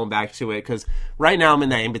myself going back to it, because right now I'm in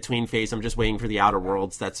that in-between phase. I'm just waiting for the Outer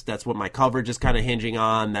Worlds. That's what my coverage is kind of hinging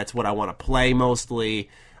on. That's what I want to play mostly.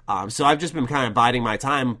 So I've just been kind of biding my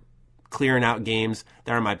time, clearing out games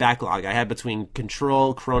that are in my backlog. I had between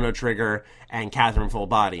Control, Chrono Trigger, and Catherine Full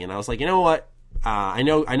Body. And I was like, you know what? I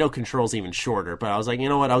know Control's even shorter, but I was like, you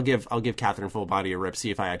know what? I'll give Catherine Full Body a rip, see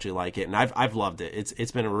if I actually like it. And I've loved it.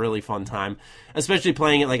 It's been a really fun time, especially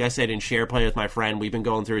playing it, like I said, in share play with my friend. We've been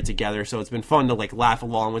going through it together, so it's been fun to, like, laugh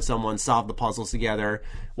along with someone, solve the puzzles together,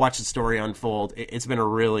 watch the story unfold. It's been a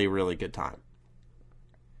really, really good time.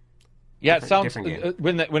 Yeah, it sounds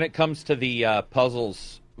when it comes to the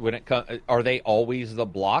puzzles, are they always the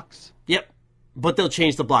blocks? Yep. But they'll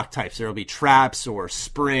change the block types. There will be traps or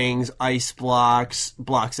springs, ice blocks,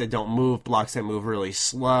 blocks that don't move, blocks that move really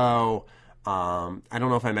slow. I don't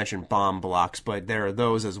know if I mentioned bomb blocks, but there are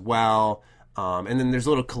those as well. And then there's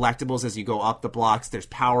little collectibles as you go up the blocks. There's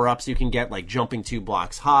power-ups you can get, like jumping 2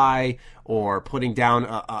 blocks high, or putting down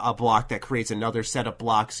a block that creates another set of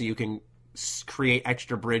blocks so you can create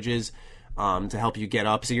extra bridges to help you get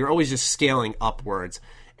up. So you're always just scaling upwards.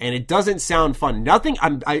 And it doesn't sound fun.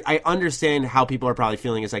 I understand how people are probably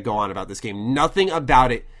feeling as I go on about this game. Nothing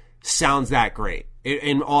about it sounds that great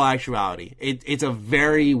in all actuality. It's a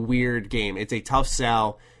very weird game. It's a tough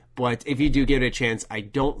sell, But if you do give it a chance, I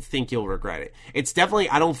don't think you'll regret it. It's definitely,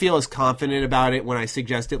 I don't feel as confident about it when I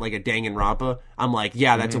suggest it like a Danganronpa. I'm like,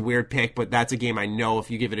 yeah, that's a weird pick, but that's a game I know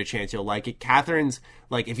if you give it a chance, you'll like it. Catherine's,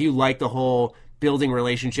 like, if you like the whole building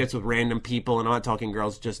relationships with random people, and I'm not talking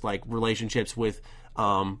girls, just like relationships with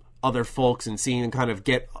other folks and seeing them kind of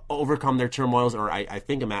overcome their turmoils, or I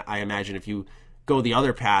imagine if you go the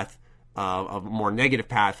other path, a more negative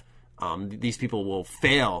path, these people will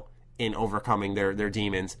fail in overcoming their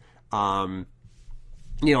demons. I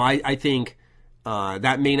think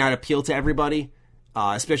that may not appeal to everybody,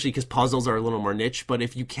 especially because puzzles are a little more niche. But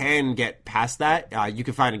if you can get past that, you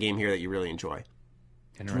can find a game here that you really enjoy.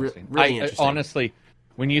 Interesting. Really interesting. Honestly,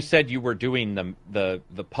 when you said you were doing the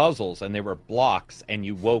puzzles and they were blocks and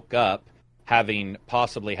you woke up having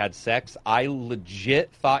possibly had sex, I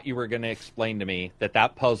legit thought you were going to explain to me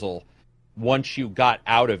that puzzle, once you got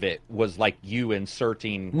out of it, was like you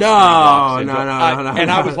inserting no. And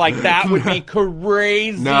I was like, that would be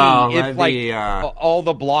crazy if like all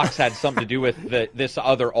the blocks had something to do with this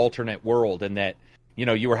other alternate world, and that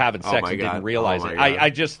you were having sex and didn't realize it. I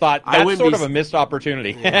just thought that's sort of a missed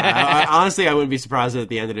opportunity. Yeah, honestly, I wouldn't be surprised if at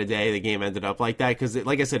the end of the day the game ended up like that, because,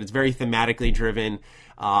 like I said, it's very thematically driven.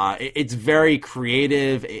 It's very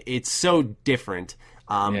creative. It's so different.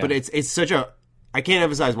 But it's such a... I can't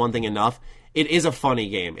emphasize one thing enough. It is a funny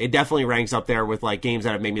game. It definitely ranks up there with like games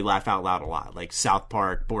that have made me laugh out loud a lot, like South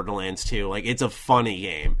Park, Borderlands 2. Like, it's a funny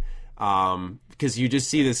game because you just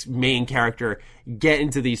see this main character get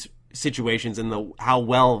into these situations and how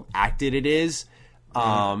well acted it is,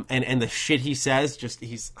 and the shit he says.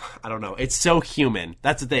 I don't know. It's so human.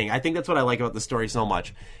 That's the thing. I think that's what I like about the story so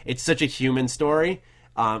much. It's such a human story,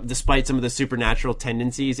 despite some of the supernatural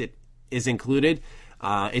tendencies it is included.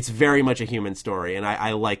 It's very much a human story, and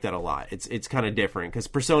I like that a lot. It's kind of different, because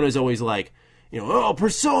Persona is always like,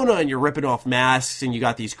 Persona, and you're ripping off masks, and you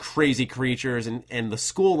got these crazy creatures, and the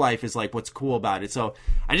school life is like what's cool about it. So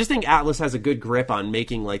I just think Atlus has a good grip on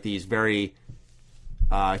making like these very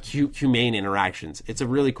humane interactions. It's a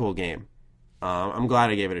really cool game. I'm glad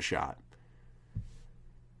I gave it a shot.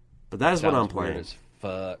 But that is what I'm playing. Weird as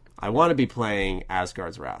fuck. I want to be playing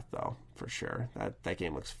Asgard's Wrath, though, for sure. That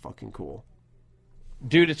game looks fucking cool.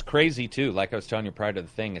 Dude, it's crazy, too. Like I was telling you prior to the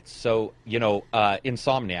thing, it's so,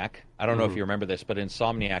 Insomniac, I don't know if you remember this, but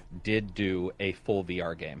Insomniac did do a full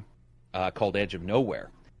VR game called Edge of Nowhere.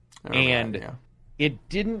 It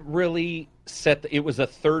didn't really it was a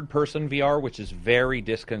third-person VR, which is very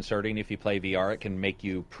disconcerting if you play VR. It can make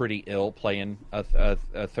you pretty ill playing a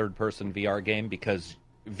third-person VR game, because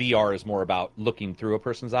VR is more about looking through a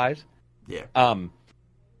person's eyes. Yeah.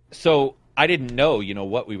 So I didn't know,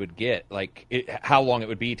 what we would get, how long it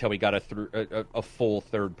would be till we got a full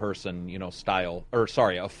third-person, style, or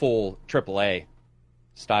sorry, a full AAA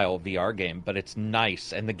style VR game. But it's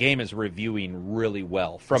nice, and the game is reviewing really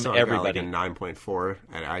well from everybody. Got like a 9.4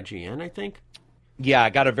 at IGN, I think. Yeah, I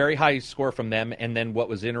got a very high score from them, and then what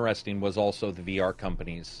was interesting was also the VR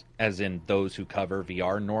companies, as in those who cover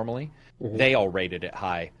VR normally, they all rated it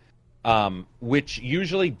high, which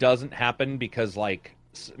usually doesn't happen, because,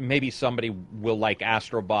 maybe somebody will like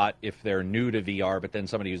Astrobot if they're new to VR, but then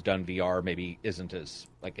somebody who's done VR maybe isn't as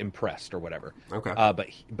impressed or whatever. Okay.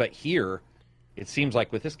 But here, it seems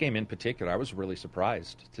like with this game in particular, I was really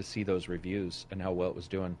surprised to see those reviews and how well it was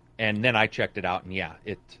doing. And then I checked it out, and yeah,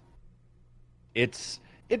 it's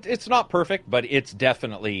not perfect, but it's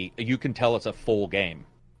definitely, you can tell it's a full game.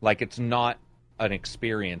 Like, it's not an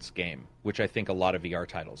experience game, which I think a lot of VR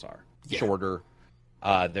titles are. Yeah. Shorter.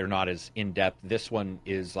 They're not as in-depth. This one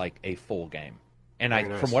is like a full game. And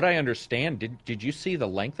nice. From what I understand, did you see the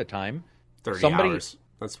length of time? 30 hours.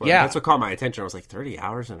 That's what caught my attention. I was like, 30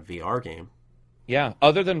 hours in a VR game? Yeah.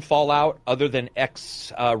 Other than Fallout, other than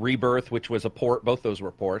X Rebirth, which was a port, both those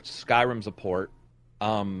were ports. Skyrim's a port.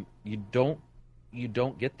 You don't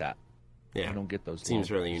get that. Yeah. You don't get those. Seems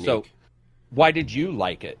really unique. So, why did you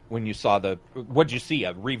like it when you saw what did you see,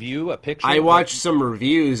 a review, a picture? I watched some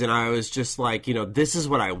reviews, and I was just like, this is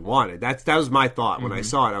what I wanted. That was my thought when I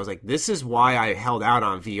saw it. I was like, this is why I held out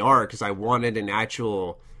on VR, because I wanted an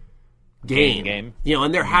actual game.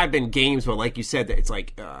 And there have been games, but like you said, that it's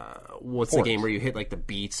like, what's the game where you hit like the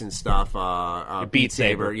beats and stuff? Beat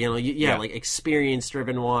Saber. Like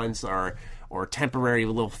experience-driven ones, or temporary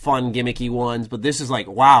little fun gimmicky ones. But this is like,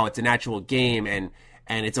 wow, it's an actual game,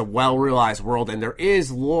 and it's a well-realized world, and there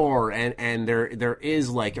is lore, and there is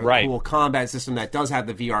like a cool combat system that does have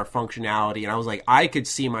the VR functionality. And I was like, I could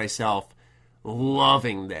see myself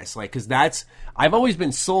loving this, because I've always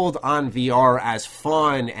been sold on VR as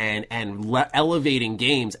fun and elevating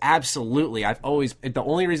games. Absolutely, the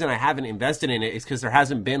only reason I haven't invested in it is because there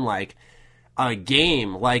hasn't been like a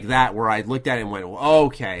game like that where I looked at it and went, well,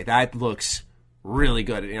 okay, that looks really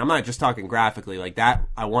good. And I'm not just talking graphically like that.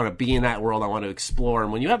 I want to be in that world. I want to explore.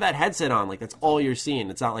 And when you have that headset on, like that's all you're seeing.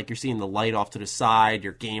 It's not like you're seeing the light off to the side,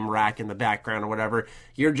 your game rack in the background or whatever.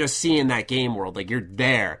 You're just seeing that game world. Like you're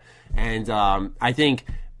there. And I think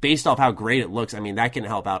based off how great it looks, I mean, that can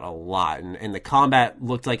help out a lot. And the combat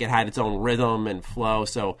looked like it had its own rhythm and flow.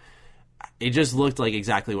 So it just looked like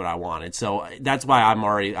exactly what I wanted. So that's why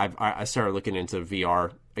I started looking into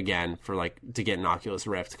VR again for like to get an Oculus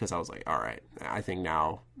Rift, because I was like, all right, I think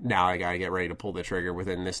now I gotta get ready to pull the trigger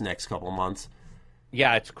within this next couple of months.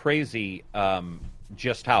 Yeah, it's crazy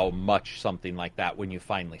just how much something like that, when you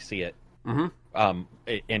finally see it, and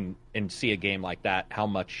see a game like that, how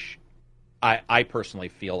much I personally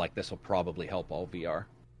feel like this will probably help all VR.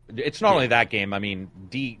 It's not only that game. I mean,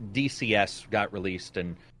 DCS got released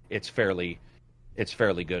and it's fairly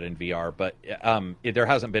good in VR, but there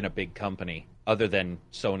hasn't been a big company other than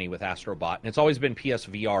Sony with Astrobot. And it's always been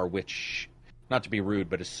PSVR, which, not to be rude,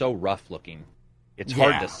 but is so rough looking. It's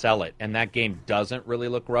hard to sell it. And that game doesn't really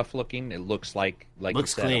look rough looking. It looks like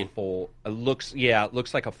looks you said, clean. It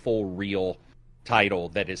looks like a full real title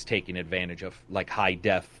that is taking advantage of like high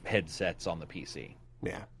def headsets on the PC.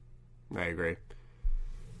 Yeah, I agree.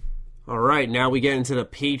 All right, now we get into the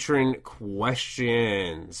patron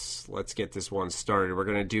questions. Let's get this one started. We're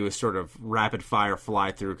going to do a sort of rapid-fire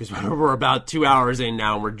fly-through because we're about 2 hours in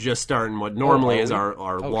now, and we're just starting what normally is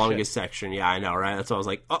our longest section. Yeah, I know, right? That's why I was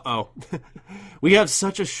like, uh-oh. We have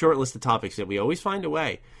such a short list of topics that we always find a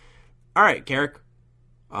way. All right, Carrick.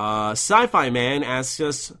 Sci-Fi Man asks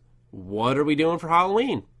us, what are we doing for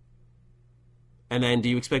Halloween? And then, do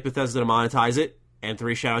you expect Bethesda to monetize it? And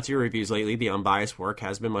 3, shout out to your reviews lately. The unbiased work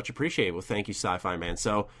has been much appreciated. Well, thank you, Sci-Fi Man.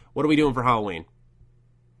 So, what are we doing for Halloween?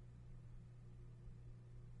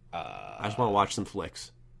 I just want to watch some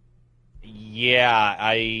flicks. Yeah,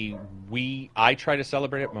 I try to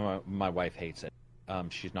celebrate it. My wife hates it.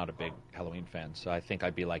 She's not a big Halloween fan, so I think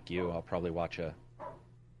I'd be like you. I'll probably watch a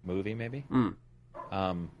movie, maybe.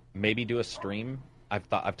 Maybe do a stream.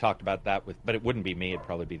 I've talked about that but it wouldn't be me. It'd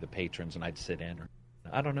probably be the patrons, and I'd sit in. Or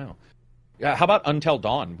I don't know. How about Until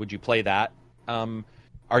Dawn? Would you play that?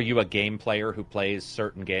 Are you a game player who plays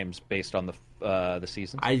certain games based on the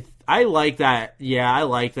seasons? I like that. Yeah, I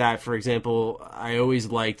like that. For example, I always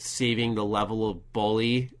liked saving the level of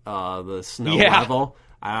Bully, the snow level.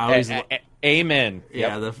 I always Amen.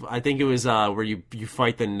 Yeah, yep. I think it was where you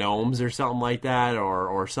fight the gnomes or something like that,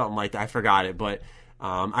 or something like that. I forgot it, but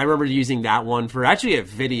I remember using that one for actually a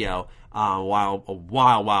video a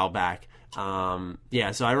while back. So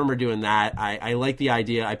I remember doing that. I like the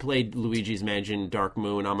idea. I played Luigi's Mansion Dark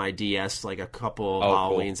Moon on my DS like a couple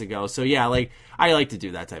Halloweens ago. So yeah, I like to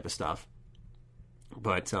do that type of stuff.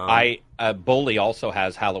 But Bully also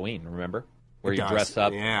has Halloween, remember? Where you dress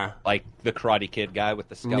up like the Karate Kid guy with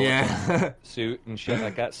the skeleton suit and shit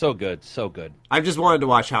like that. So good, so good. I've just wanted to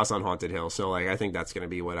watch House on Haunted Hill, so I think that's going to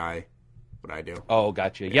be what I do. Oh,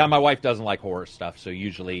 gotcha. Yeah, my wife doesn't like horror stuff, so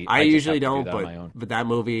usually I usually don't. But that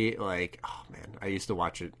movie, oh man, I used to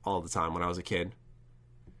watch it all the time when I was a kid.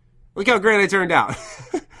 Look how great I turned out.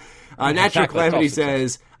 Natural Calamity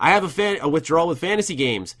says, I have a withdrawal with fantasy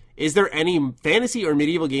games. Is there any fantasy or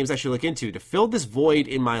medieval games I should look into to fill this void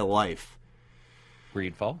in my life?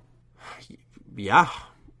 Greedfall? Yeah,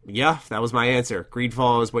 that was my answer.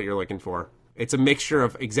 Greedfall is what you're looking for. It's a mixture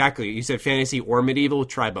of, exactly, you said fantasy or medieval,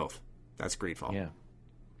 try both. That's Greedfall. Yeah.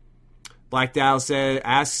 Black Dow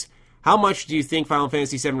asks, how much do you think Final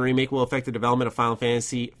Fantasy VII Remake will affect the development of Final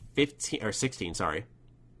Fantasy 16? Sorry.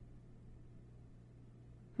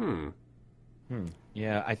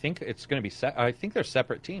 Yeah, I think it's going to be I think they're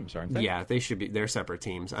separate teams, aren't they? Yeah, they should be. They're separate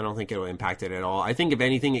teams. I don't think it'll impact it at all. I think if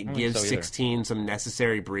anything, it gives 16 some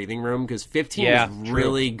necessary breathing room, because 15 was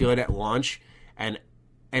really good at launch, and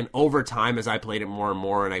over time, as I played it more and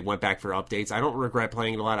more, and I went back for updates, I don't regret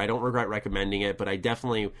playing it a lot. I don't regret recommending it, but I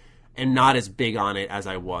definitely am not as big on it as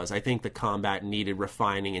I was. I think the combat needed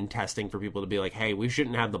refining and testing for people to be like, hey, we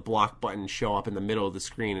shouldn't have the block button show up in the middle of the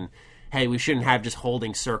screen, and hey, we shouldn't have just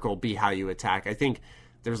holding circle be how you attack. I think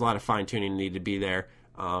there's a lot of fine-tuning needed to be there.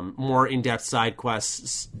 More in-depth side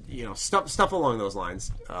quests, stuff along those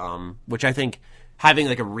lines, which I think having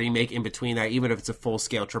like a remake in between that, even if it's a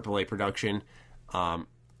full-scale AAA production,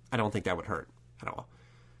 I don't think that would hurt at all.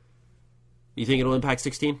 You think it'll impact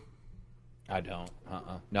 16? I don't.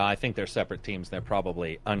 No, I think they're separate teams. They're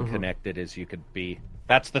probably unconnected as you could be.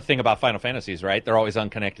 That's the thing about Final Fantasies, right? They're always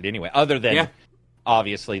unconnected anyway. Other than,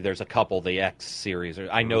 obviously, there's a couple, the X series.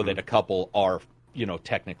 I know that a couple are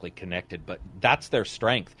technically connected, but that's their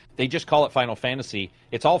strength. They just call it Final Fantasy.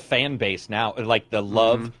 It's all fan based now, like the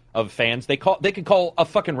love of fans. They could call a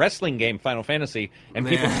fucking wrestling game Final Fantasy, and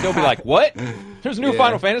people would still be like, "What? There's a new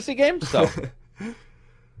Final Fantasy game?" So.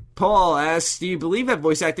 Paul asks, do you believe that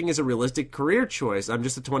voice acting is a realistic career choice? I'm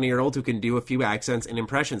just a 20-year-old who can do a few accents and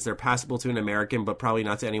impressions. They're passable to an American, but probably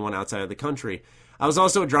not to anyone outside of the country. I was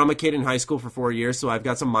also a drama kid in high school for 4 years, so I've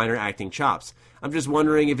got some minor acting chops. I'm just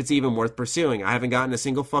wondering if it's even worth pursuing. I haven't gotten a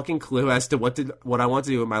single fucking clue as to what I want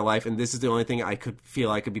to do with my life, and this is the only thing I could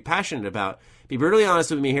be passionate about. Be brutally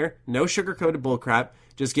honest with me here. No sugar-coated bullcrap.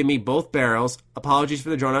 Just give me both barrels. Apologies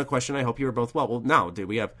for the drawn-out question. I hope you are both well. Well, no, dude,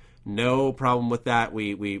 we have no problem with that.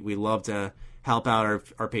 We love to help out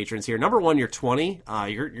our patrons here. Number one, you're 20.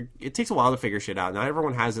 It takes a while to figure shit out. Not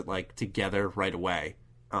everyone has it like together right away.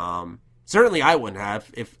 Certainly I wouldn't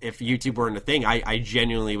have if YouTube weren't a thing. I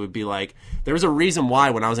genuinely would be like, there was a reason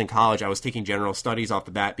why when I was in college I was taking general studies off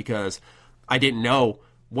the bat, because I didn't know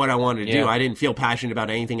what I wanted to do. I didn't feel passionate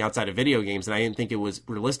about anything outside of video games, and I didn't think it was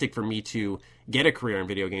realistic for me to get a career in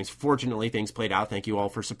video games. Fortunately, things played out. Thank you all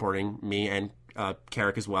for supporting me and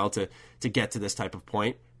Carrick as well to get to this type of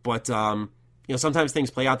point. But sometimes things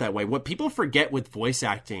play out that way. What people forget with voice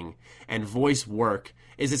acting and voice work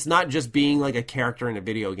is it's not just being like a character in a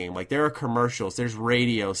video game. Like, there are commercials, there's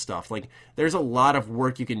radio stuff. Like, there's a lot of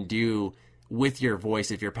work you can do with your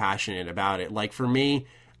voice if you're passionate about it. Like, for me,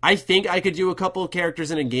 I think I could do a couple of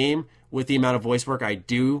characters in a game with the amount of voice work I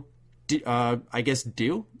do in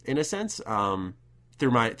a sense.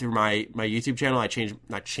 Through my YouTube channel, I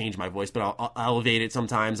not change my voice, but I'll elevate it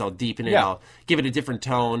sometimes. I'll deepen it. I'll give it a different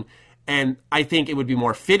tone. And I think it would be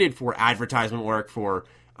more fitted for advertisement work, for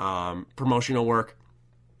promotional work.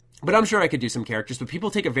 But I'm sure I could do some characters. But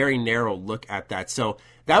people take a very narrow look at that. So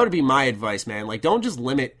that would be my advice, man. Like, don't just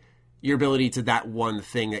limit your ability to that one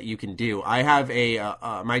thing that you can do. I have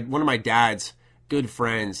one of my dad's good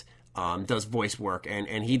friends does voice work,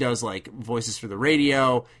 and he does like voices for the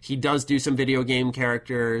radio. He does do some video game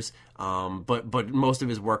characters, but most of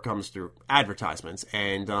his work comes through advertisements.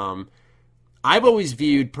 And I've always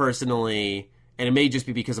viewed personally, and it may just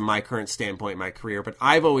be because of my current standpoint in my career, but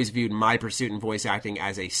I've always viewed my pursuit in voice acting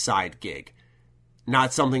as a side gig,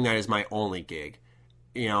 not something that is my only gig.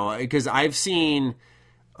 Because I've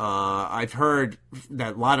heard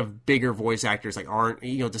that a lot of bigger voice actors like aren't,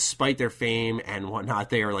 despite their fame and whatnot,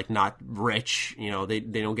 they are like not rich. They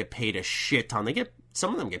don't get paid a shit ton.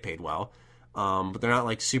 Some of them get paid well, but they're not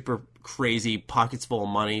like super crazy pockets full of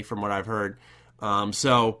money from what I've heard.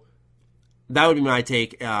 So that would be my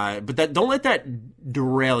take. But don't let that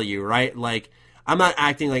derail you, right? Like, I'm not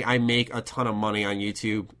acting like I make a ton of money on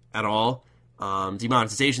YouTube at all.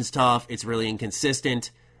 Demonetization's tough. It's really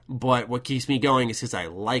inconsistent. But what keeps me going is because I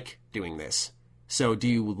like doing this. So do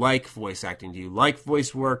you like voice acting? Do you like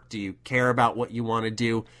voice work? Do you care about what you want to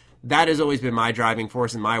do? That has always been my driving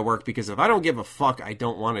force in my work, because if I don't give a fuck, I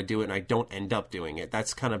don't want to do it, and I don't end up doing it.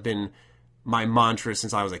 That's kind of been my mantra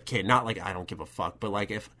since I was a kid. Not like I don't give a fuck, but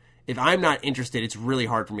like if I'm not interested, it's really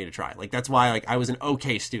hard for me to try. Like, that's why like I was an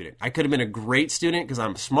okay student. I could have been a great student because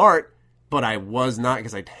I'm smart, but I was not,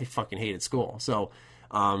 because I fucking hated school. So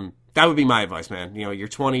that would be my advice, man. You're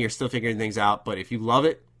 20, you're still figuring things out, but if you love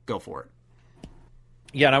it, go for it.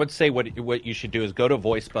 Yeah, and I would say what you should do is go to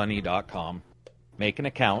voicebunny.com, make an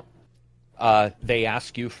account. They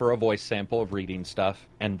ask you for a voice sample of reading stuff,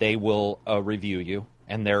 and they will review you,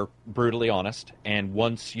 and they're brutally honest. And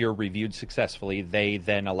once you're reviewed successfully, they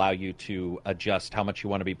then allow you to adjust how much you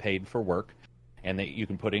want to be paid for work, and that you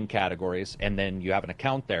can put in categories, and then you have an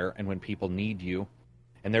account there, and when people need you,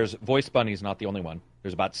 and Voice Bunny is not the only one.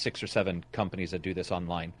 There's about 6 or 7 companies that do this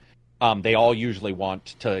online. They all usually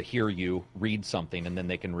want to hear you read something, and then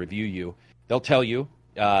they can review you. They'll tell you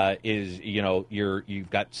you've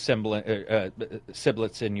got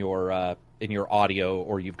sibilants in your audio,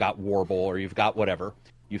 or you've got warble, or you've got whatever.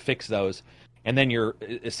 You fix those, and then your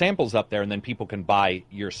samples up there, and then people can buy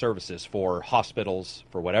your services for hospitals,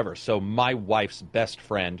 for whatever. So my wife's best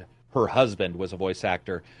friend, her husband was a voice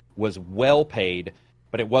actor, was well paid,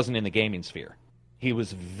 but it wasn't in the gaming sphere. He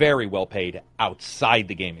was very well paid outside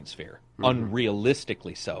the gaming sphere,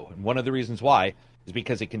 unrealistically so. And one of the reasons why is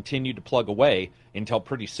because he continued to plug away until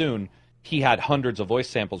pretty soon he had hundreds of voice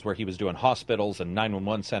samples where he was doing hospitals and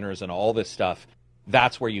 911 centers and all this stuff.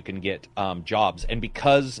 That's where you can get jobs. And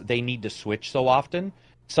because they need to switch so often,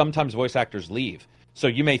 sometimes voice actors leave. So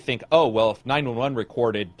you may think, oh, well, if 911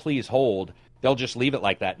 recorded, please hold, they'll just leave it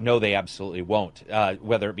like that. No, they absolutely won't.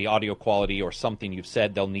 Whether it be audio quality or something you've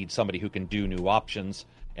said, they'll need somebody who can do new options,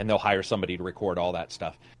 and they'll hire somebody to record all that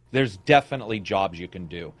stuff. There's definitely jobs you can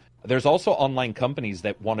do. There's also online companies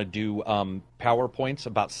that want to do PowerPoints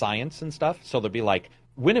about science and stuff. So they'll be like,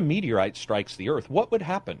 when a meteorite strikes the Earth, what would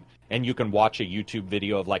happen? And you can watch a YouTube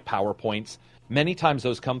video of like PowerPoints. Many times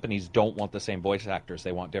those companies don't want the same voice actors.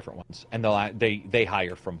 They want different ones. And they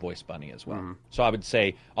hire from Voice Bunny as well. Mm. So I would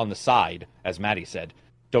say on the side, as Maddie said,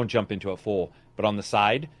 don't jump into it full. But on the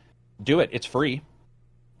side, do it. It's free.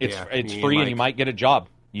 It's free, and you might get a job.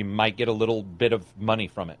 You might get a little bit of money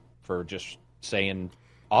from it for just saying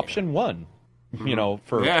option one. You know,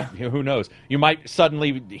 for who knows? You might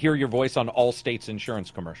suddenly hear your voice on Allstate's insurance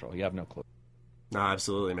commercial. You have no clue. No,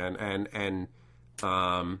 absolutely, man. And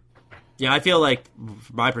I feel like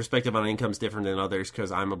my perspective on income is different than others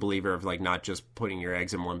because I'm a believer of like not just putting your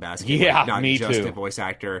eggs in one basket. Yeah, like, not me just too. a voice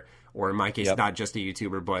actor, or in my case, not just a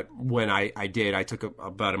YouTuber. But when I took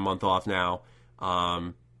about a month off now.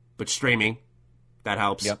 But streaming, that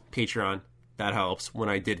helps. Yep. Patreon, that helps. When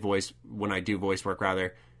I do voice work,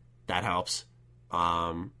 rather, that helps.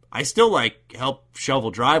 I still like help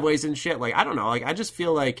shovel driveways and shit. Like, I don't know. Like, I just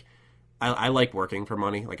feel like I like working for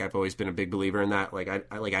money. Like, I've always been a big believer in that. Like,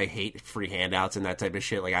 I hate free handouts and that type of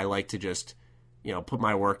shit. Like, I like to just, put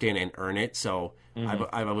my work in and earn it. So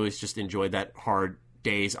I've always just enjoyed that hard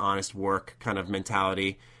days, honest work kind of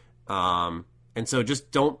mentality. And so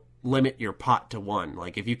just don't limit your pot to one.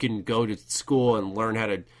 Like, if you can go to school and learn how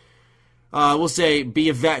to, we'll say, be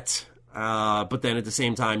a vet, but then at the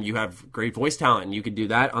same time you have great voice talent and you could do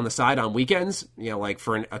that on the side on weekends, like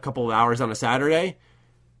for a couple of hours on a Saturday,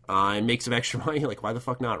 and make some extra money. Like, why the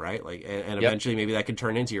fuck not, right? Like, and eventually maybe that could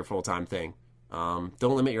turn into your full-time thing. Don't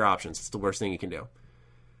limit your options. It's the worst thing you can do.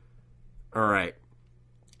 All right.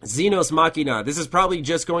 Xenos Machina. This is probably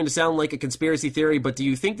just going to sound like a conspiracy theory, but do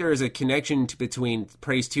you think there is a connection between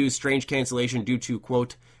Praise 2's strange cancellation due to,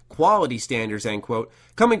 quote, quality standards, end quote,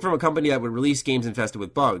 coming from a company that would release games infested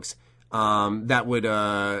with bugs? That would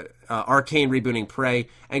Arcane rebooting Prey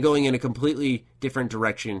and going in a completely different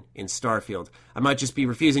direction in Starfield. I might just be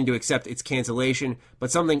refusing to accept its cancellation, but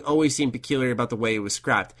something always seemed peculiar about the way it was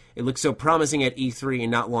scrapped. It looked so promising at E3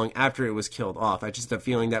 and not long after it was killed off. I just have a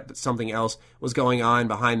feeling that something else was going on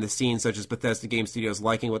behind the scenes, such as Bethesda Game Studios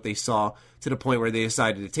liking what they saw to the point where they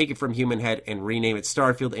decided to take it from Human Head and rename it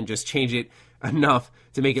Starfield and just change it enough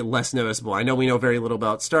to make it less noticeable. I know we know very little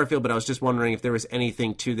about Starfield, but I was just wondering if there was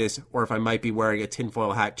anything to this, or if I might be wearing a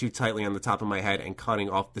tinfoil hat too tightly on the top of my head and cutting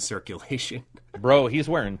off the circulation. Bro, he's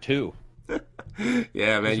wearing two.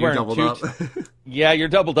 Yeah, man, you're doubled up. Yeah, you're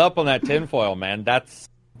doubled up on that tinfoil, man. That's.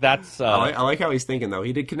 I like how he's thinking, though.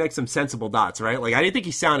 He did connect some sensible dots, right? Like, I didn't think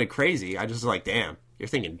he sounded crazy. I just was like, damn, you're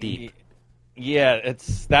thinking deep. Yeah,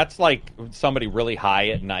 that's like somebody really high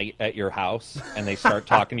at night at your house, and they start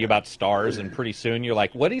talking to you about stars, and pretty soon you're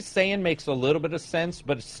like, what he's saying makes a little bit of sense,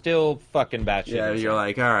 but it's still fucking batshit. Yeah, you're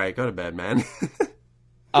like, all right, go to bed, man.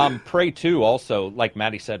 Prey 2 also, like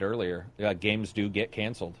Maddie said earlier, games do get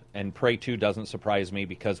canceled, and Prey 2 doesn't surprise me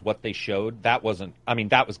because what they showed, that was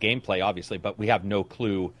gameplay, obviously, but we have no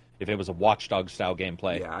clue if it was a Watch Dogs style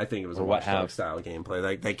gameplay. Yeah, I think it was a Watch Dogs style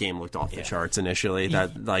gameplay. That game looked off the charts initially.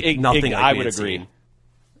 Nothing I would agree.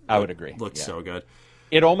 I would agree. Looked so good.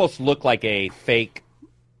 It almost looked like a fake,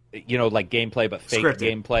 like gameplay, but fake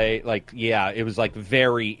Scripted. gameplay. Like, yeah, it was like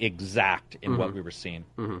very exact in what we were seeing.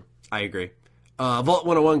 Mm-hmm. I agree. Vault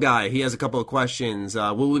 101 guy, he has a couple of questions.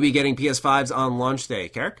 Will we be getting PS5s on launch day,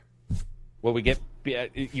 Carrick? Will we get,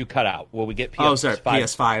 you cut out, will we get PS5? Oh, sorry,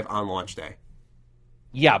 PS5 on launch day.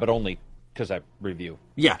 Yeah, but only because I review.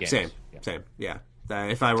 Yeah, games. Same. Yeah,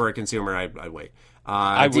 if I were a consumer, I'd wait.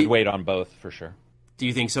 I would wait on both for sure. Do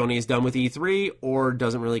you think Sony is done with E3 or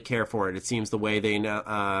doesn't really care for it? It seems the way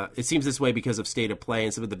it seems this way because of State of Play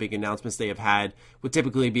and some of the big announcements they have had would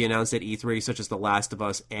typically be announced at E3, such as The Last of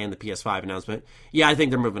Us and the PS5 announcement. Yeah, I think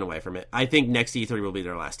they're moving away from it. I think next E3 will be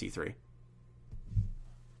their last E3.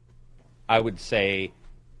 I would say,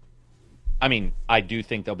 I do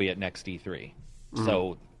think they'll be at next E3. Mm-hmm.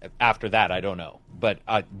 So after that, I don't know. But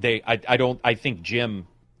I think Jim,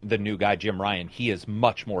 the new guy, Jim Ryan, he is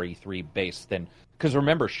much more E3 based than, because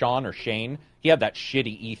remember Shane, he had that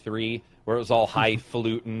shitty E3 where it was all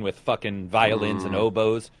highfalutin with fucking violins and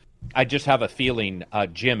oboes. I just have a feeling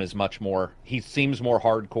Jim is much more, he seems more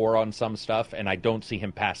hardcore on some stuff, and I don't see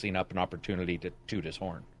him passing up an opportunity to toot his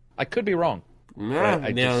horn. I could be wrong. Yeah,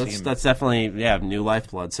 that's definitely new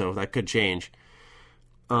lifeblood, so that could change.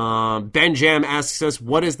 Ben Jam asks us,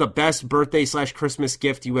 what is the best birthday/Christmas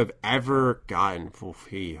gift you have ever gotten?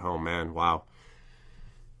 Oh man, wow.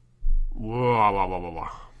 Whoa.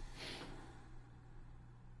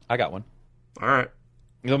 I got one. All right.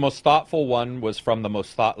 The most thoughtful one was from the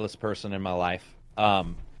most thoughtless person in my life.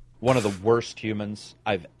 One of the worst humans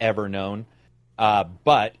I've ever known.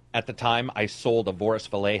 But at the time, I sold a Boris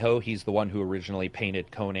Vallejo. He's the one who originally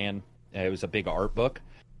painted Conan. It was a big art book.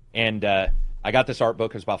 And I got this art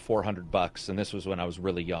book. It was about $400, and this was when I was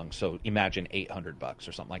really young. So imagine $800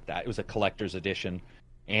 or something like that. It was a collector's edition,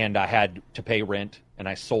 and I had to pay rent, and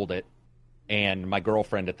I sold it. And my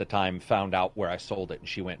girlfriend at the time found out where I sold it, and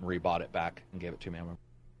she went and rebought it back and gave it to me.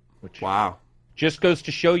 Which Wow. just goes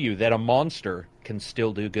to show you that a monster can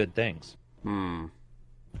still do good things.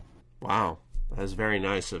 Wow. That was very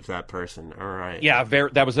nice of that person. All right. Yeah,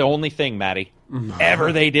 that was the only thing, Maddie,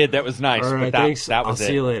 ever they did that was nice. All right, but thanks. that was I'll it.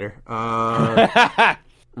 see you later.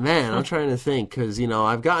 Man, I'm trying to think because,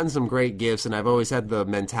 I've gotten some great gifts, and I've always had the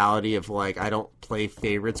mentality of, like, I don't play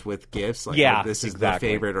favorites with gifts. Like, Yeah, this is exactly.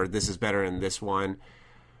 the favorite, or this is better than this one.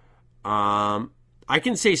 I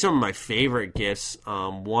can say some of my favorite gifts.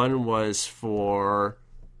 One was for...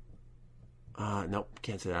 nope,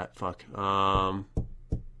 can't say that. Fuck.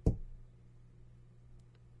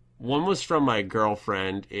 One was from my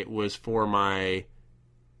girlfriend. It was for my...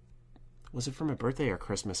 Was it for my birthday or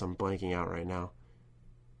Christmas? I'm blanking out right now.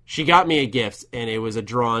 She got me a gift, and it was a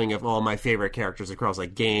drawing of all my favorite characters across,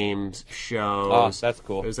 like, games, shows. Oh, that's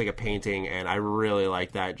cool. It was like a painting, and I really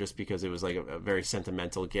liked that just because it was, like, a very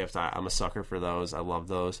sentimental gift. I'm a sucker for those. I love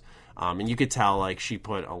those. And you could tell, like, she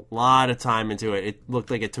put a lot of time into it. It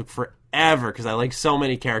looked like it took forever because I like so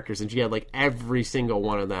many characters, and she had, like, every single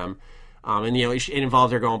one of them. And, it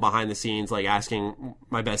involved her going behind the scenes, like, asking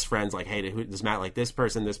my best friends, like, hey, does Matt like this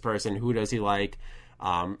person, who does he like?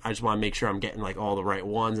 I just want to make sure I'm getting, like, all the right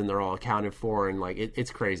ones and they're all accounted for, and, like,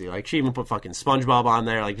 it's crazy. Like, she even put fucking SpongeBob on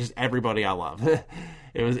there, like, just everybody I love.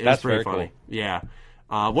 it was pretty funny. Cool. Yeah.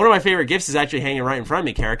 One of my favorite gifts is actually hanging right in front of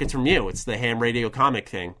me, Carrick. It's from you. It's the ham radio comic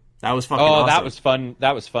thing. That was fucking awesome. That was fun.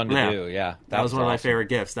 That was fun to do, yeah. That was one of my awesome. favorite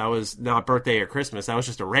gifts. That was not birthday or Christmas. That was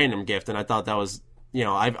just a random gift, and I thought that was...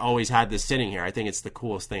 I've always had this sitting here. I think it's the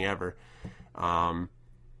coolest thing ever. Yeah,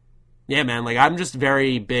 man, like, I'm just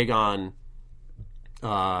very big on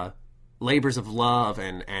labors of love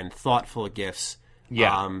and thoughtful gifts.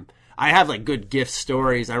 Yeah. I have, like, good gift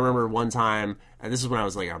stories. I remember one time, and this is when I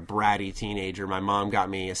was, like, a bratty teenager, my mom got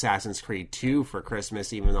me Assassin's Creed 2 for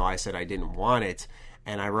Christmas, even though I said I didn't want it.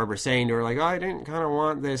 And I remember saying to her, like, oh, I didn't kind of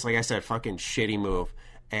want this. Like I said, fucking shitty move.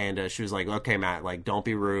 And she was like, okay, Matt, like, don't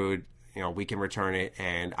be rude. We can return it.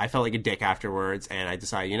 And I felt like a dick afterwards, and I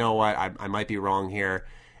decided, you know what, I might be wrong here.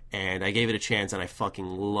 And I gave it a chance, and I fucking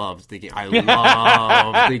loved the game. I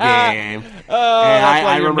loved the game. Oh, and that's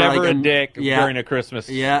why I you're remember, never like, a dick yeah, during a Christmas.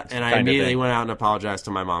 Yeah, and I kind of immediately thing. went out and apologized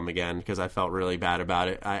to my mom again because I felt really bad about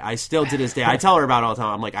it. I still, to this day, I tell her about it all the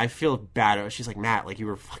time. I'm like, I feel bad. She's like, Matt, like, you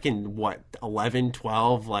were fucking, 11,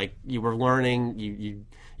 12? Like, you were learning. You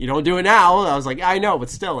don't do it now. I was like, I know, but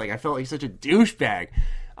still, like, I felt like such a douchebag.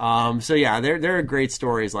 So yeah, there are great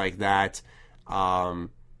stories like that. I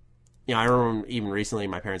remember even recently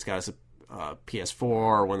my parents got us a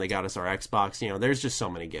PS4 when they got us our Xbox. There's just so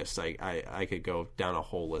many gifts. I could go down a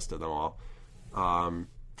whole list of them all.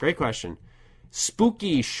 Great question.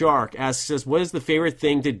 Spooky Shark asks us, what is the favorite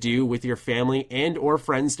thing to do with your family and or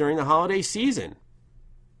friends during the holiday season?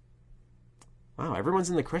 Wow, everyone's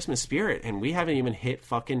in the Christmas spirit, and we haven't even hit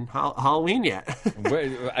fucking Halloween yet.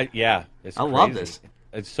 Yeah, it's I crazy. love this.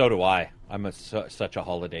 And so do I. I'm such a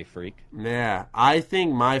holiday freak. Yeah, I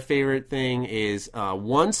think my favorite thing is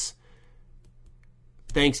once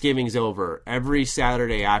Thanksgiving's over, every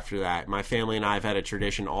Saturday after that, my family and I have had a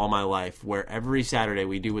tradition all my life where every Saturday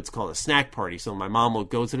we do what's called a snack party. So my mom will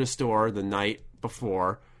go to the store the night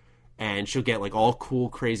before, and she'll get, like, all cool,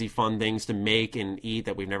 crazy, fun things to make and eat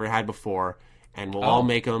that we've never had before, and we'll all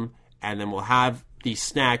make them, and then we'll have these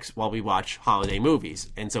snacks while we watch holiday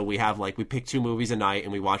movies. And so we have, like, we pick 2 movies a night,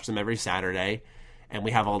 and we watch them every Saturday, and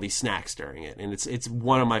we have all these snacks during it. And it's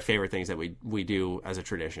one of my favorite things that we do as a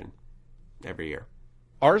tradition every year.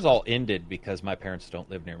 Ours all ended because my parents don't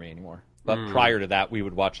live near me anymore. But prior to that, we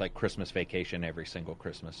would watch, like, Christmas Vacation every single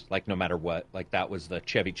Christmas, like, no matter what. Like, that was the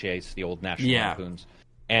Chevy Chase, the old National Lampoons.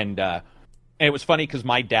 And it was funny because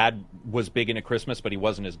my dad was big into Christmas, but he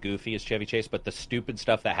wasn't as goofy as Chevy Chase. But the stupid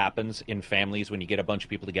stuff that happens in families when you get a bunch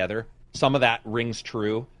of people together, some of that rings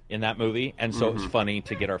true in that movie. And so it was funny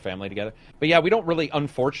to get our family together. But yeah, we don't really,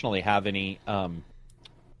 unfortunately, have any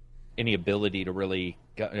ability to really...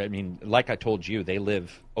 I mean, like I told you, they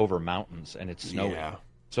live over mountains and it's snowy. Yeah.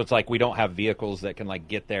 So it's like we don't have vehicles that can, like,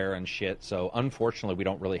 get there and shit. So unfortunately, we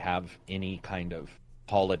don't really have any kind of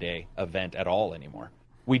holiday event at all anymore.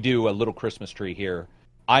 We do a little Christmas tree here.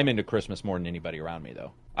 I'm into Christmas more than anybody around me,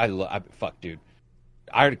 though. Fuck, dude.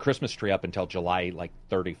 I had a Christmas tree up until July, like,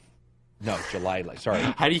 30. No, July, like, sorry.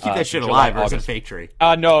 How do you keep that shit July, alive, or is it a August. fake tree?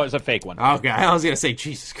 No, it was a fake one. Okay, I was going to say,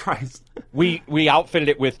 Jesus Christ. We outfitted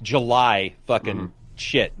it with July fucking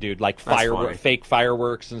shit, dude. Like funny. fake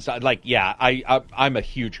fireworks and stuff. Like, yeah, I'm a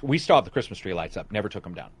huge... We still have the Christmas tree lights up. Never took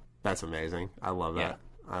them down. That's amazing. I love that. Yeah.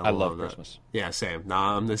 I love that. Christmas. Yeah, same. No,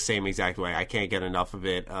 I'm the same exact way. I can't get enough of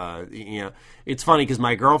it. You know, it's funny because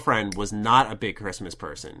my girlfriend was not a big Christmas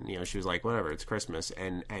person. You know, she was like, whatever, it's Christmas.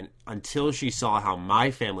 And until she saw how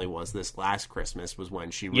my family was this last Christmas was when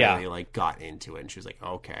she really like got into it. And she was like,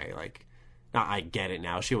 okay, like, now I get it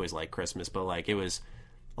now. She always liked Christmas, but like it was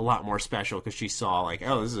a lot more special because she saw like,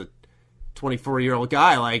 oh, this is a 24-year-old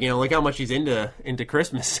guy. Like, you know, look how much he's into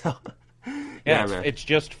Christmas. So, Yeah, man. it's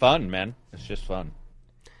just fun, man. It's just fun.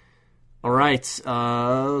 All right,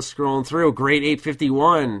 scrolling through. Grade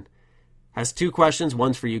 851 has 2 questions.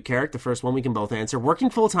 One's for you, Carrick. The first one we can both answer.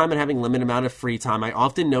 Working full-time and having limited amount of free time, I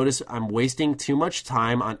often notice I'm wasting too much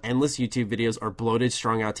time on endless YouTube videos or bloated,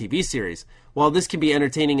 strung-out TV series. While this can be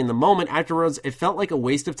entertaining in the moment, afterwards it felt like a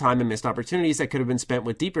waste of time and missed opportunities that could have been spent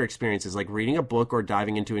with deeper experiences like reading a book or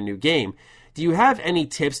diving into a new game. Do you have any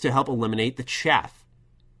tips to help eliminate the chaff?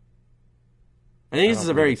 I think this is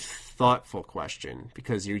a very thoughtful question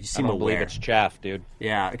because you seem I don't aware. believe it's chaff, dude.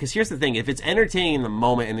 Yeah, because here's the thing. If it's entertaining in the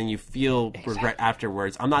moment and then you feel regret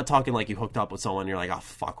afterwards, I'm not talking like you hooked up with someone and you're like, oh,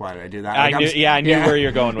 fuck, why did I do that? Like, I knew where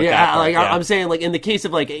you're going with that. Yeah, part, like yeah. I'm saying, like in the case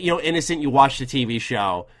of like, you know, Innocent, you watched a TV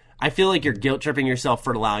show. I feel like you're guilt-tripping yourself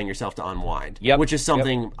for allowing yourself to unwind, which is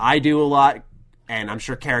something I do a lot, and I'm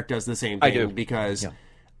sure Carrick does the same thing. I do. Because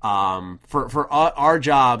for our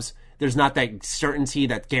jobs, there's not that certainty,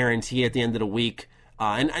 that guarantee at the end of the week.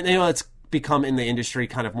 And I know it's become in the industry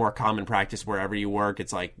kind of more common practice wherever you work.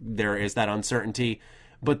 It's like there is that uncertainty,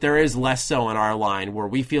 but there is less so in our line where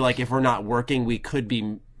we feel like if we're not working, we could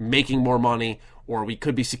be making more money or we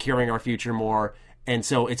could be securing our future more. And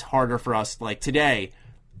so it's harder for us like today.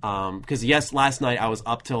 Because yes, last night I was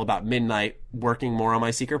up till about midnight working more on my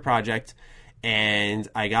secret project. And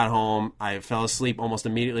I got home, I fell asleep almost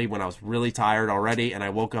immediately when I was really tired already, and I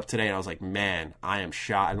woke up today and I was like, man, I am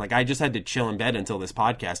shot. And like I just had to chill in bed until this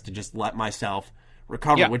podcast to just let myself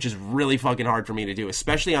recover, which is really fucking hard for me to do,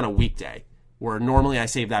 especially on a weekday, where normally I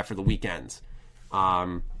save that for the weekends.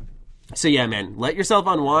 So yeah, man, let yourself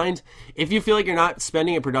unwind. If you feel like you're not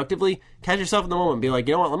spending it productively, catch yourself in the moment and be like,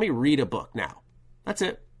 you know what, let me read a book now. That's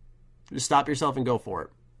it. Just stop yourself and go for it.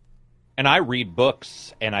 And I read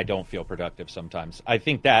books, and I don't feel productive sometimes. I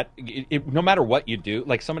think that no matter what you do,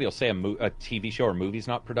 like somebody will say a TV show or movie's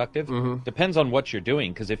not productive. Depends on what you're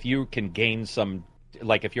doing, because if you can gain some,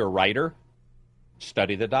 like if you're a writer,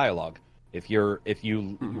 study the dialogue. If you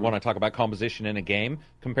want to talk about composition in a game,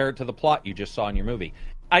 compare it to the plot you just saw in your movie.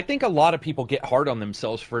 I think a lot of people get hard on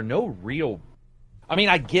themselves for no real... I mean,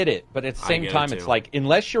 I get it, but at the same time, it's like,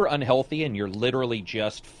 unless you're unhealthy and you're literally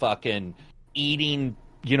just fucking eating...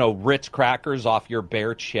 you know, Ritz crackers off your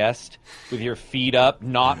bare chest with your feet up,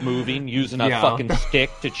 not moving, using a fucking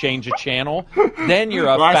stick to change a channel, then you're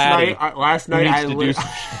a fatty. Last night,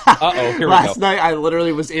 Last night I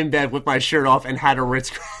literally was in bed with my shirt off and had a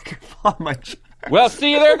Ritz cracker on my chest. Well,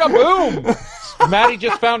 see, there go, boom! Maddie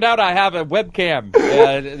just found out I have a webcam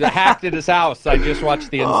hacked at his house. I just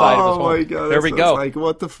watched the inside of his home. Oh my god! There we go. Like,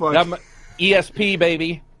 what the fuck? ESP,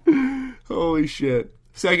 baby. Holy shit.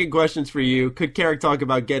 Second question's for you. Could Carrick talk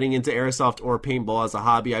about getting into airsoft or paintball as a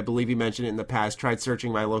hobby? I believe you mentioned it in the past. Tried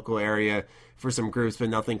searching my local area for some groups, but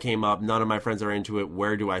nothing came up. None of my friends are into it.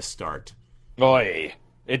 Where do I start? Oy.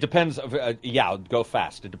 It depends. Go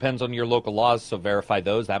fast. It depends on your local laws, so verify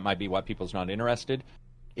those. That might be why people's not interested.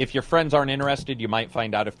 If your friends aren't interested, you might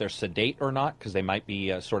find out if they're sedate or not, because they might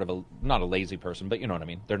be sort of not a lazy person, but you know what I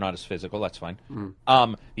mean. They're not as physical. That's fine.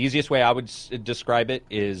 The easiest way I would describe it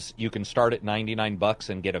is you can start at $99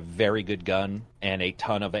 and get a very good gun and a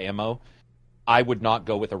ton of ammo. I would not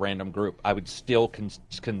go with a random group. I would still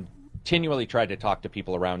continually try to talk to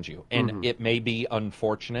people around you, and it may be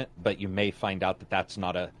unfortunate, but you may find out that that's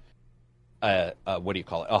not a what do you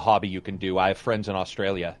call it? A hobby you can do. I have friends in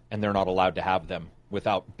Australia, and they're not allowed to have them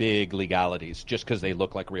without big legalities, just because they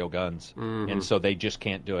look like real guns. And so they just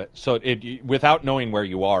can't do it. So without knowing where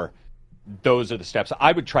you are, those are the steps.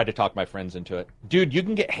 I would try to talk my friends into it. Dude, you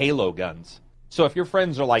can get Halo guns. So if your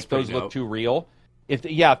friends are like, those look too real, if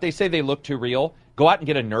they say they look too real, go out and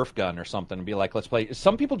get a Nerf gun or something and be like, let's play.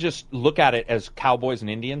 Some people just look at it as cowboys and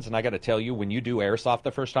Indians, and I got to tell you, when you do airsoft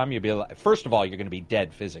the first time, you'll be like, first of all, you're going to be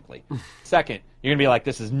dead physically. Second, you're going to be like,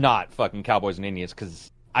 this is not fucking cowboys and Indians because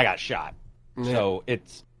I got shot. Yeah. So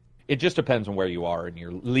it just depends on where you are, and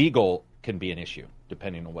your legal can be an issue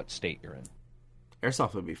depending on what state you're in.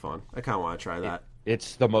 Airsoft would be fun. I kind of want to try that.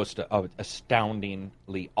 It's the most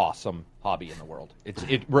astoundingly awesome hobby in the world.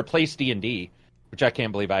 It replaced D&D, which I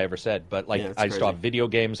can't believe I ever said. But like, I still have video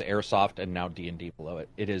games, airsoft, and now D&D below it.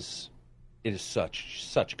 It is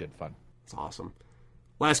such good fun. It's awesome.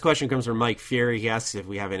 Last question comes from Mike Fury. He asks if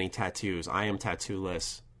we have any tattoos. I am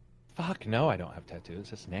tattoo-less. Fuck no, I don't have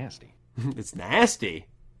tattoos. It's nasty. It's nasty.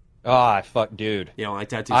 Fuck, dude. You don't like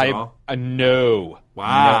tattoos at all? No.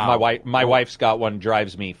 Wow. No, my wife's got one.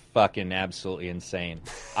 Drives me fucking absolutely insane.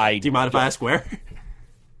 Do you mind if I ask where?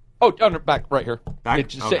 Oh, on her back, right here. Back?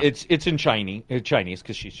 It's in Chinese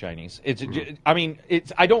because she's Chinese. I mean,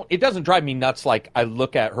 it doesn't drive me nuts. Like, I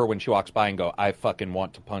look at her when she walks by and go, I fucking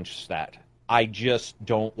want to punch that. I just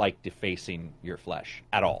don't like defacing your flesh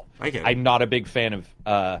at all. I get it. I'm not a big fan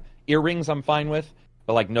of earrings. I'm fine with,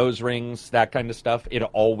 but like nose rings, that kind of stuff, it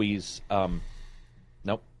always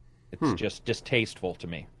nope. It's just distasteful to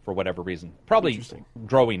me for whatever reason. Probably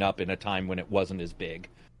growing up in a time when it wasn't as big.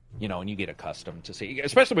 You know, and you get accustomed to see,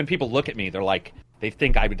 especially when people look at me, they're like, they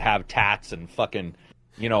think I would have tats and fucking,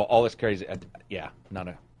 you know, all this crazy. Yeah, not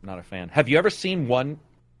a fan. Have you ever seen one?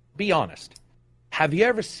 Be honest. Have you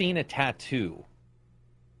ever seen a tattoo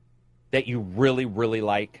that you really, really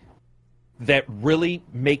like, that really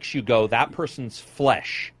makes you go, that person's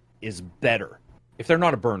flesh is better? If they're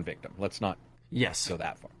not a burn victim, let's not go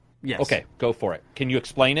that far. Yes. Okay, go for it. Can you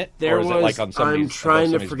explain it? There or is was, it like on somebody's, I'm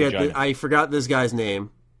trying to forget, vagina? I forgot this guy's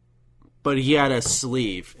name, but he had a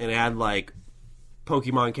sleeve, and it had, like,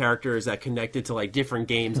 Pokemon characters that connected to, like, different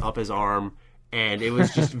games up his arm, and it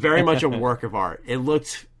was just very much a work of art. It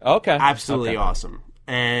looked absolutely awesome.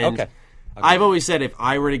 And I've always said if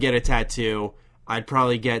I were to get a tattoo, I'd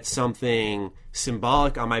probably get something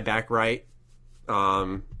symbolic on my back right,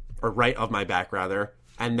 or right of my back, rather.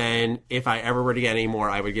 And then if I ever were to get any more,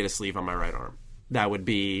 I would get a sleeve on my right arm. That would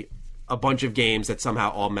be a bunch of games that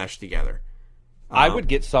somehow all mesh together. I would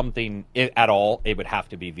get something at all. It would have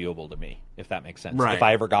to be viewable to me, if that makes sense. Right. If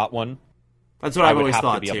I ever got one. That's what I've always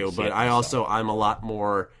thought too, but I'm a lot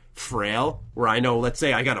more frail, where I know, let's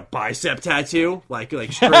say I got a bicep tattoo, like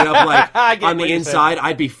straight up, like on the inside,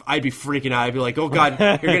 I'd be freaking out. I'd be like, oh god,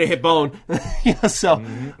 you're gonna hit bone. Or you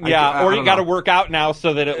got to work out now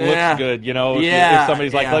so that it looks good. You know, if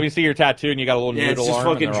somebody's like, let me see your tattoo, and you got a little noodle it's just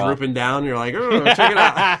arm, fucking drooping down. You're like, oh, check it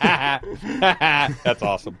out. That's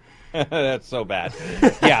awesome. That's so bad.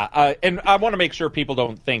 Yeah, and I want to make sure people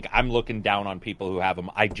don't think I'm looking down on people who have them.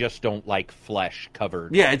 I just don't like flesh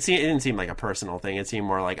covered. Yeah, it didn't seem like a personal thing. It seemed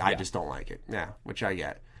more like I just don't like it. Yeah, which I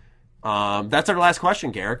get. That's our last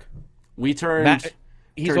question, Garrick. We turned...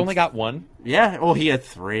 He's only got one? Yeah, well, he had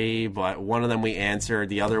three, but one of them we answered.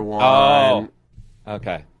 The other one... Oh,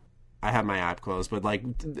 okay. I have my app closed, but like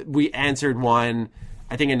we answered one.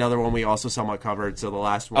 I think another one we also somewhat covered, so the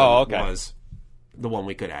last one was... the one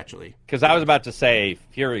we could actually. Because I was about to say,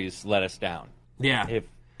 Furies let us down. Yeah.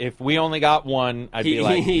 If we only got one, I'd be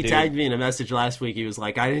like, he tagged me in a message last week. He was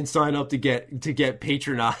like, I didn't sign up to get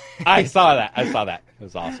patronized. I saw that. It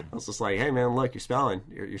was awesome. I was just like, hey man, look, your spelling,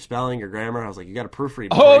 your grammar. I was like, you got to proofread.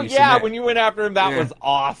 Oh yeah, when you went after him, that was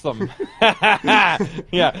awesome.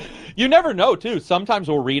 Yeah, you never know too. Sometimes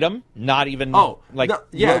we'll read them, not even won't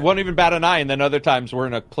even bat an eye, and then other times we're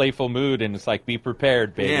in a playful mood, and it's like, be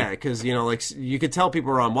prepared, baby. Yeah, because like you could tell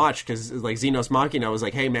people were on watch, because like Xenos Machina was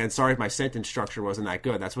like, hey man, sorry if my sentence structure wasn't that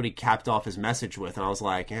good. That's what he capped off his message with, and I was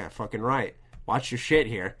like, yeah, fucking right. Watch your shit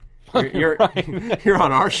here. You're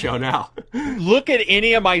on our show now. Look at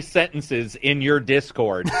any of my sentences in your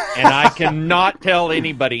Discord, and I cannot tell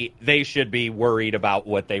anybody they should be worried about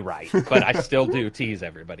what they write. But I still do tease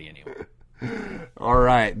everybody anyway. All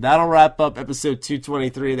right. That'll wrap up episode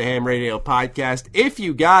 223 of the Ham Radio Podcast. If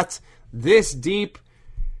you got this deep,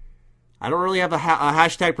 I don't really have a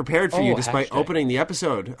hashtag prepared for you despite opening the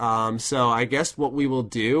episode. So I guess what we will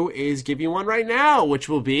do is give you one right now, which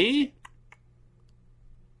will be...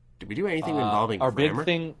 Did we do anything involving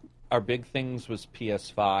grammar? Our big things was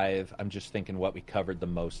PS5. I'm just thinking what we covered the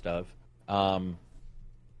most of. I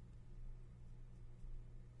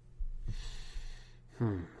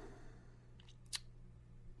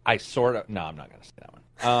sort of... No, I'm not going to say that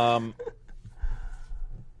one.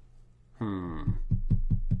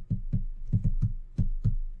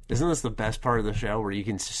 Isn't this the best part of the show, where you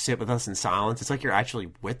can sit with us in silence? It's like you're actually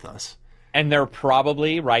with us. And they're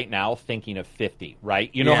probably right now thinking of 50, right?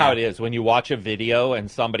 You know how it is when you watch a video and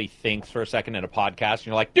somebody thinks for a second in a podcast, and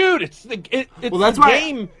you're like, dude, it's the game.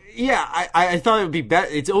 I thought it would be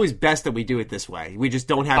best. It's always best that we do it this way. We just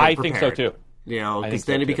don't have it prepared. I think so too. You know, because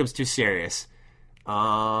then it becomes too serious.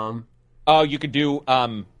 You could do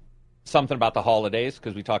something about the holidays,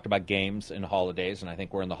 because we talked about games and holidays, and I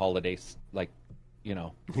think we're in the holidays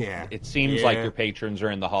Yeah. It seems like your patrons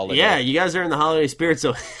are in the holiday. Yeah, you guys are in the holiday spirit,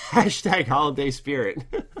 so hashtag holiday spirit.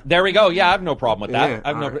 There we go. Yeah, I have no problem with that. Yeah,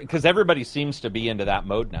 I have because everybody seems to be into that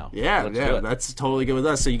mode now. Yeah, that's totally good with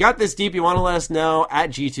us. So you got this deep. You want to let us know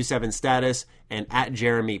at G27status and at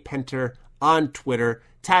Jeremy Penter on Twitter.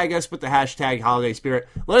 Tag us with the hashtag holiday spirit.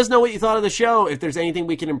 Let us know what you thought of the show, if there's anything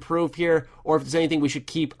we can improve here, or if there's anything we should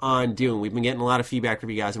keep on doing. We've been getting a lot of feedback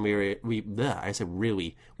from you guys, and we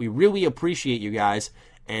really appreciate you guys,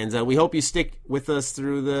 and we hope you stick with us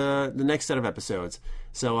through the next set of episodes.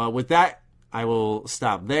 So with that, I will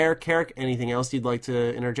stop there. Carrick, anything else you'd like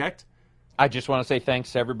to interject? I just want to say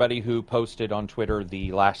thanks to everybody who posted on Twitter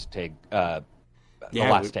the last tag, because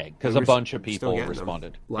a bunch of people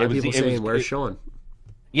responded. A lot of people saying, where's Sean?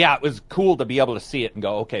 Yeah, it was cool to be able to see it and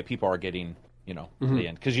go, okay, people are getting, the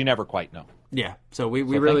end, because you never quite know. Yeah, so we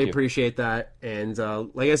really appreciate that. And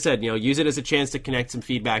like I said, use it as a chance to connect some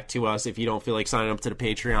feedback to us. If you don't feel like signing up to the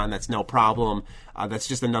Patreon, that's no problem. That's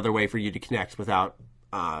just another way for you to connect without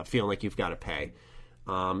feeling like you've got to pay.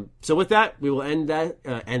 So with that, we will end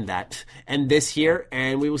this here,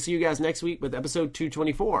 and we will see you guys next week with episode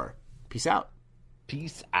 224. Peace out.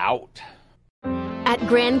 Peace out. At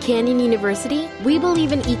Grand Canyon University, we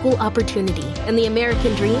believe in equal opportunity, and the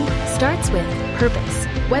American dream starts with purpose.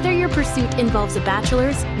 Whether your pursuit involves a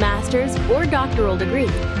bachelor's, master's, or doctoral degree,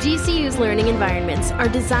 GCU's learning environments are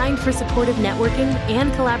designed for supportive networking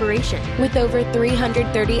and collaboration. With over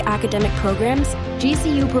 330 academic programs,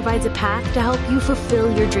 GCU provides a path to help you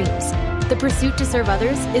fulfill your dreams. The pursuit to serve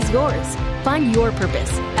others is yours. Find your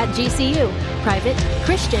purpose at GCU. Private,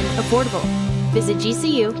 Christian, affordable. Visit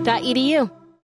gcu.edu.